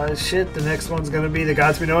the next one's gonna be The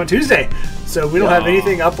Gods We Know on Tuesday. So we don't have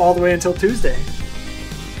anything up all the way until Tuesday.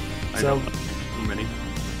 I So don't know. Too many.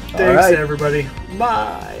 thanks right. everybody.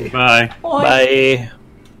 Bye. Bye. boy. Bye.